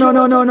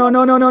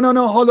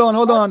 Hold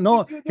on.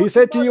 No. He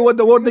said to you what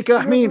the word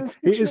nikah mean.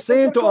 He is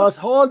saying to us,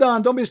 hold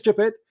on, don't be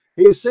stupid.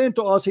 He is saying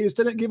to us, he is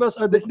telling, give us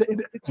a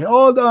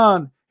hold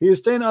on. He is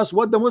telling us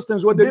what the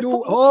Muslims, what they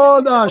do.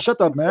 Hold on, shut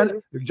up,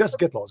 man. Just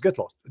get lost.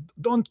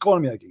 Don't call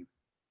me again.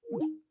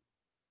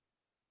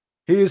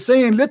 He is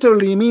saying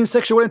literally means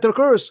sexual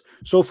intercourse.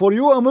 So for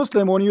you, a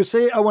Muslim, when you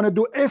say I want to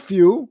do F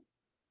you,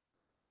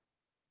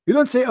 you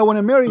don't say I want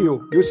to marry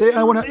you. You say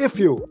I want to F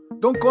you.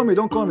 Don't call me.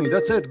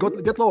 That's it.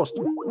 Get lost.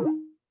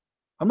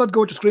 I'm not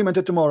going to scream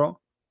until tomorrow.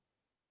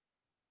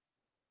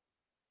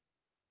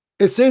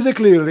 It says it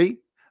clearly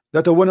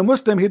that when a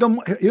Muslim, he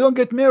don't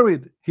get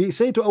married. He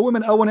say to a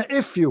woman, I want to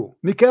F you.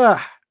 Nikah.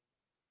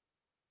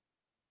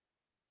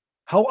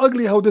 How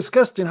ugly, how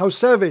disgusting, how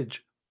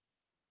savage.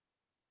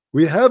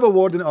 We have a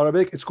word in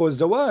Arabic, it's called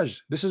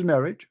zawaj. This is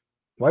marriage.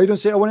 Why you don't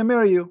say I want to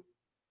marry you?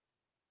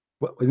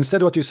 Well,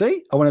 instead what you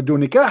say, I want to do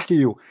nikah to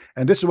you.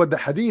 And this is what the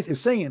hadith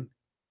is saying.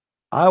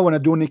 I want to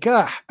do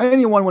nikah.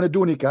 Anyone want to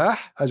do nikah,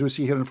 as we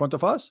see here in front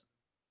of us?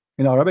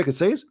 In Arabic it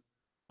says,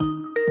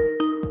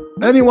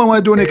 anyone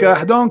want to do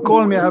nikah, don't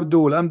call me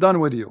Abdul, I'm done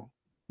with you.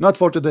 Not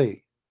for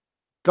today.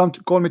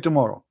 Call me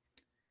tomorrow.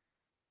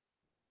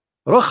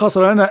 رخص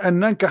لنا أن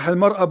ننكح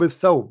المرأة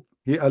بالثوب.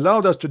 He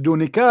allowed us to do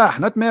nikah,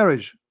 not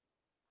marriage.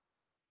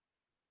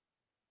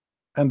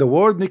 And the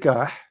word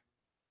nikah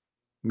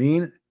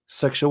mean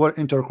sexual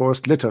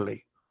intercourse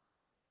literally.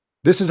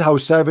 This is how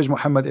savage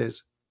Muhammad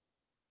is.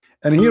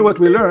 And here what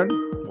we learn,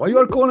 why you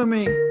are calling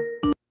me?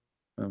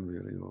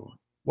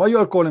 Why you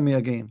are calling me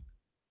again?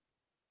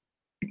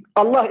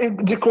 Allah in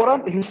the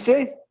Quran, he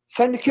say,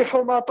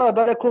 فَانْكِحُوا مَا طَابَ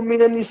لَكُم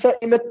مِّنَ النِّسَاءِ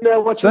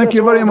مَثْنَىٰ وَثُلَاثَ. Thank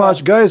you very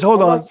much, guys.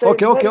 Hold on.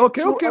 Okay. Let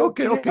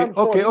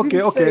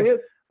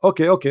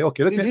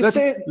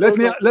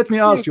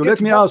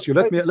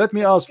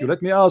me ask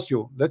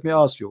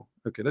you.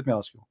 Okay, let me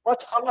ask you.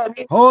 What Allah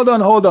means? Hold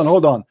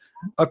on.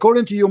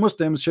 According to you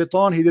Muslims,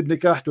 Shaitan, he did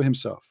nikah to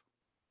himself.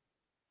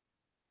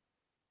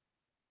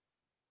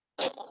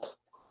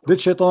 Did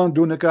Shaitan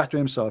do nikah to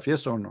himself?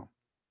 Yes or no?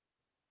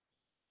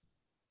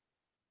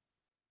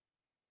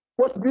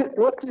 What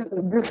is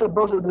this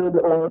about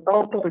our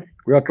topic?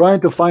 We are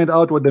trying to find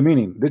out what the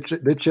meaning.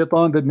 Did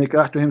Shaitan did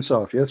nikah to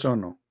himself? Yes or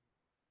no?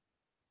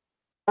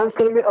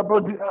 Answer me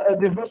about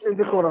the verse in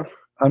the Quran.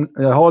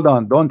 Hold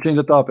on, don't change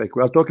the topic.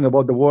 We are talking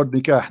about the word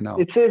nikah now.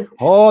 It says,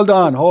 hold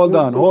on.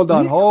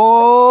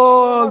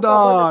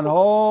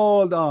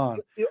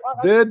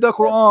 Did the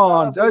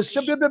Quran did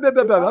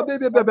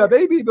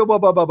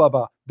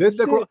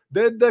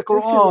the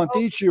Quran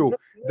teach you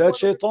that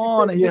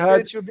Shaitan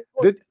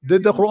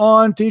did the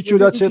Quran teach you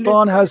that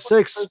Shaitan has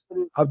sex?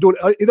 Abdul,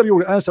 either you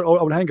will answer or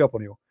I will hang up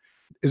on you.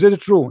 Is it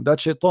true that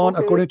Shaitan,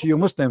 according to you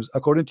Muslims,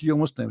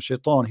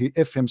 Shaitan, he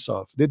F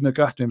himself, did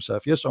nikah to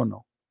himself? Yes or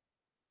no?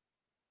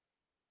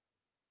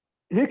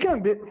 He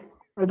can be.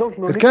 I don't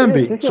know. It can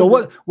be. So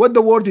what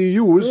the word you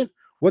use?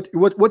 What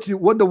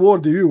the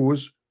word you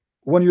use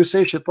when you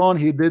say Shaitan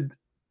he did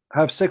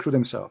have sex with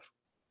himself?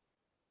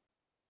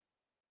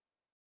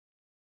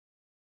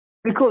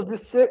 Because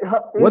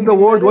what the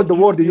word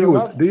you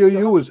use? Do you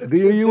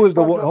use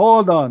the word?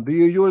 Hold on. Do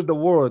you use the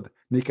word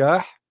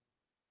nikah?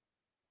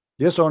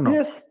 Yes or no?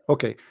 Yes.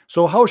 Okay.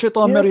 So how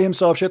Shaitan marry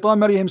himself? Shaitan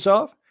marry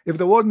himself. If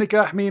the word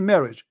nikah mean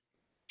marriage,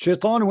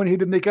 Shaitan when he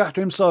did nikah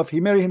to himself, he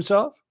marry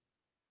himself.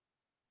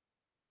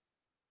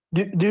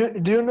 Do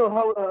you know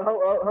how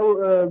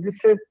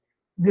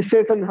the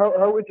Satan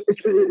how it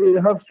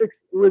have sex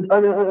with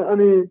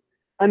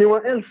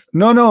anyone else?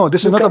 No,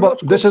 this is not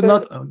about. This is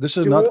not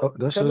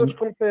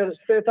compare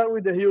Satan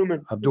with the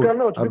human. Abdul, you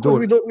cannot, Abdul,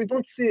 because we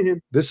don't see him.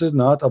 This is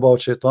not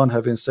about Shaitan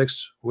having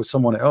sex with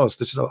someone else.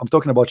 I'm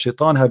talking about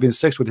Shaitan having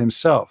sex with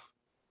himself.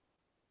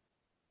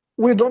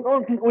 We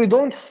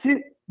don't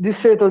see the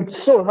Satan.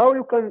 So how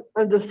you can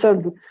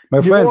understand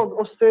my friend,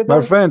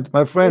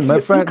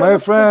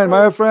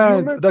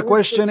 the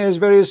question is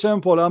very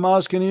simple. I'm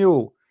asking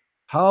you,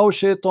 how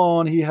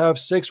Shaitan he have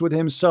sex with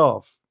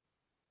himself?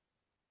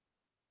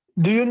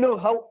 Do you know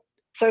how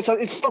Satan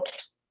is fucked?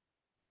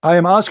 I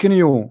am asking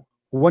you,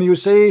 when you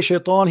say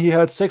Shaitan he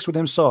had sex with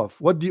himself,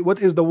 what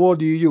is the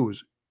word you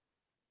use?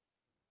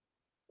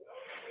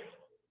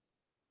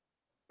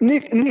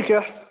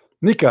 Nikah.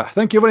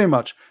 Thank you very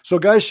much. So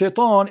guys,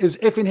 Shaitan is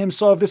effing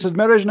himself. This is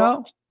marriage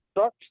now.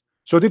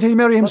 So did he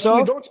marry himself?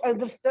 We don't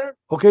understand.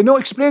 Okay, no,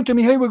 explain to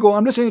me. Here we go.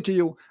 I'm listening to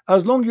you.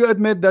 As long you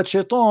admit that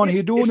Shaitan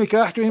he do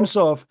nikah to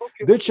himself,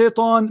 did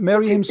Shaitan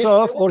marry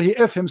himself or he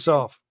F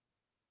himself?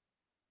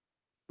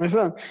 My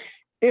friend,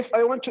 if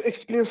I want to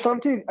explain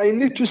something, I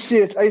need to see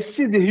it. I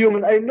see the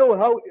human. I know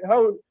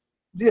how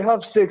they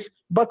have sex.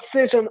 But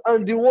Satan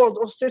and the word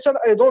of Satan,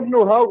 I don't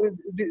know how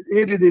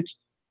he did it.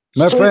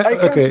 My So friend, I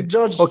can't okay,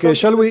 judge okay.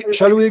 Shall something we? that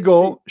Shall I we didn't go?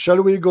 see.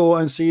 Shall we go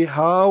and see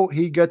how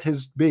he get his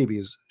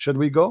babies? Should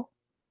we go?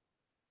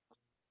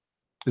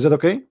 Is that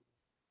okay?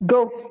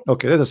 Go,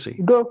 Okay, let us see.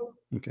 go.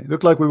 Okay,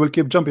 look like we will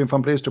keep jumping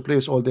from place to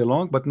place all day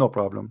long, but no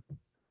problem.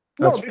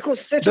 No, That's because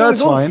Satan, we that's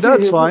don't fine. see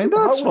That's him. fine. How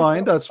That's we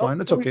fine. That's how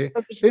fine. It's we okay.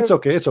 understand? It's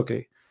okay. It's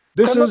okay.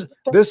 This Cannot is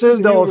talk this with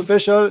is the human.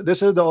 official.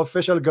 This is the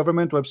official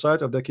government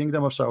website of the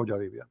Kingdom of Saudi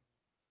Arabia.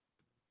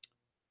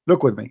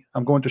 Look with me.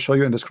 I'm going to show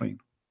you in the screen.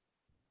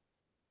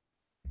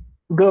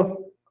 Go.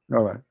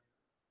 All right.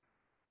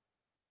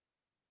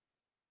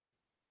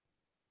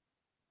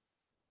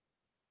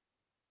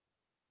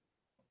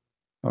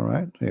 All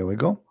right. Here we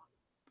go.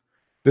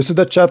 This is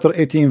the chapter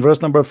 18,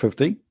 verse number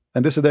 50,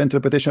 and this is the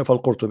interpretation of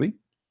Al-Qurtubi.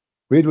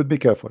 Read with me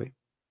carefully.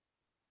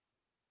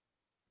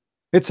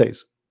 It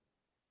says,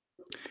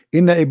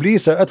 إن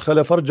إبليس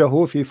أدخل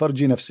فرجه في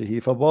فرج نفسه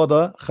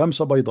فباض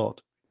 5 بيضات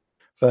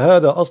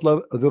فهذا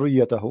أصل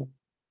ذريته.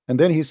 And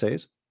then he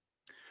says,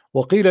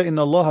 وقيل إن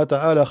الله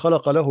تعالى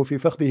خلق له في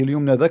فخذه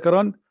اليمنى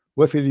ذكرا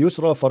وفي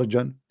اليسرى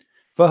فرجا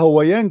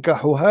فهو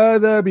ينكح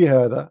هذا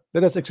بهذا.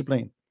 Let us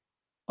explain.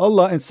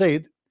 Allah and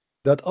said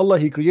that Allah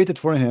he created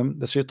for him,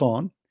 the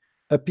shaitan,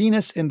 a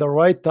penis in the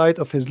right side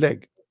of his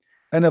leg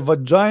and a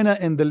vagina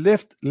in the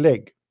left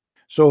leg.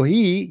 So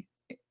he,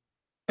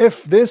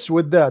 if this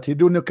with that, he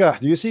do nikah.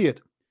 Do you see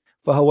it?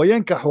 فهو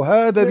ينكح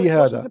هذا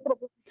بهذا.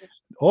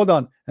 Hold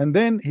on. And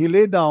then he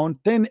laid down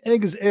 10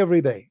 eggs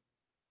every day.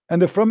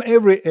 And from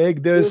every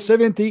egg there's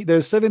 70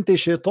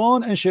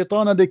 shaitan and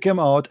shaitana, they come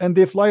out and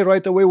they fly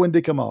right away when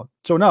they come out.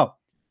 So now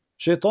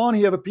shaitan,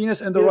 he have a penis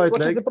in the right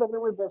leg.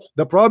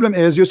 The problem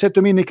is you said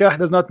to me nikah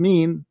does not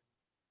mean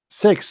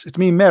sex, it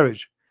means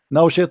marriage.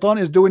 Now shaitan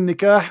is doing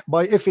nikah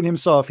by effing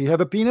himself. He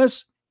have a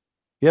penis,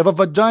 he have a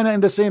vagina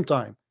in the same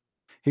time.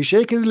 He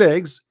shake his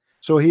legs,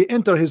 so he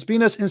enter his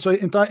penis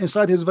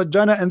inside his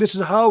vagina, and this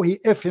is how he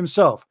f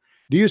himself.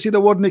 Do you see the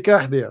word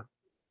nikah there?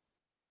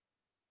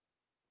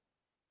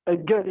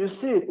 Again, you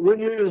see, when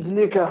you use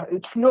nikah,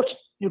 it's not,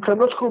 you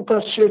cannot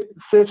compare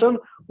Satan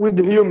with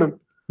the human.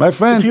 My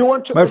friend,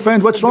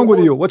 what's wrong with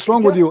you? What's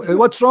wrong with you?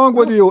 What's wrong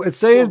with you? It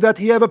says that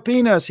he have a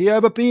penis, he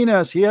have a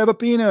penis, he have a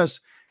penis.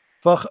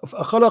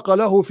 فخلق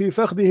له في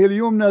فخذه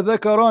اليمنى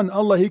ذكرا.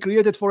 Allah, he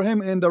created for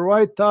him in the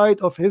right side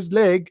of his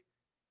leg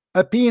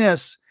a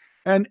penis,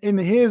 and in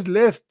his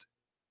left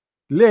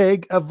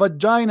leg a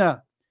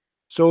vagina.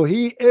 So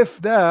he, if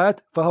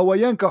that, فهو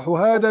ينكح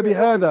هذا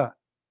بهذا.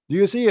 Do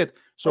you see it?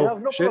 So I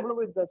have no problem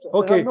with that.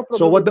 Okay,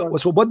 so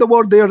what the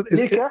word there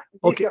is? Nikah,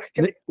 okay,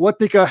 nikah. What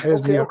nikah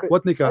is here? Okay.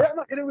 What nikah? I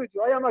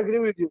am agree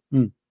with you.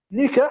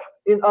 Nikah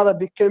in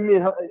Arabic can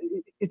mean,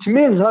 it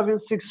means having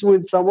sex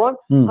with someone,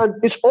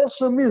 and it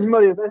also means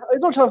marriage. I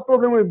don't have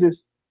problem with this.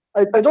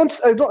 I don't.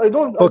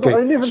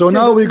 Okay, so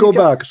now we go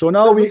back. So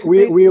now we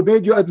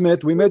made you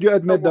admit. We made you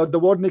admit that the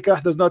word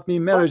nikah does not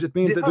mean marriage. It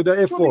means to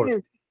the F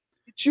word.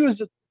 It's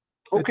used.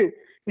 Okay.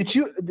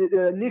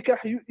 Nikah,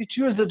 it's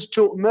used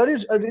to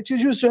marriage, and it is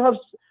used to have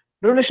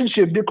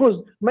relationship, because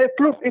my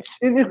proof it's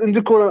in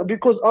the Quran,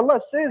 because Allah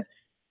says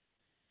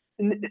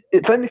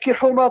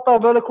فَانْكِحُوا مَا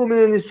طَابَ لَكُم مِنَ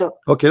النِّسَاءِ.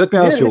 Okay, let me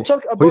ask you.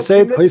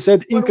 He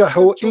said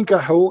inkahu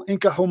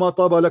مَا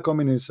طَابَ لَكُم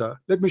مِنَ النِّسَاءِ.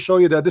 Let me show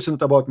you that this is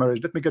not about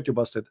marriage. Let me get you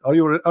busted. Are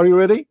you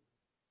ready?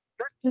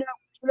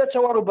 Let's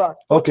go back.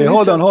 Okay,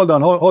 hold on.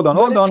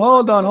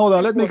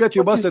 Let me get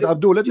you busted,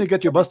 Abdul. Let me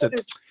get you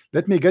busted.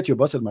 Let me get you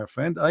busted, my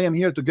friend. I am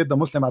here to get the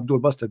Muslim Abdul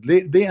busted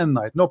day and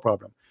night. No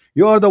problem.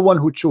 You are the one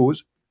who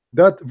choose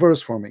that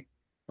verse for me.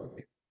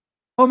 Okay.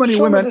 How many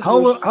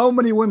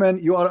women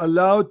you are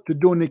allowed to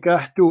do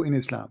nikah to in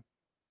Islam?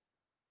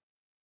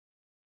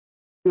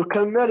 You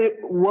can marry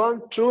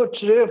 1, 2,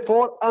 3,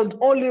 4, and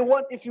only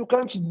one if you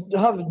can't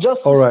have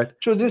just. All right.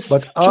 To this.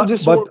 But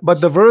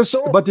the verse.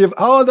 So, but if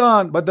hold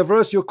on. But the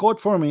verse you quote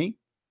for me,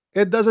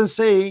 it doesn't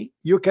say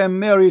you can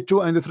marry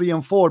 2 and 3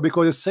 and 4,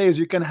 because it says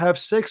you can have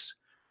 6,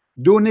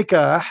 do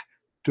nikah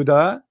to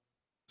the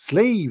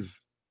slave.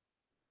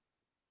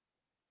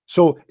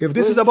 So if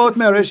this is about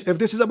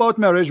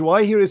marriage,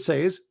 why here it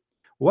says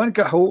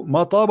وانكحوا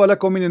ما طاب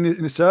لكم من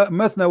النساء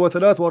مثنى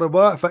وثلاث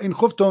ورباع فإن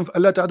خفتم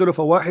فألا تعدلوا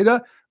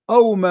فواحدة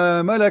أو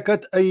ما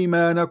ملكت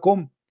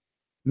أيمانكم.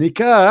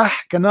 Nikah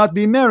cannot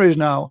be marriage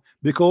now,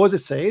 because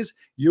it says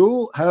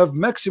you have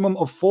maximum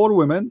of 4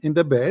 women in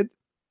the bed,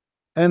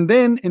 and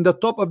then in the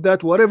top of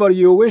that, whatever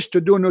you wish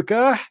to do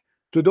nikah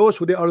to those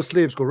who they are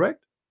slaves,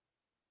 correct?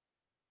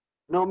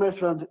 No, my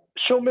friend.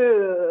 Show me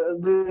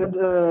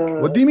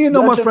what do you mean,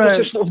 no, my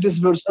friend? Of this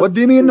verse. What do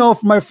you mean, no,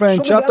 my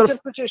friend?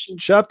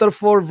 Chapter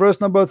 4,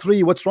 verse number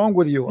 3. What's wrong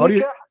with you? Are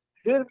you?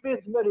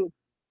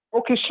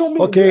 Okay, show me.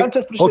 Okay,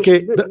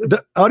 okay.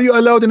 Are you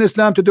allowed in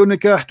Islam to do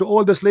nikah to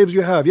all the slaves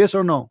you have? Yes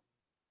or no?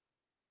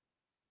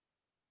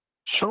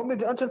 Show me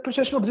the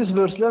interpretation of this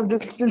verse.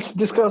 Let's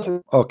discuss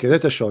it. Okay,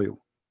 let us show you.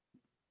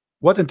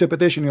 What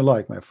interpretation you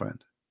like, my friend?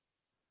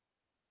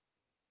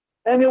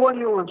 Anyone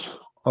you want.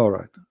 All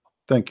right.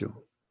 Thank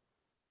you.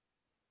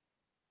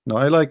 No,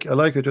 I like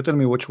you to tell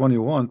me which one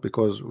you want,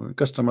 because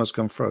customers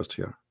come first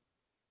here.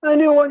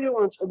 Anyone you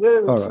want.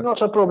 There, All it's right.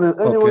 not a problem.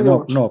 Anyone Okay, you no,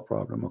 want. no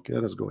problem. Okay,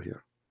 let's go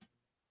here.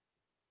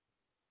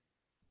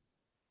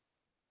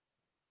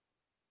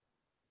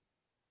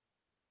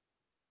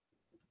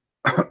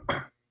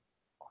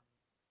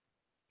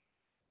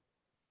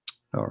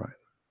 All right.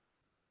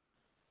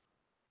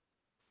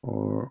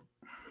 Or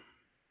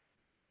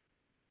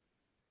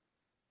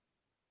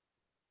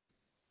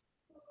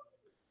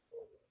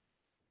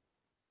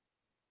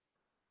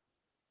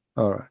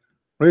all right.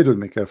 Read with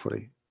me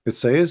carefully. It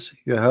says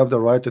you have the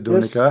right to do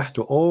Yes. nikah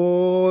to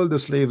all the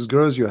slaves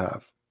girls you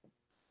have.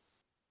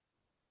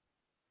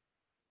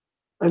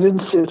 I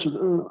didn't see it.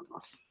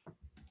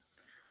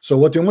 So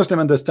what you Muslim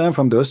understand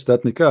from this,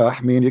 that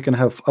nikah mean you can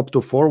have up to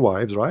 4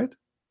 wives, right?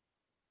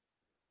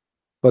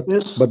 But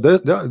Yes. but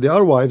they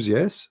are wives,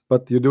 yes,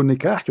 but you do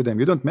nikah to them.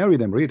 You don't marry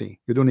them,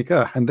 really. You do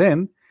nikah, and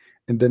then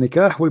the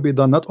nikah will be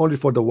done not only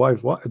for the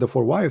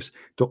 4 wives,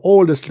 to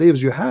all the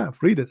slaves you have.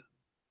 Read it.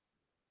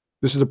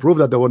 This is the proof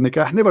that the word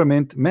nikah never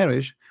meant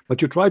marriage,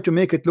 but you try to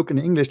make it look in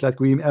English like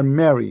we are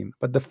marrying.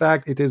 But the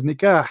fact it is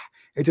nikah,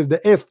 it is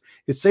the F.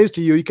 It says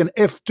to you, you can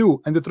F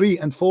 2 and the 3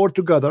 and 4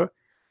 together,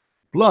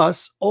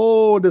 plus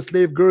all the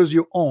slave girls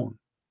you own.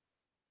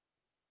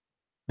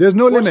 There's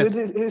no limit. What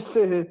did he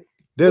say?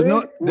 There's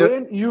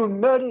when you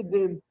married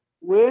them.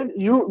 When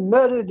you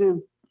married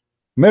them.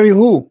 Marry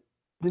who?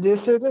 Did he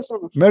say this or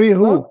not? Marry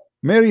who? Huh?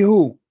 Marry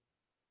who?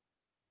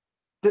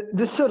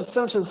 The third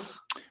sentence.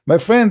 My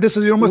friend, this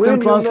is your Muslim When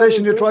you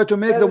translation. You marry try to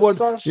make the word,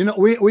 you know,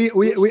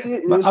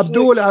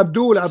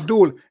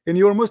 Abdul, in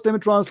your Muslim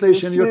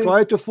translation, you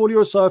try to fool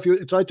yourself.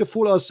 You try to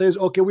fool us. Says,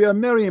 okay, we are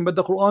marrying, but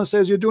the Quran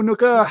says you do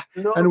nikah,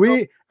 and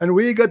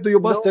we get you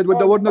busted with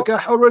the word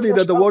nikah already.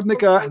 That the word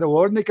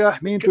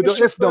nikah mean to do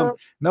if done.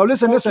 Now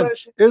listen.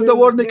 Is the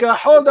word nikah?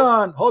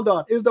 Hold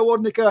on. Is the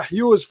word nikah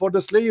used for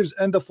the slaves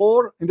and the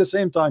 4 in the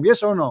same time?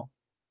 Yes or no?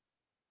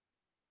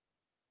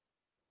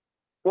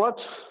 What?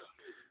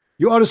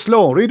 You are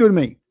slow. Read with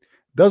me.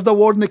 Does the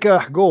word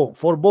nikah go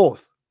for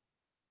both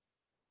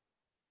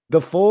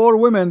the 4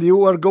 women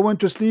you are going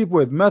to sleep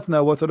with,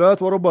 mathna wa thulat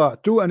wa ruba,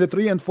 2 and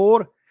 3 and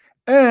 4,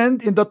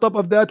 and in the top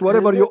of that,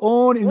 whatever you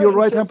own in your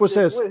right hand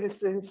possess?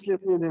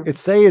 It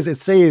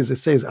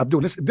says,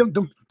 Abdul, listen,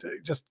 don't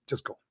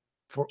just go.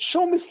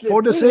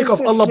 For the sake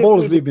of Allah,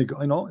 balls, leave me go.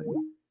 You know,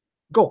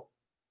 go.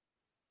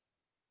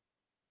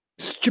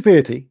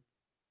 Stupidity.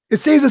 It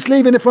says a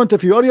slave in front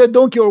of you. Are you a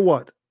donkey or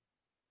what?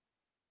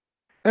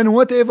 And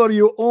whatever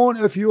you own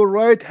of your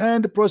right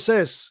hand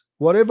process,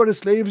 whatever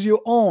slaves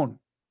you own,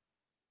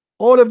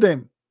 all of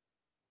them.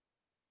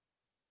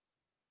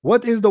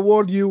 What is the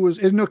word used?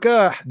 Is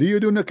nikah. Do you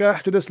do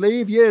nikah to the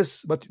slave?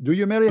 Yes. But do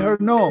you marry her?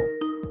 No.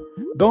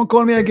 Don't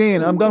call me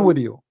again. I'm done with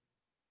you.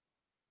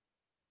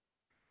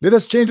 Let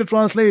us change the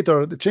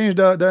translator, change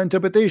the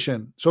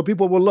interpretation, so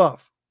people will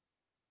laugh.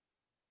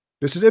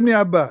 This is Ibn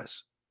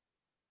Abbas.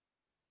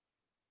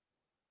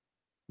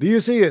 Do you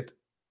see it?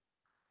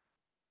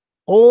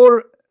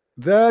 Or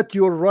that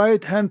your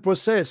right hand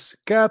possess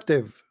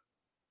captive.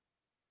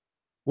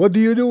 What do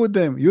you do with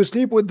them? You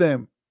sleep with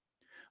them.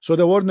 So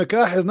the word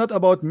nikah is not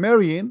about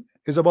marrying,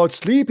 it's about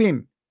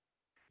sleeping.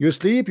 You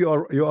sleep,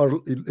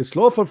 it's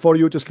lawful for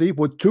you to sleep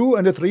with 2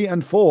 and 3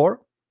 and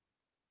 4,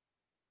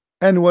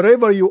 and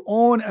whatever you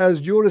own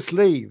as your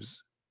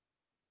slaves.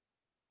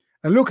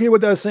 And look here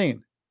what they're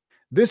saying.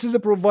 This is a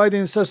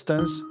providing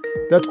substance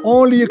that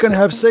only you can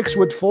have sex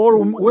with 4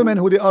 women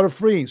who they are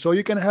free. So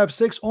you can have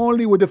sex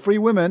only with the free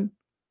women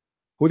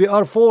who they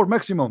are 4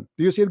 maximum.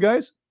 Do you see it,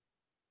 guys?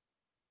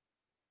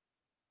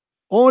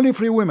 Only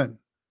free women.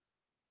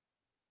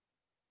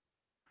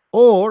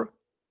 Or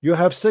you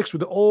have sex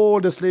with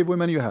all the slave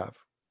women you have.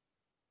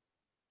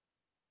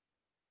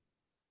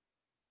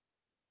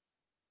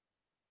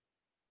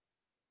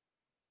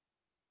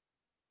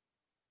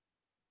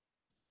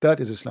 That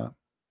is Islam.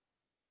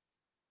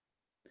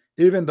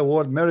 Even the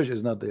word marriage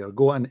is not there.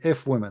 Go and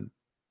F women.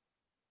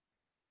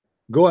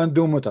 Go and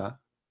do muta.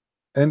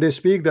 And they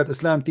speak that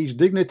Islam teach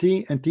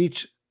dignity and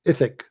teach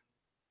ethic.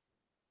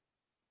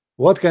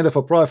 What kind of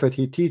a prophet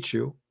he teach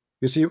you?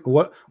 You see,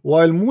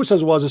 while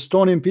Moses was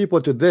stoning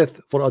people to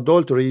death for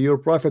adultery, your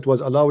prophet was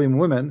allowing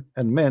women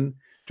and men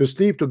to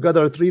sleep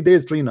together 3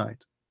 days, 3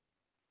 nights.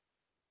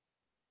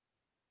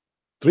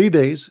 3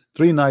 days,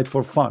 3 nights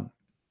for fun.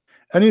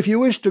 And if you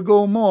wish to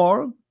go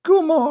more,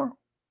 go more.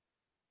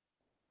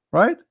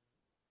 Right?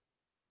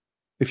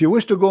 If you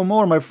wish to go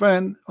more, my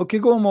friend, okay,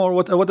 go more.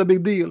 What a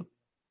big deal.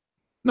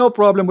 No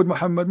problem with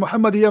Muhammad.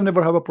 Muhammad, he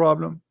never have a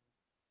problem.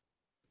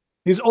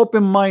 He's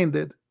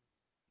open-minded.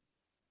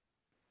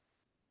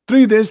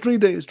 3 days, 3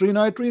 days, 3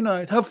 nights, 3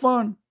 nights. Have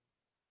fun.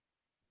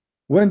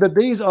 When the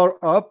days are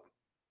up,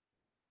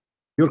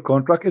 your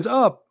contract is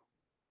up.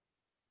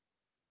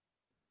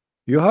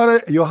 You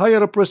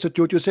hire a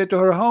prostitute. You say to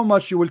her, how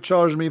much you will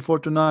charge me for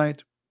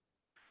tonight?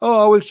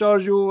 Oh, I will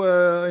charge you,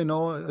 you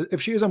know,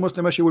 if she is a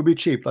Muslim, she will be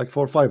cheap, like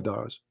for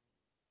 $5.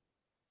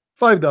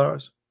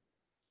 $5.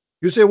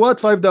 You say, what,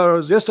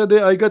 $5?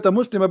 Yesterday I got a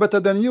Muslim better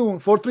than you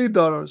for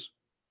 $3.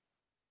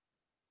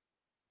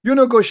 You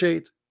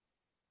negotiate,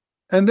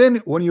 and then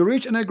when you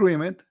reach an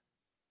agreement,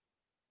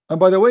 and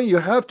by the way, you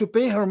have to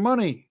pay her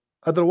money,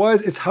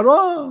 otherwise it's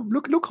haram.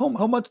 Look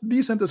how much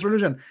decent is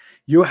religion.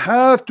 You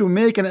have to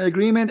make an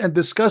agreement and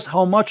discuss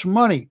how much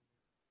money.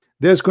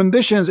 There's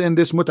conditions in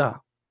this mut'ah.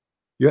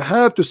 You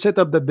have to set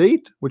up the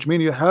date, which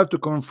means you have to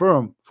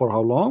confirm for how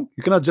long.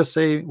 You cannot just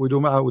say we do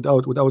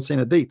mut'ah without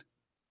saying a date.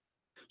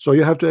 So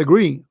you have to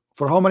agree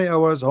for how many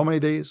hours, how many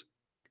days,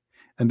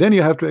 and then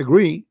you have to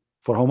agree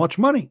for how much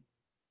money.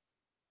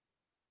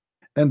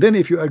 And then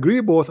if you agree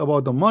both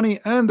about the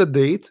money and the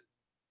date,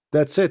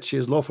 that's it, she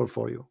is lawful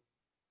for you.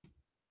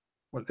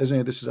 Well, isn't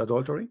it? This is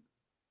adultery.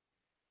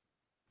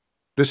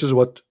 This is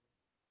what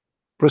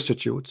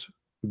prostitutes,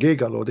 gay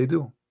gallo, they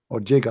do, or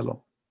J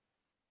gallo.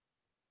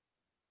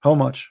 How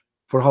much?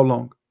 For how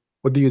long?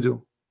 What do you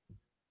do?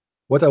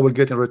 What I will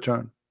get in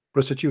return?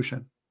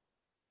 Prostitution.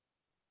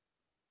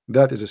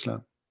 That is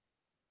Islam.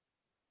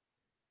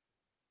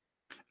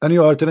 And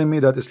you are telling me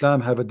that Islam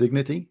have a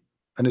dignity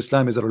and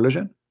Islam is a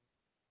religion?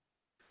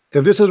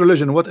 If this is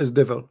religion, what is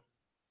devil?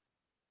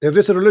 If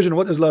this is religion,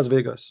 what is Las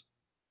Vegas?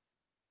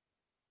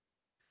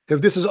 If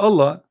this is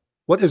Allah,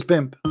 what is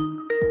pimp?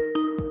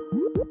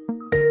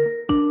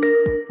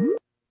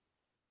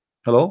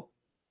 Hello?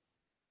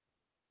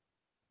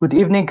 Good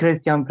evening,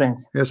 Christian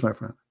Prince. Yes, my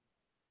friend.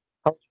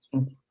 How are you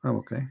doing? I'm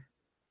okay.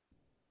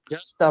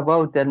 Just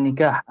about the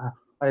nikah,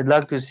 I'd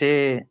like to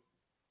say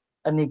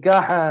a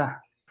nikah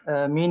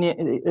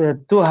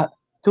meaning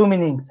two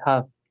meanings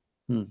have.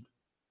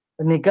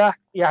 النكاح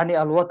يعني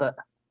الوطأ.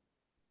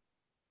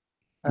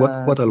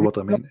 What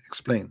al-wata mean?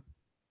 Explain.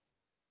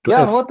 To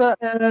yeah, F. wata,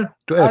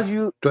 To F. as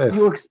you, To F.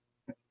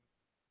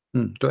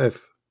 To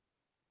F.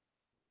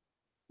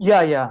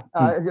 Yeah.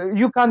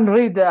 You can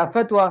read a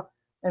fatwa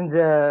in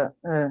the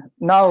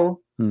now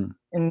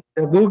in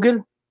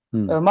Google.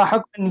 ما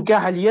حكم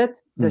نكاح اليد?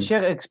 The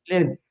Sheikh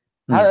explained.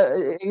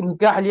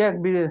 نكاح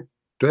اليد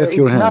to F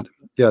your hand.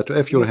 Yeah, to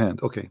F your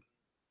hand. Okay.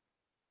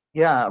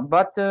 Yeah,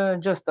 but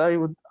just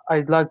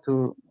I'd like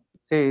to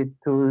say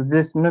to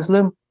this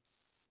Muslim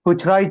who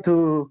try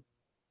to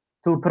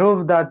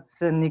prove that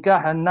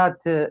nikah and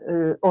not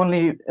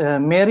only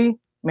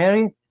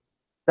marry,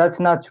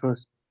 that's not true.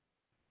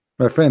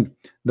 My friend,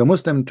 the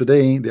Muslim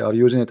today, they are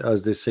using it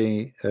as they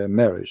say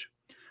marriage,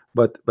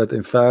 but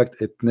in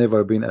fact it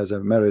never been as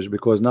a marriage,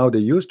 because now they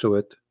used to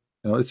it.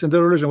 You know, it's in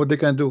their religion what they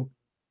can do.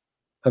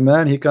 A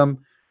man, he come,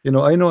 you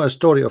know, I know a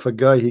story of a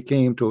guy, he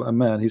came to a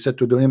man, he said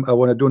to him, I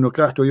want to do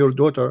nikah to your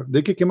daughter.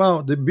 They kick him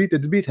out, they beat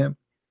him.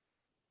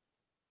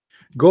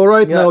 Go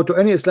right now to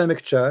any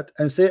Islamic chat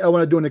and say I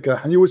want to do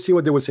nikah, and you will see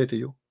what they will say to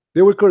you.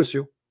 They will curse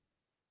you.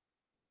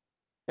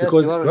 Yes,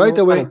 because right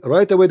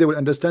away they will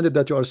understand it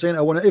that you are saying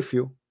I want to if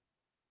you.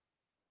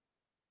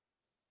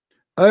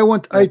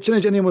 I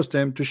challenge any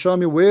Muslim to show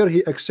me where he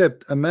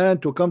accept a man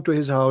to come to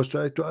his house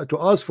to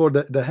ask for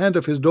the hand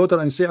of his daughter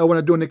and say I want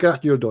to do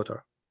nikah to your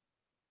daughter.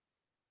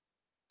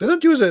 They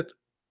don't use it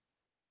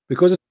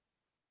because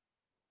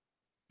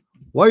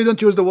why you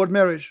don't use the word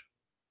marriage?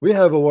 We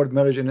have a word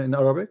marriage in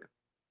Arabic.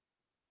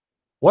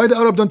 Why the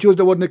Arab don't use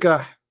the word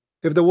nikah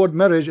if the word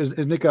marriage is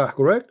nikah,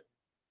 correct?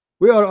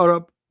 We are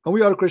Arab and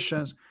we are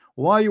Christians.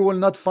 Why you will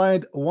not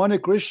find one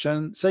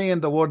Christian saying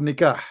the word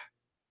nikah?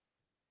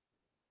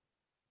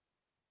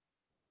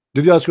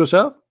 Did you ask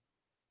yourself?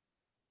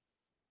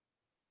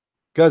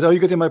 Guys, are you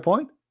getting my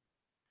point?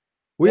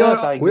 We are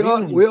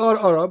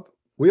Arab.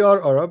 We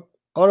are Arab.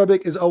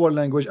 Arabic is our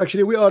language.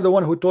 Actually, we are the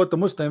one who taught the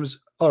Muslims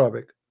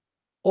Arabic.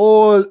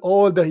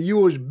 All the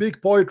huge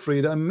big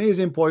poetry, the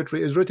amazing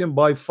poetry is written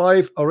by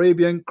 5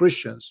 Arabian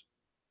Christians.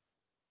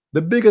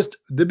 The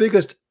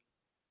biggest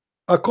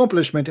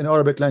accomplishment in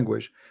Arabic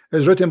language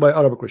is written by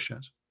Arab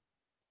Christians.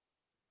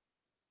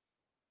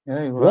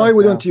 Yeah, why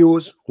we don't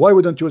use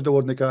the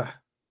word nikah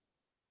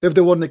if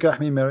the word nikah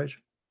mean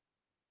marriage?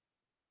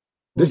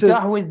 This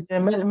nikah with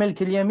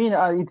milk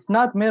al-yamin, it's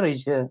not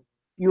marriage.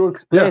 You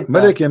explain. Yeah,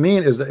 Malik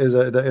Yamin is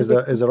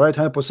the right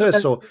hand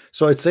possessed.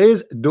 So it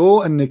says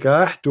do and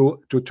nikah to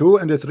 2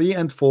 and 3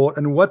 and 4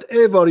 and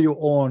whatever you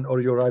own or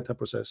your right hand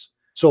possess.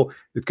 So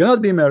it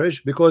cannot be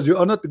marriage because you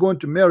are not going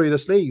to marry the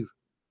slave.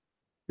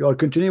 You are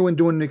continuing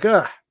doing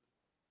nikah.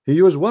 He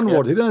used one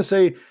word. He didn't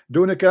say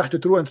do nikah to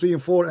 2 and 3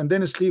 and 4 and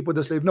then sleep with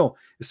the slave. No,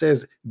 it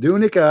says do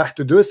nikah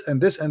to this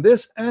and this and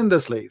this and the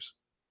slaves.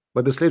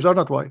 But the slaves are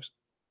not wives.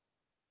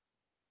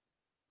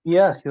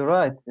 Yes, you're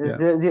right.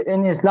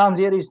 In Islam,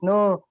 there is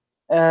no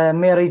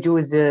marriage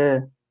with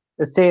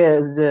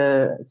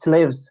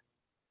slaves.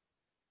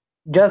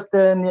 Just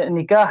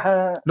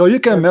nikah. No, you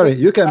can marry.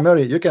 You can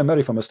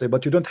marry from a slave,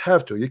 but you don't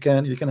have to. You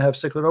can have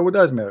secular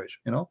without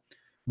marriage. You know.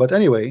 But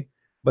anyway,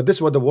 this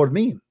is what the word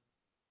mean.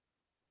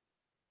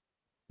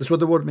 This is what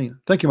the word mean.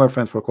 Thank you, my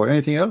friend, for calling.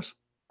 Anything else?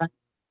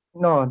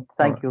 No,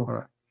 thank you. All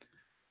right.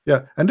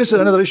 Yeah, and this is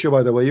another issue,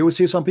 by the way. You will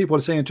see some people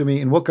saying to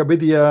me in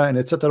Wikipedia and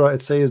etc.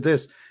 It says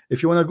this.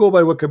 If you want to go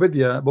by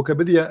Wikipedia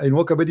in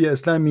Wikipedia,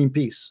 Islam mean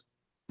peace.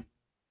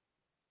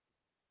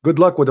 Good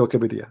luck with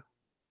Wikipedia.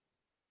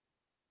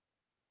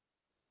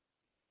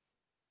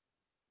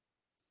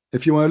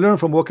 If you want to learn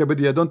from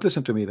Wikipedia, don't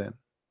listen to me then.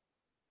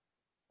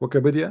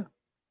 Wikipedia.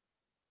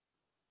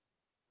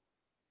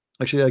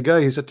 Actually, a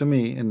guy, he said to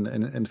me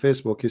in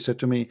Facebook, he said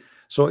to me,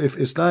 so if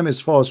Islam is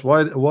false,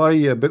 why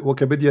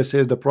Wikipedia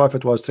says the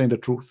Prophet was saying the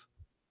truth?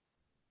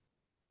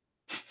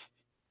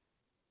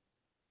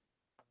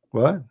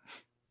 What?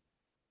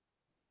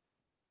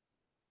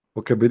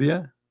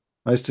 Wikipedia?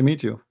 Nice to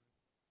meet you.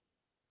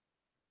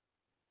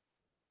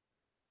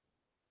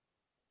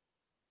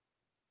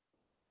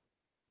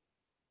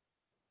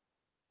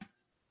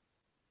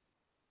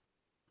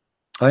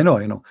 I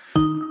know.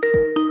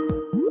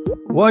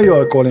 Why you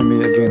are calling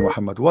me again,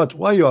 Muhammad? What?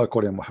 Why you are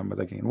calling Muhammad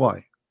again?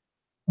 Why?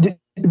 Do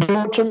you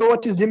want to know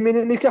what is the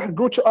meaning nikah?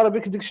 Go to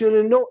Arabic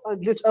dictionary now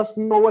and let us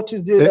know what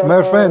is the.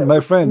 My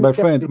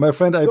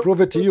friend. I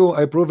prove it to you.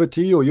 I prove it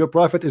to you. Your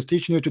prophet is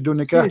teaching you to do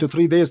nikah to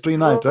 3 days, 3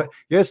 nights, right?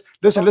 Yes.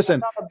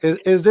 Listen.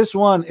 Is this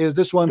one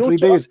 3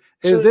 days?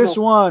 Is this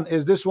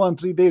one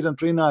 3 days and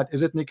 3 nights?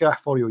 Is it nikah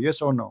for you?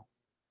 Yes or no?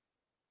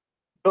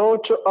 Go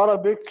to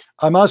Arabic.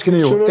 I'm asking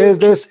you. Is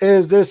this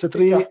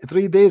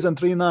 3 days and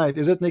 3 nights?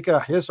 Is it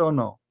nikah? Yes or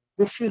no?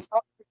 This is.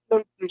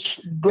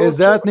 Is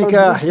that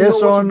nikah?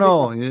 Yes or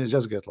no? You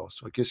just get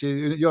lost. Okay,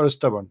 see, you're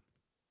stubborn.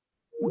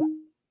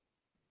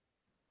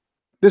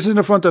 This is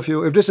in front of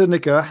you. If this is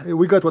nikah,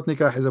 we got what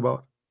nikah is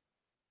about.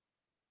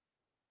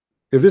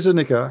 If this is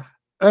nikah,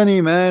 any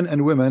man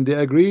and women, they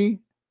agree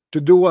to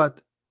do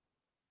what?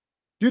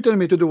 You tell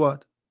me to do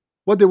what?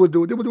 What they will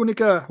do? They will do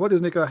nikah. What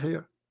is nikah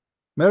here?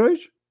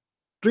 Marriage?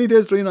 3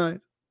 days, 3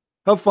 nights.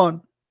 Have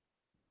fun.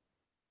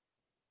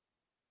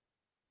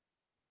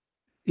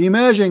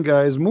 Imagine,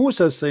 guys,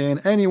 Musa saying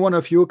any one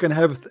of you can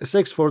have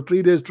sex for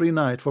 3 days, 3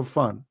 nights for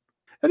fun.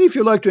 And if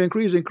you like to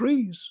increase,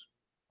 increase.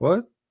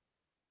 What?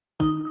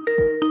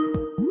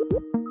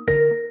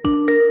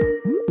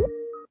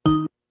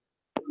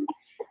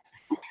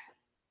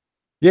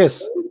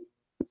 Yes.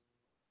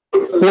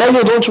 Why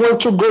you don't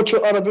want to go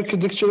to Arabic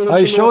dictionary?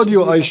 I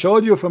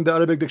showed you from the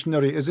Arabic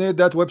dictionary. Isn't it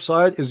that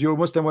website? Is your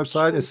Muslim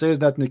website? It says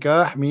that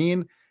nikah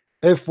mean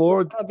F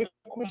word. Arabic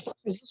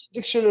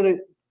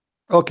dictionary.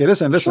 Okay,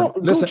 listen.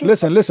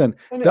 The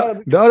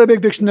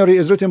Arabic dictionary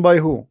is written by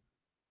who?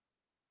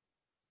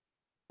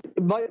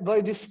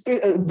 By this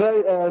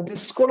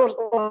scholars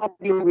of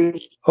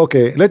language.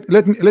 Okay,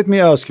 let me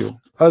ask you.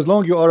 As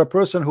long you are a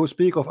person who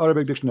speak of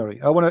Arabic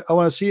dictionary, I want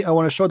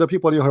to show the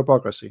people your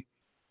hypocrisy.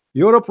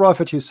 You're a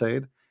prophet. He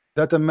said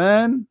that a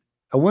woman.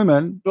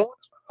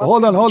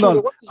 Hold on.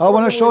 I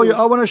want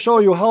to show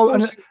you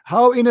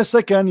how in a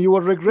second you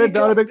will regret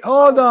the Arabic.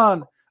 Hold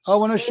on. I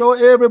want to show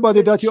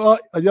everybody that you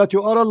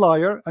are a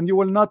liar and you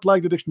will not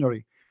like the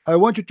dictionary. I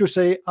want you to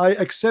say I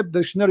accept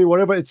the dictionary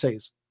whatever it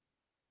says.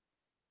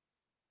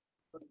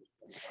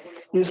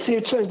 You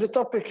see, change the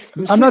topic.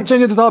 I'm not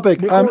changing the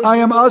topic. I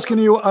am asking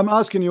you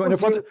in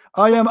front.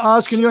 I am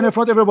asking you in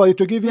front of everybody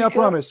to give me a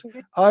promise.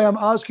 I am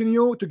asking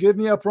you to give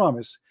me a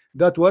promise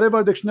that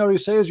whatever dictionary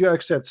says you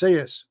accept. Say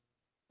yes.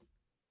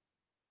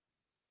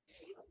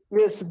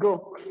 Yes,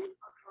 go.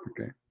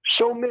 Okay.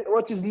 Show me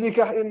what is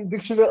nikah in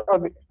dictionary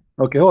Arabic.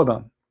 Okay, hold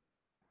on.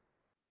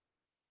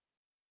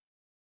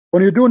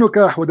 When you do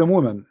nikah with a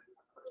woman,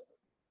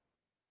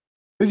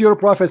 did your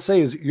prophet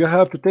says you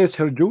have to taste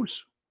her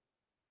juice?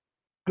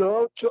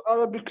 Go to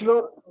Arabic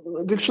law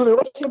dictionary.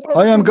 What's the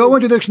problem? I am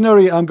going to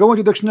dictionary. I'm going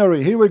to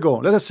dictionary. Here we go.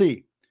 Let us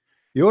see.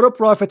 Your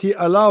prophet, he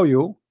allow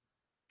you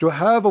to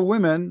have a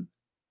woman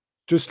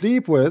to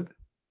sleep with,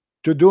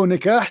 to do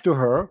nikah to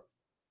her,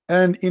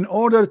 and in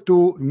order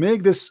to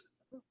make this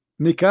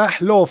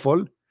nikah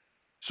lawful,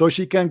 so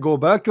she can go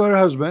back to her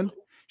husband,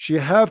 she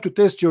have to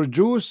taste your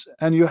juice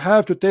and you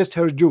have to taste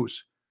her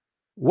juice.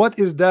 What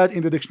is that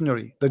in the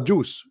dictionary? The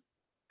juice.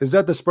 Is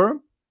that the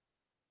sperm?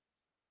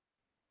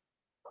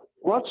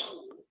 What?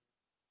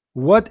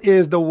 What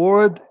is the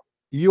word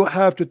you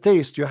have to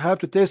taste? You have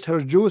to taste her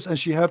juice and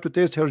she have to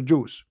taste her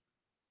juice.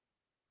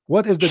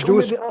 What is the Show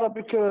juice? me the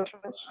Arabic.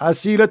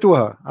 Asila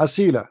tuha.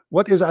 Asila.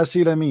 What is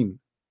asila mean?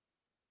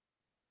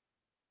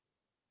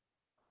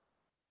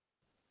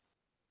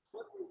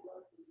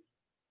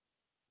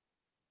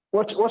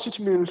 What it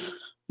means?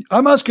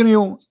 I'm asking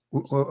you.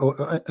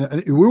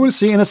 We will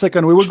see in a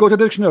second. We will go to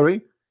the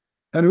dictionary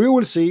and we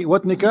will see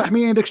what nikah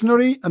mean in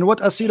dictionary and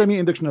what asila mean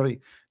in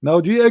dictionary. Now,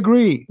 do you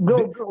agree?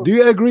 Go. Do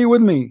you agree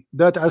with me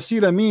that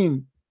asila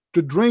mean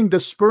to drink the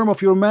sperm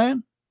of your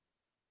man?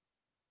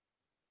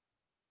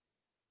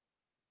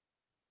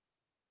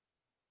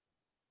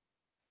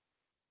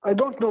 I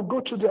don't know. Go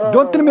to the.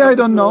 Don't tell me I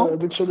don't know.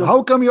 Dictionary.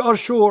 How come you are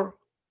sure?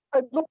 I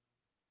don't.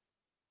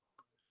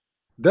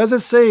 Does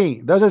it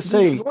say?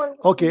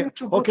 Okay,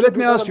 let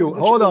me ask you.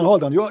 Hold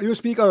on. You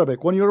speak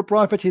Arabic. When your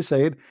prophet, he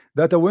said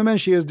that a woman,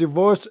 she is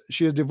divorced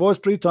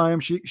 3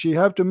 times. She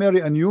have to marry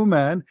a new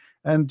man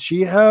and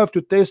she have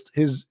to test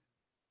his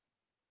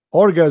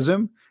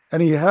orgasm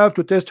and he have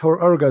to test her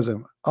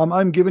orgasm.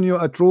 I'm giving you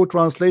a true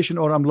translation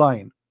or I'm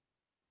lying?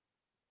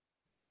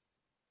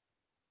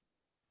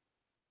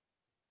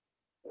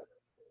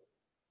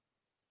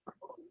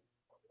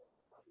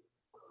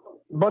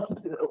 But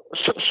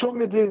show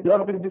me the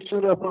Arabic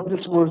dictionary about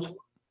this word.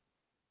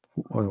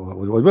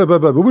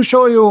 We will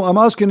show you. I'm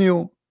asking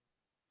you.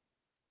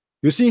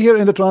 You see here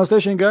in the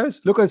translation,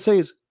 guys, look what it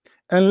says.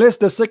 Unless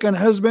the second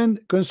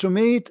husband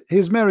consummate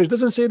his marriage.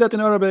 Doesn't say that in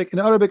Arabic. In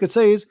Arabic it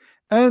says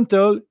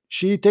until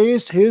she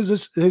tastes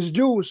his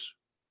juice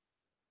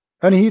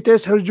and he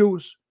tastes her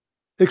juice.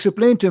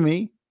 Explain to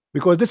me,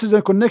 because this is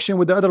a connection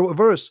with the other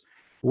verse.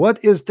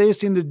 What is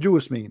tasting the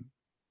juice mean?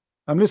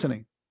 I'm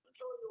listening.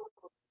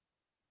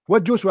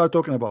 What juice we are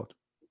talking about?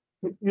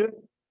 You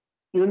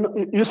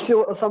see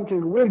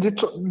something when the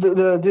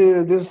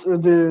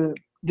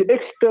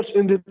experts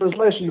in the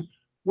translation,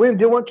 when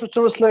they want to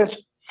translate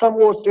some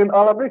words in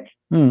Arabic,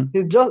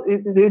 he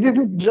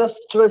didn't just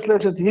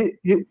translate it.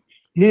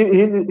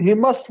 He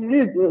must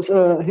need.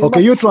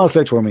 Okay, you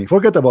translate for me.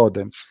 Forget about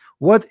them.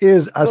 What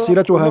is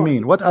asilatuha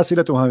mean? What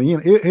asilatuha mean?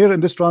 Here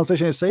in this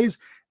translation it says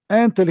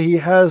until he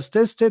has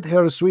tasted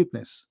her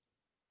sweetness.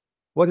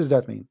 What does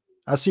that mean?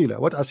 Asila.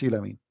 What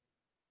asila mean?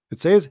 It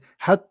says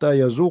hatta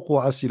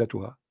yazuqu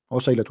asilatuha.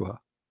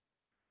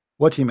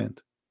 What he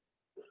meant?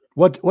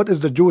 What is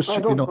the juice?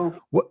 You know.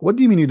 What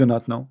do you mean you do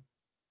not know?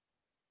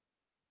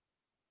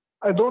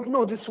 I don't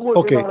know this word.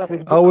 Okay, in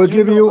Arabic, I will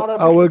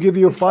give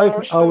you 5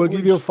 minutes. I will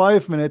give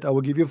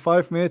you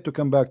 5 minutes to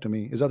come back to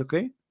me. Is that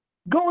okay?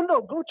 Go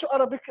to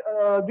Arabic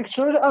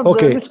dictionary and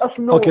okay. let us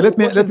know. Okay, let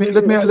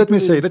me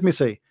say.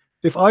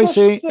 If I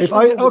say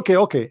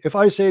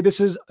this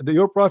is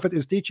your prophet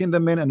is teaching the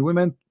men and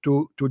women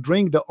to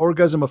drink the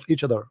orgasm of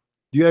each other.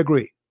 Do you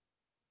agree?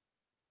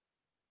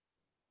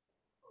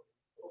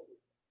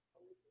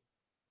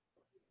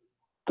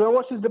 So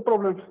what is the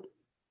problem?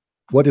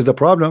 What is the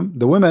problem?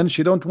 The women,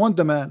 she don't want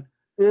the man.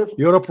 Yes.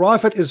 Your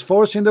prophet is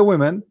forcing the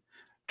women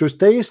to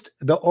taste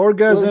the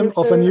orgasm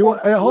of a new.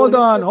 Hold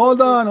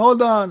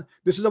on.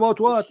 This is about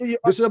what?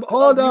 This is about,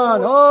 hold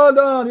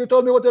on. You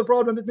told me what the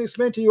problem. Let me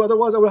explain to you.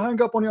 Otherwise, I will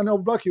hang up on you and I'll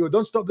block you.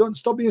 Don't stop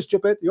being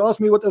stupid. You asked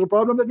me what is the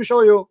problem. Let me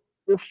show you.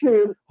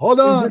 Hold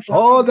on.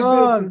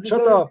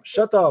 Shut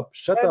up.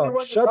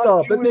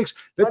 Let me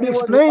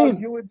explain.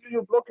 You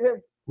block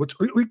him.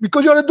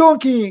 Because you're a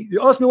donkey.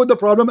 You asked me what the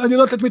problem and you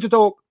don't let me to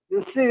talk.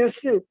 You see.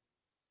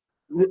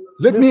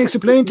 Let me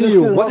explain to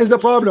you what is the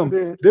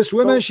problem. This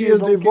woman, she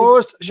is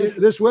divorced.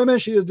 This woman,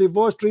 she is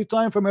divorced 3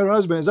 times from her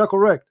husband. Is that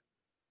correct?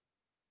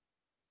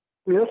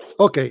 Yes.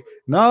 Okay.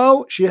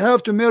 Now she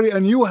have to marry a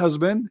new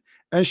husband,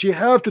 and she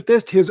have to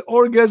test his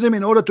orgasm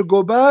in order to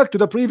go back to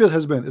the previous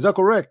husband. Is that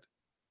correct?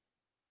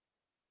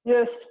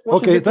 Yes.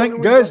 Okay.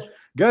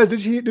 Guys,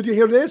 did you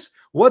hear this?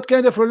 What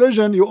kind of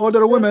religion you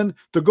order a woman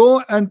to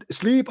go and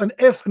sleep and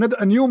F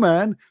a new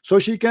man so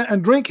she can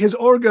and drink his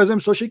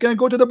orgasm so she can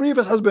go to the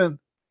previous husband?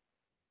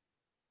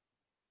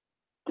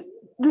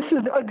 This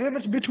is the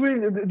agreement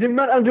between the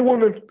man and the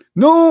woman.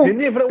 No,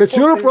 it's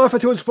your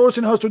prophet who is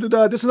forcing us to do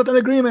that. This is not an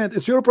agreement.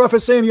 It's your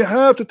prophet saying you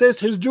have to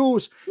taste his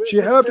juice. She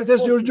have to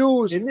taste your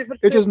juice.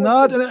 It is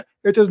not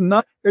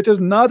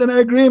an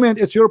agreement.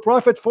 It's your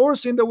prophet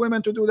forcing the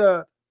women to do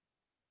that.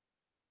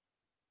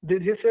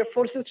 Did he say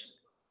force it?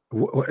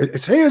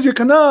 It says you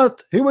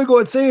cannot. Here we go.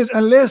 It says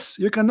unless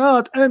you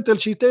cannot until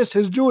she tastes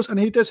his juice and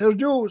he tastes her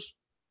juice.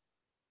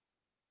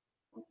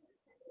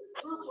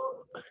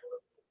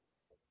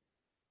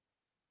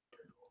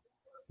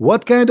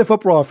 What kind of a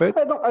prophet?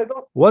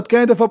 What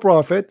kind of a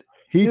prophet?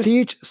 He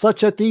teach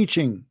such a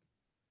teaching.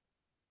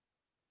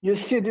 You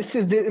see, this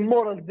is the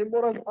immoral. The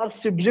morals are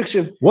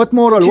subjective. What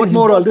moral? What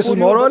moral? This is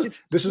moral.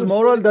 This is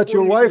moral that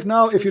your wife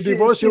now, if you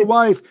divorce your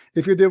wife,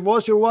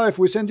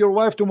 we send your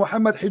wife to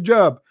Muhammad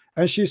hijab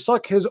and she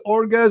suck his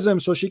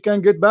orgasm so she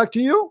can get back to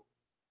you.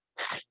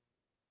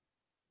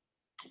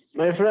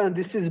 My friend,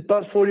 this is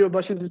bad for you,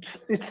 but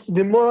it's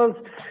the morals.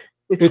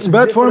 It's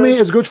bad for me.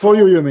 It's good for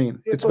you. You mean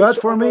it's bad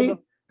for me?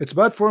 It's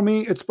bad for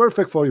me. It's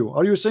perfect for you.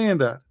 Are you saying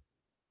that?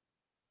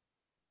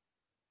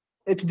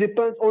 It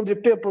depends on the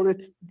people.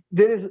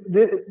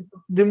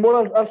 The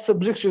morals are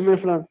subjective, my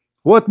friend.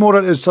 What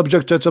moral is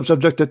subjected?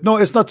 Subjected? No,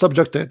 it's not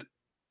subjected.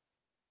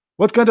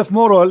 What kind of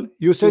moral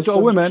you say to a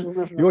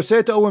woman? You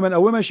say to a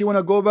woman, she want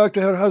to go back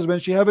to her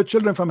husband. She have a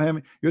children from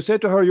him. You say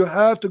to her, you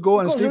have to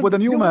go and sleep with a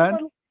new man.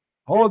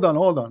 Hold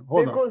on.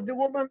 Because the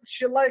woman,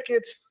 she like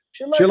it.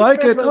 She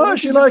like it. Oh,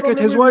 she like it.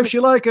 His wife, she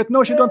like it.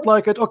 No, she don't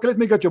like it. Okay, let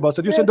me get you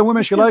busted. You said the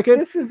woman, she like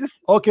it.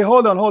 Okay,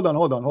 hold on.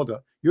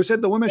 You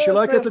said the woman, she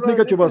like it. Let me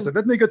get you busted.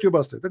 You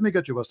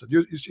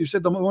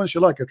said the woman, she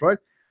like it, right?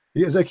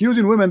 He is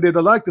accusing women they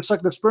like to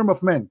suck the sperm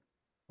of men.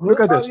 Look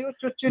at this.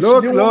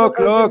 Look.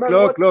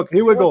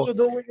 Here we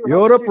go.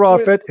 You're a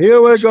prophet.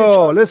 Here we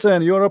go.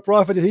 Listen, you're a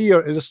prophet. Here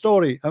is a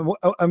story.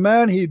 A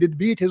man, he did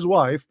beat his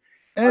wife.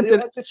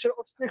 And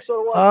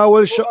I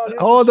will show.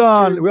 Hold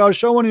on. We are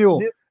showing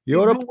you.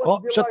 Europe,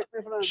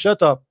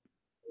 shut up.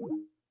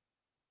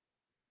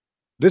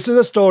 This is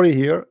a story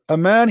here. A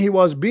man, he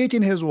was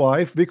beating his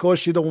wife because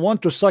she don't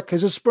want to suck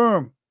his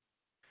sperm.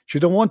 She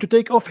don't want to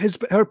take off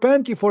her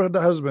panty for the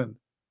husband.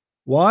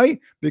 Why?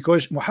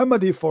 Because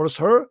Muhammad, he forced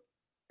her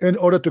in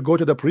order to go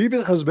to the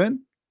previous husband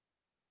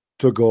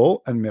to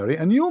go and marry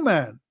a new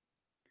man.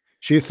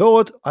 She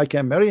thought I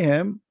can marry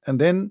him and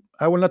then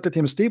I will not let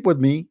him sleep with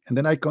me and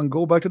then I can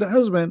go back to the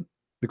husband.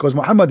 because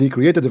Muhammad, he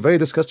created a very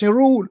disgusting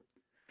rule.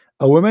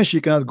 A woman,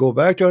 she cannot go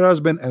back to her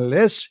husband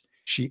unless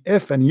she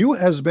F a new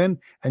husband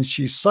and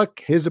she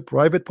suck his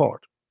private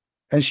part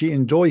and she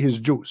enjoy his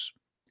juice.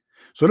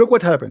 So look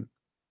what happened.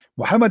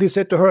 Muhammad, he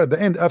said to her at the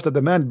end, after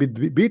the man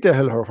beat the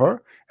hell out of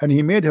her, and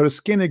he made her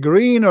skin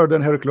greener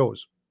than her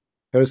clothes.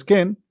 Her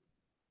skin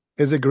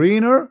is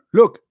greener.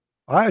 Look,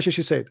 Aisha,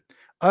 she said,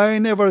 I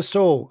never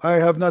saw, I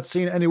have not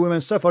seen any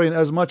women suffering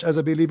as much as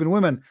I believe in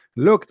women.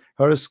 Look,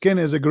 her skin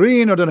is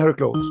greener than her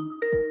clothes.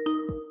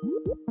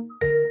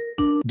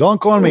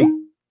 Don't call me.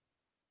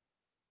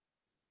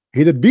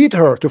 He did beat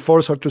her to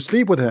force her to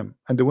sleep with him,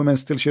 and the woman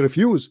still she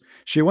refused.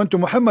 She went to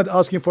Muhammad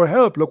asking for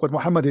help. Look what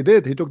Muhammad he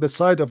did. He took the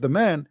side of the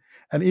man,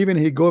 and even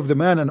he gave the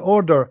man an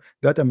order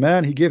that a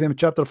man, he gave him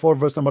chapter 4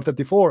 verse number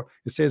 34.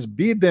 It says,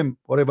 beat them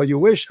whatever you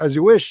wish, as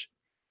you wish.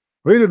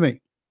 Read with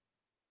me.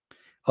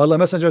 Allah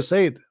Messenger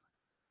said,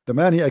 the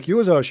man, he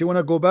accused her, she want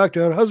to go back to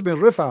her husband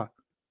Rifa.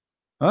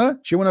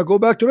 She want to go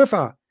back to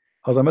Rifa.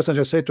 Allah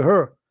Messenger said to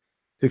her,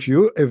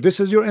 if this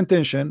is your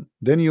intention,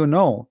 then you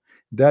know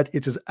that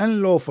it is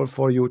unlawful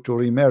for you to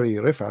remarry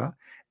Rifa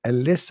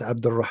unless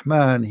Abdul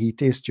Rahman, he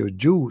tastes your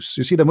juice.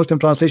 You see the Muslim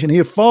translation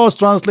here, false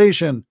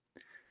translation.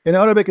 In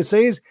Arabic it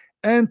says,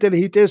 until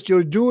he tastes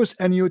your juice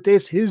and you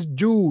taste his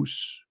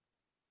juice.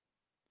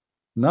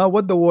 Now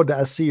what the word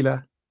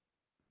asila?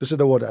 This is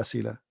the word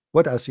asila.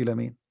 What asila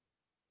mean?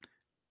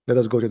 Let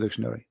us go to the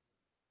dictionary.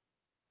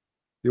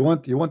 You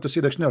want to see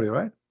the dictionary,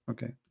 right?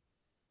 Okay.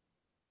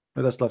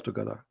 Let us laugh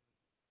together.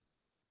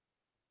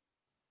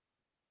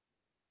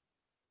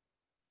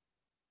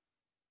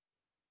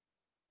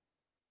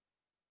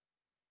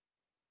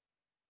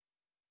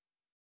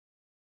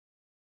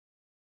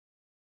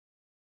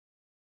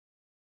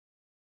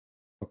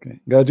 Okay,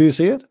 guys, do you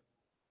see it?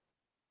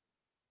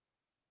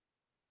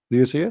 Do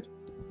you see it?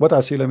 What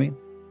asila mean?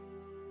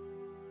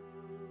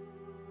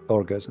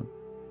 Orgasm.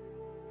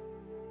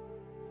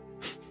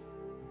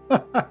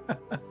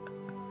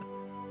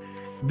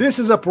 This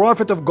is a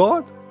prophet of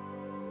God,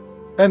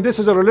 and this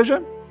is a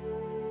religion.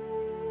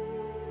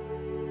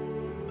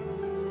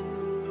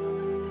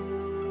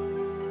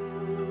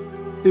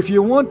 If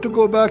you want to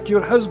go back to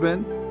your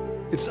husband,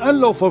 it's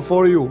unlawful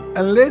for you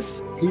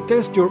unless he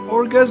tests your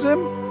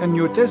orgasm and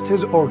you test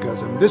his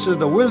orgasm. This is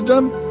the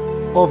wisdom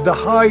of the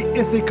high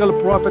ethical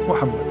prophet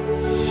Muhammad.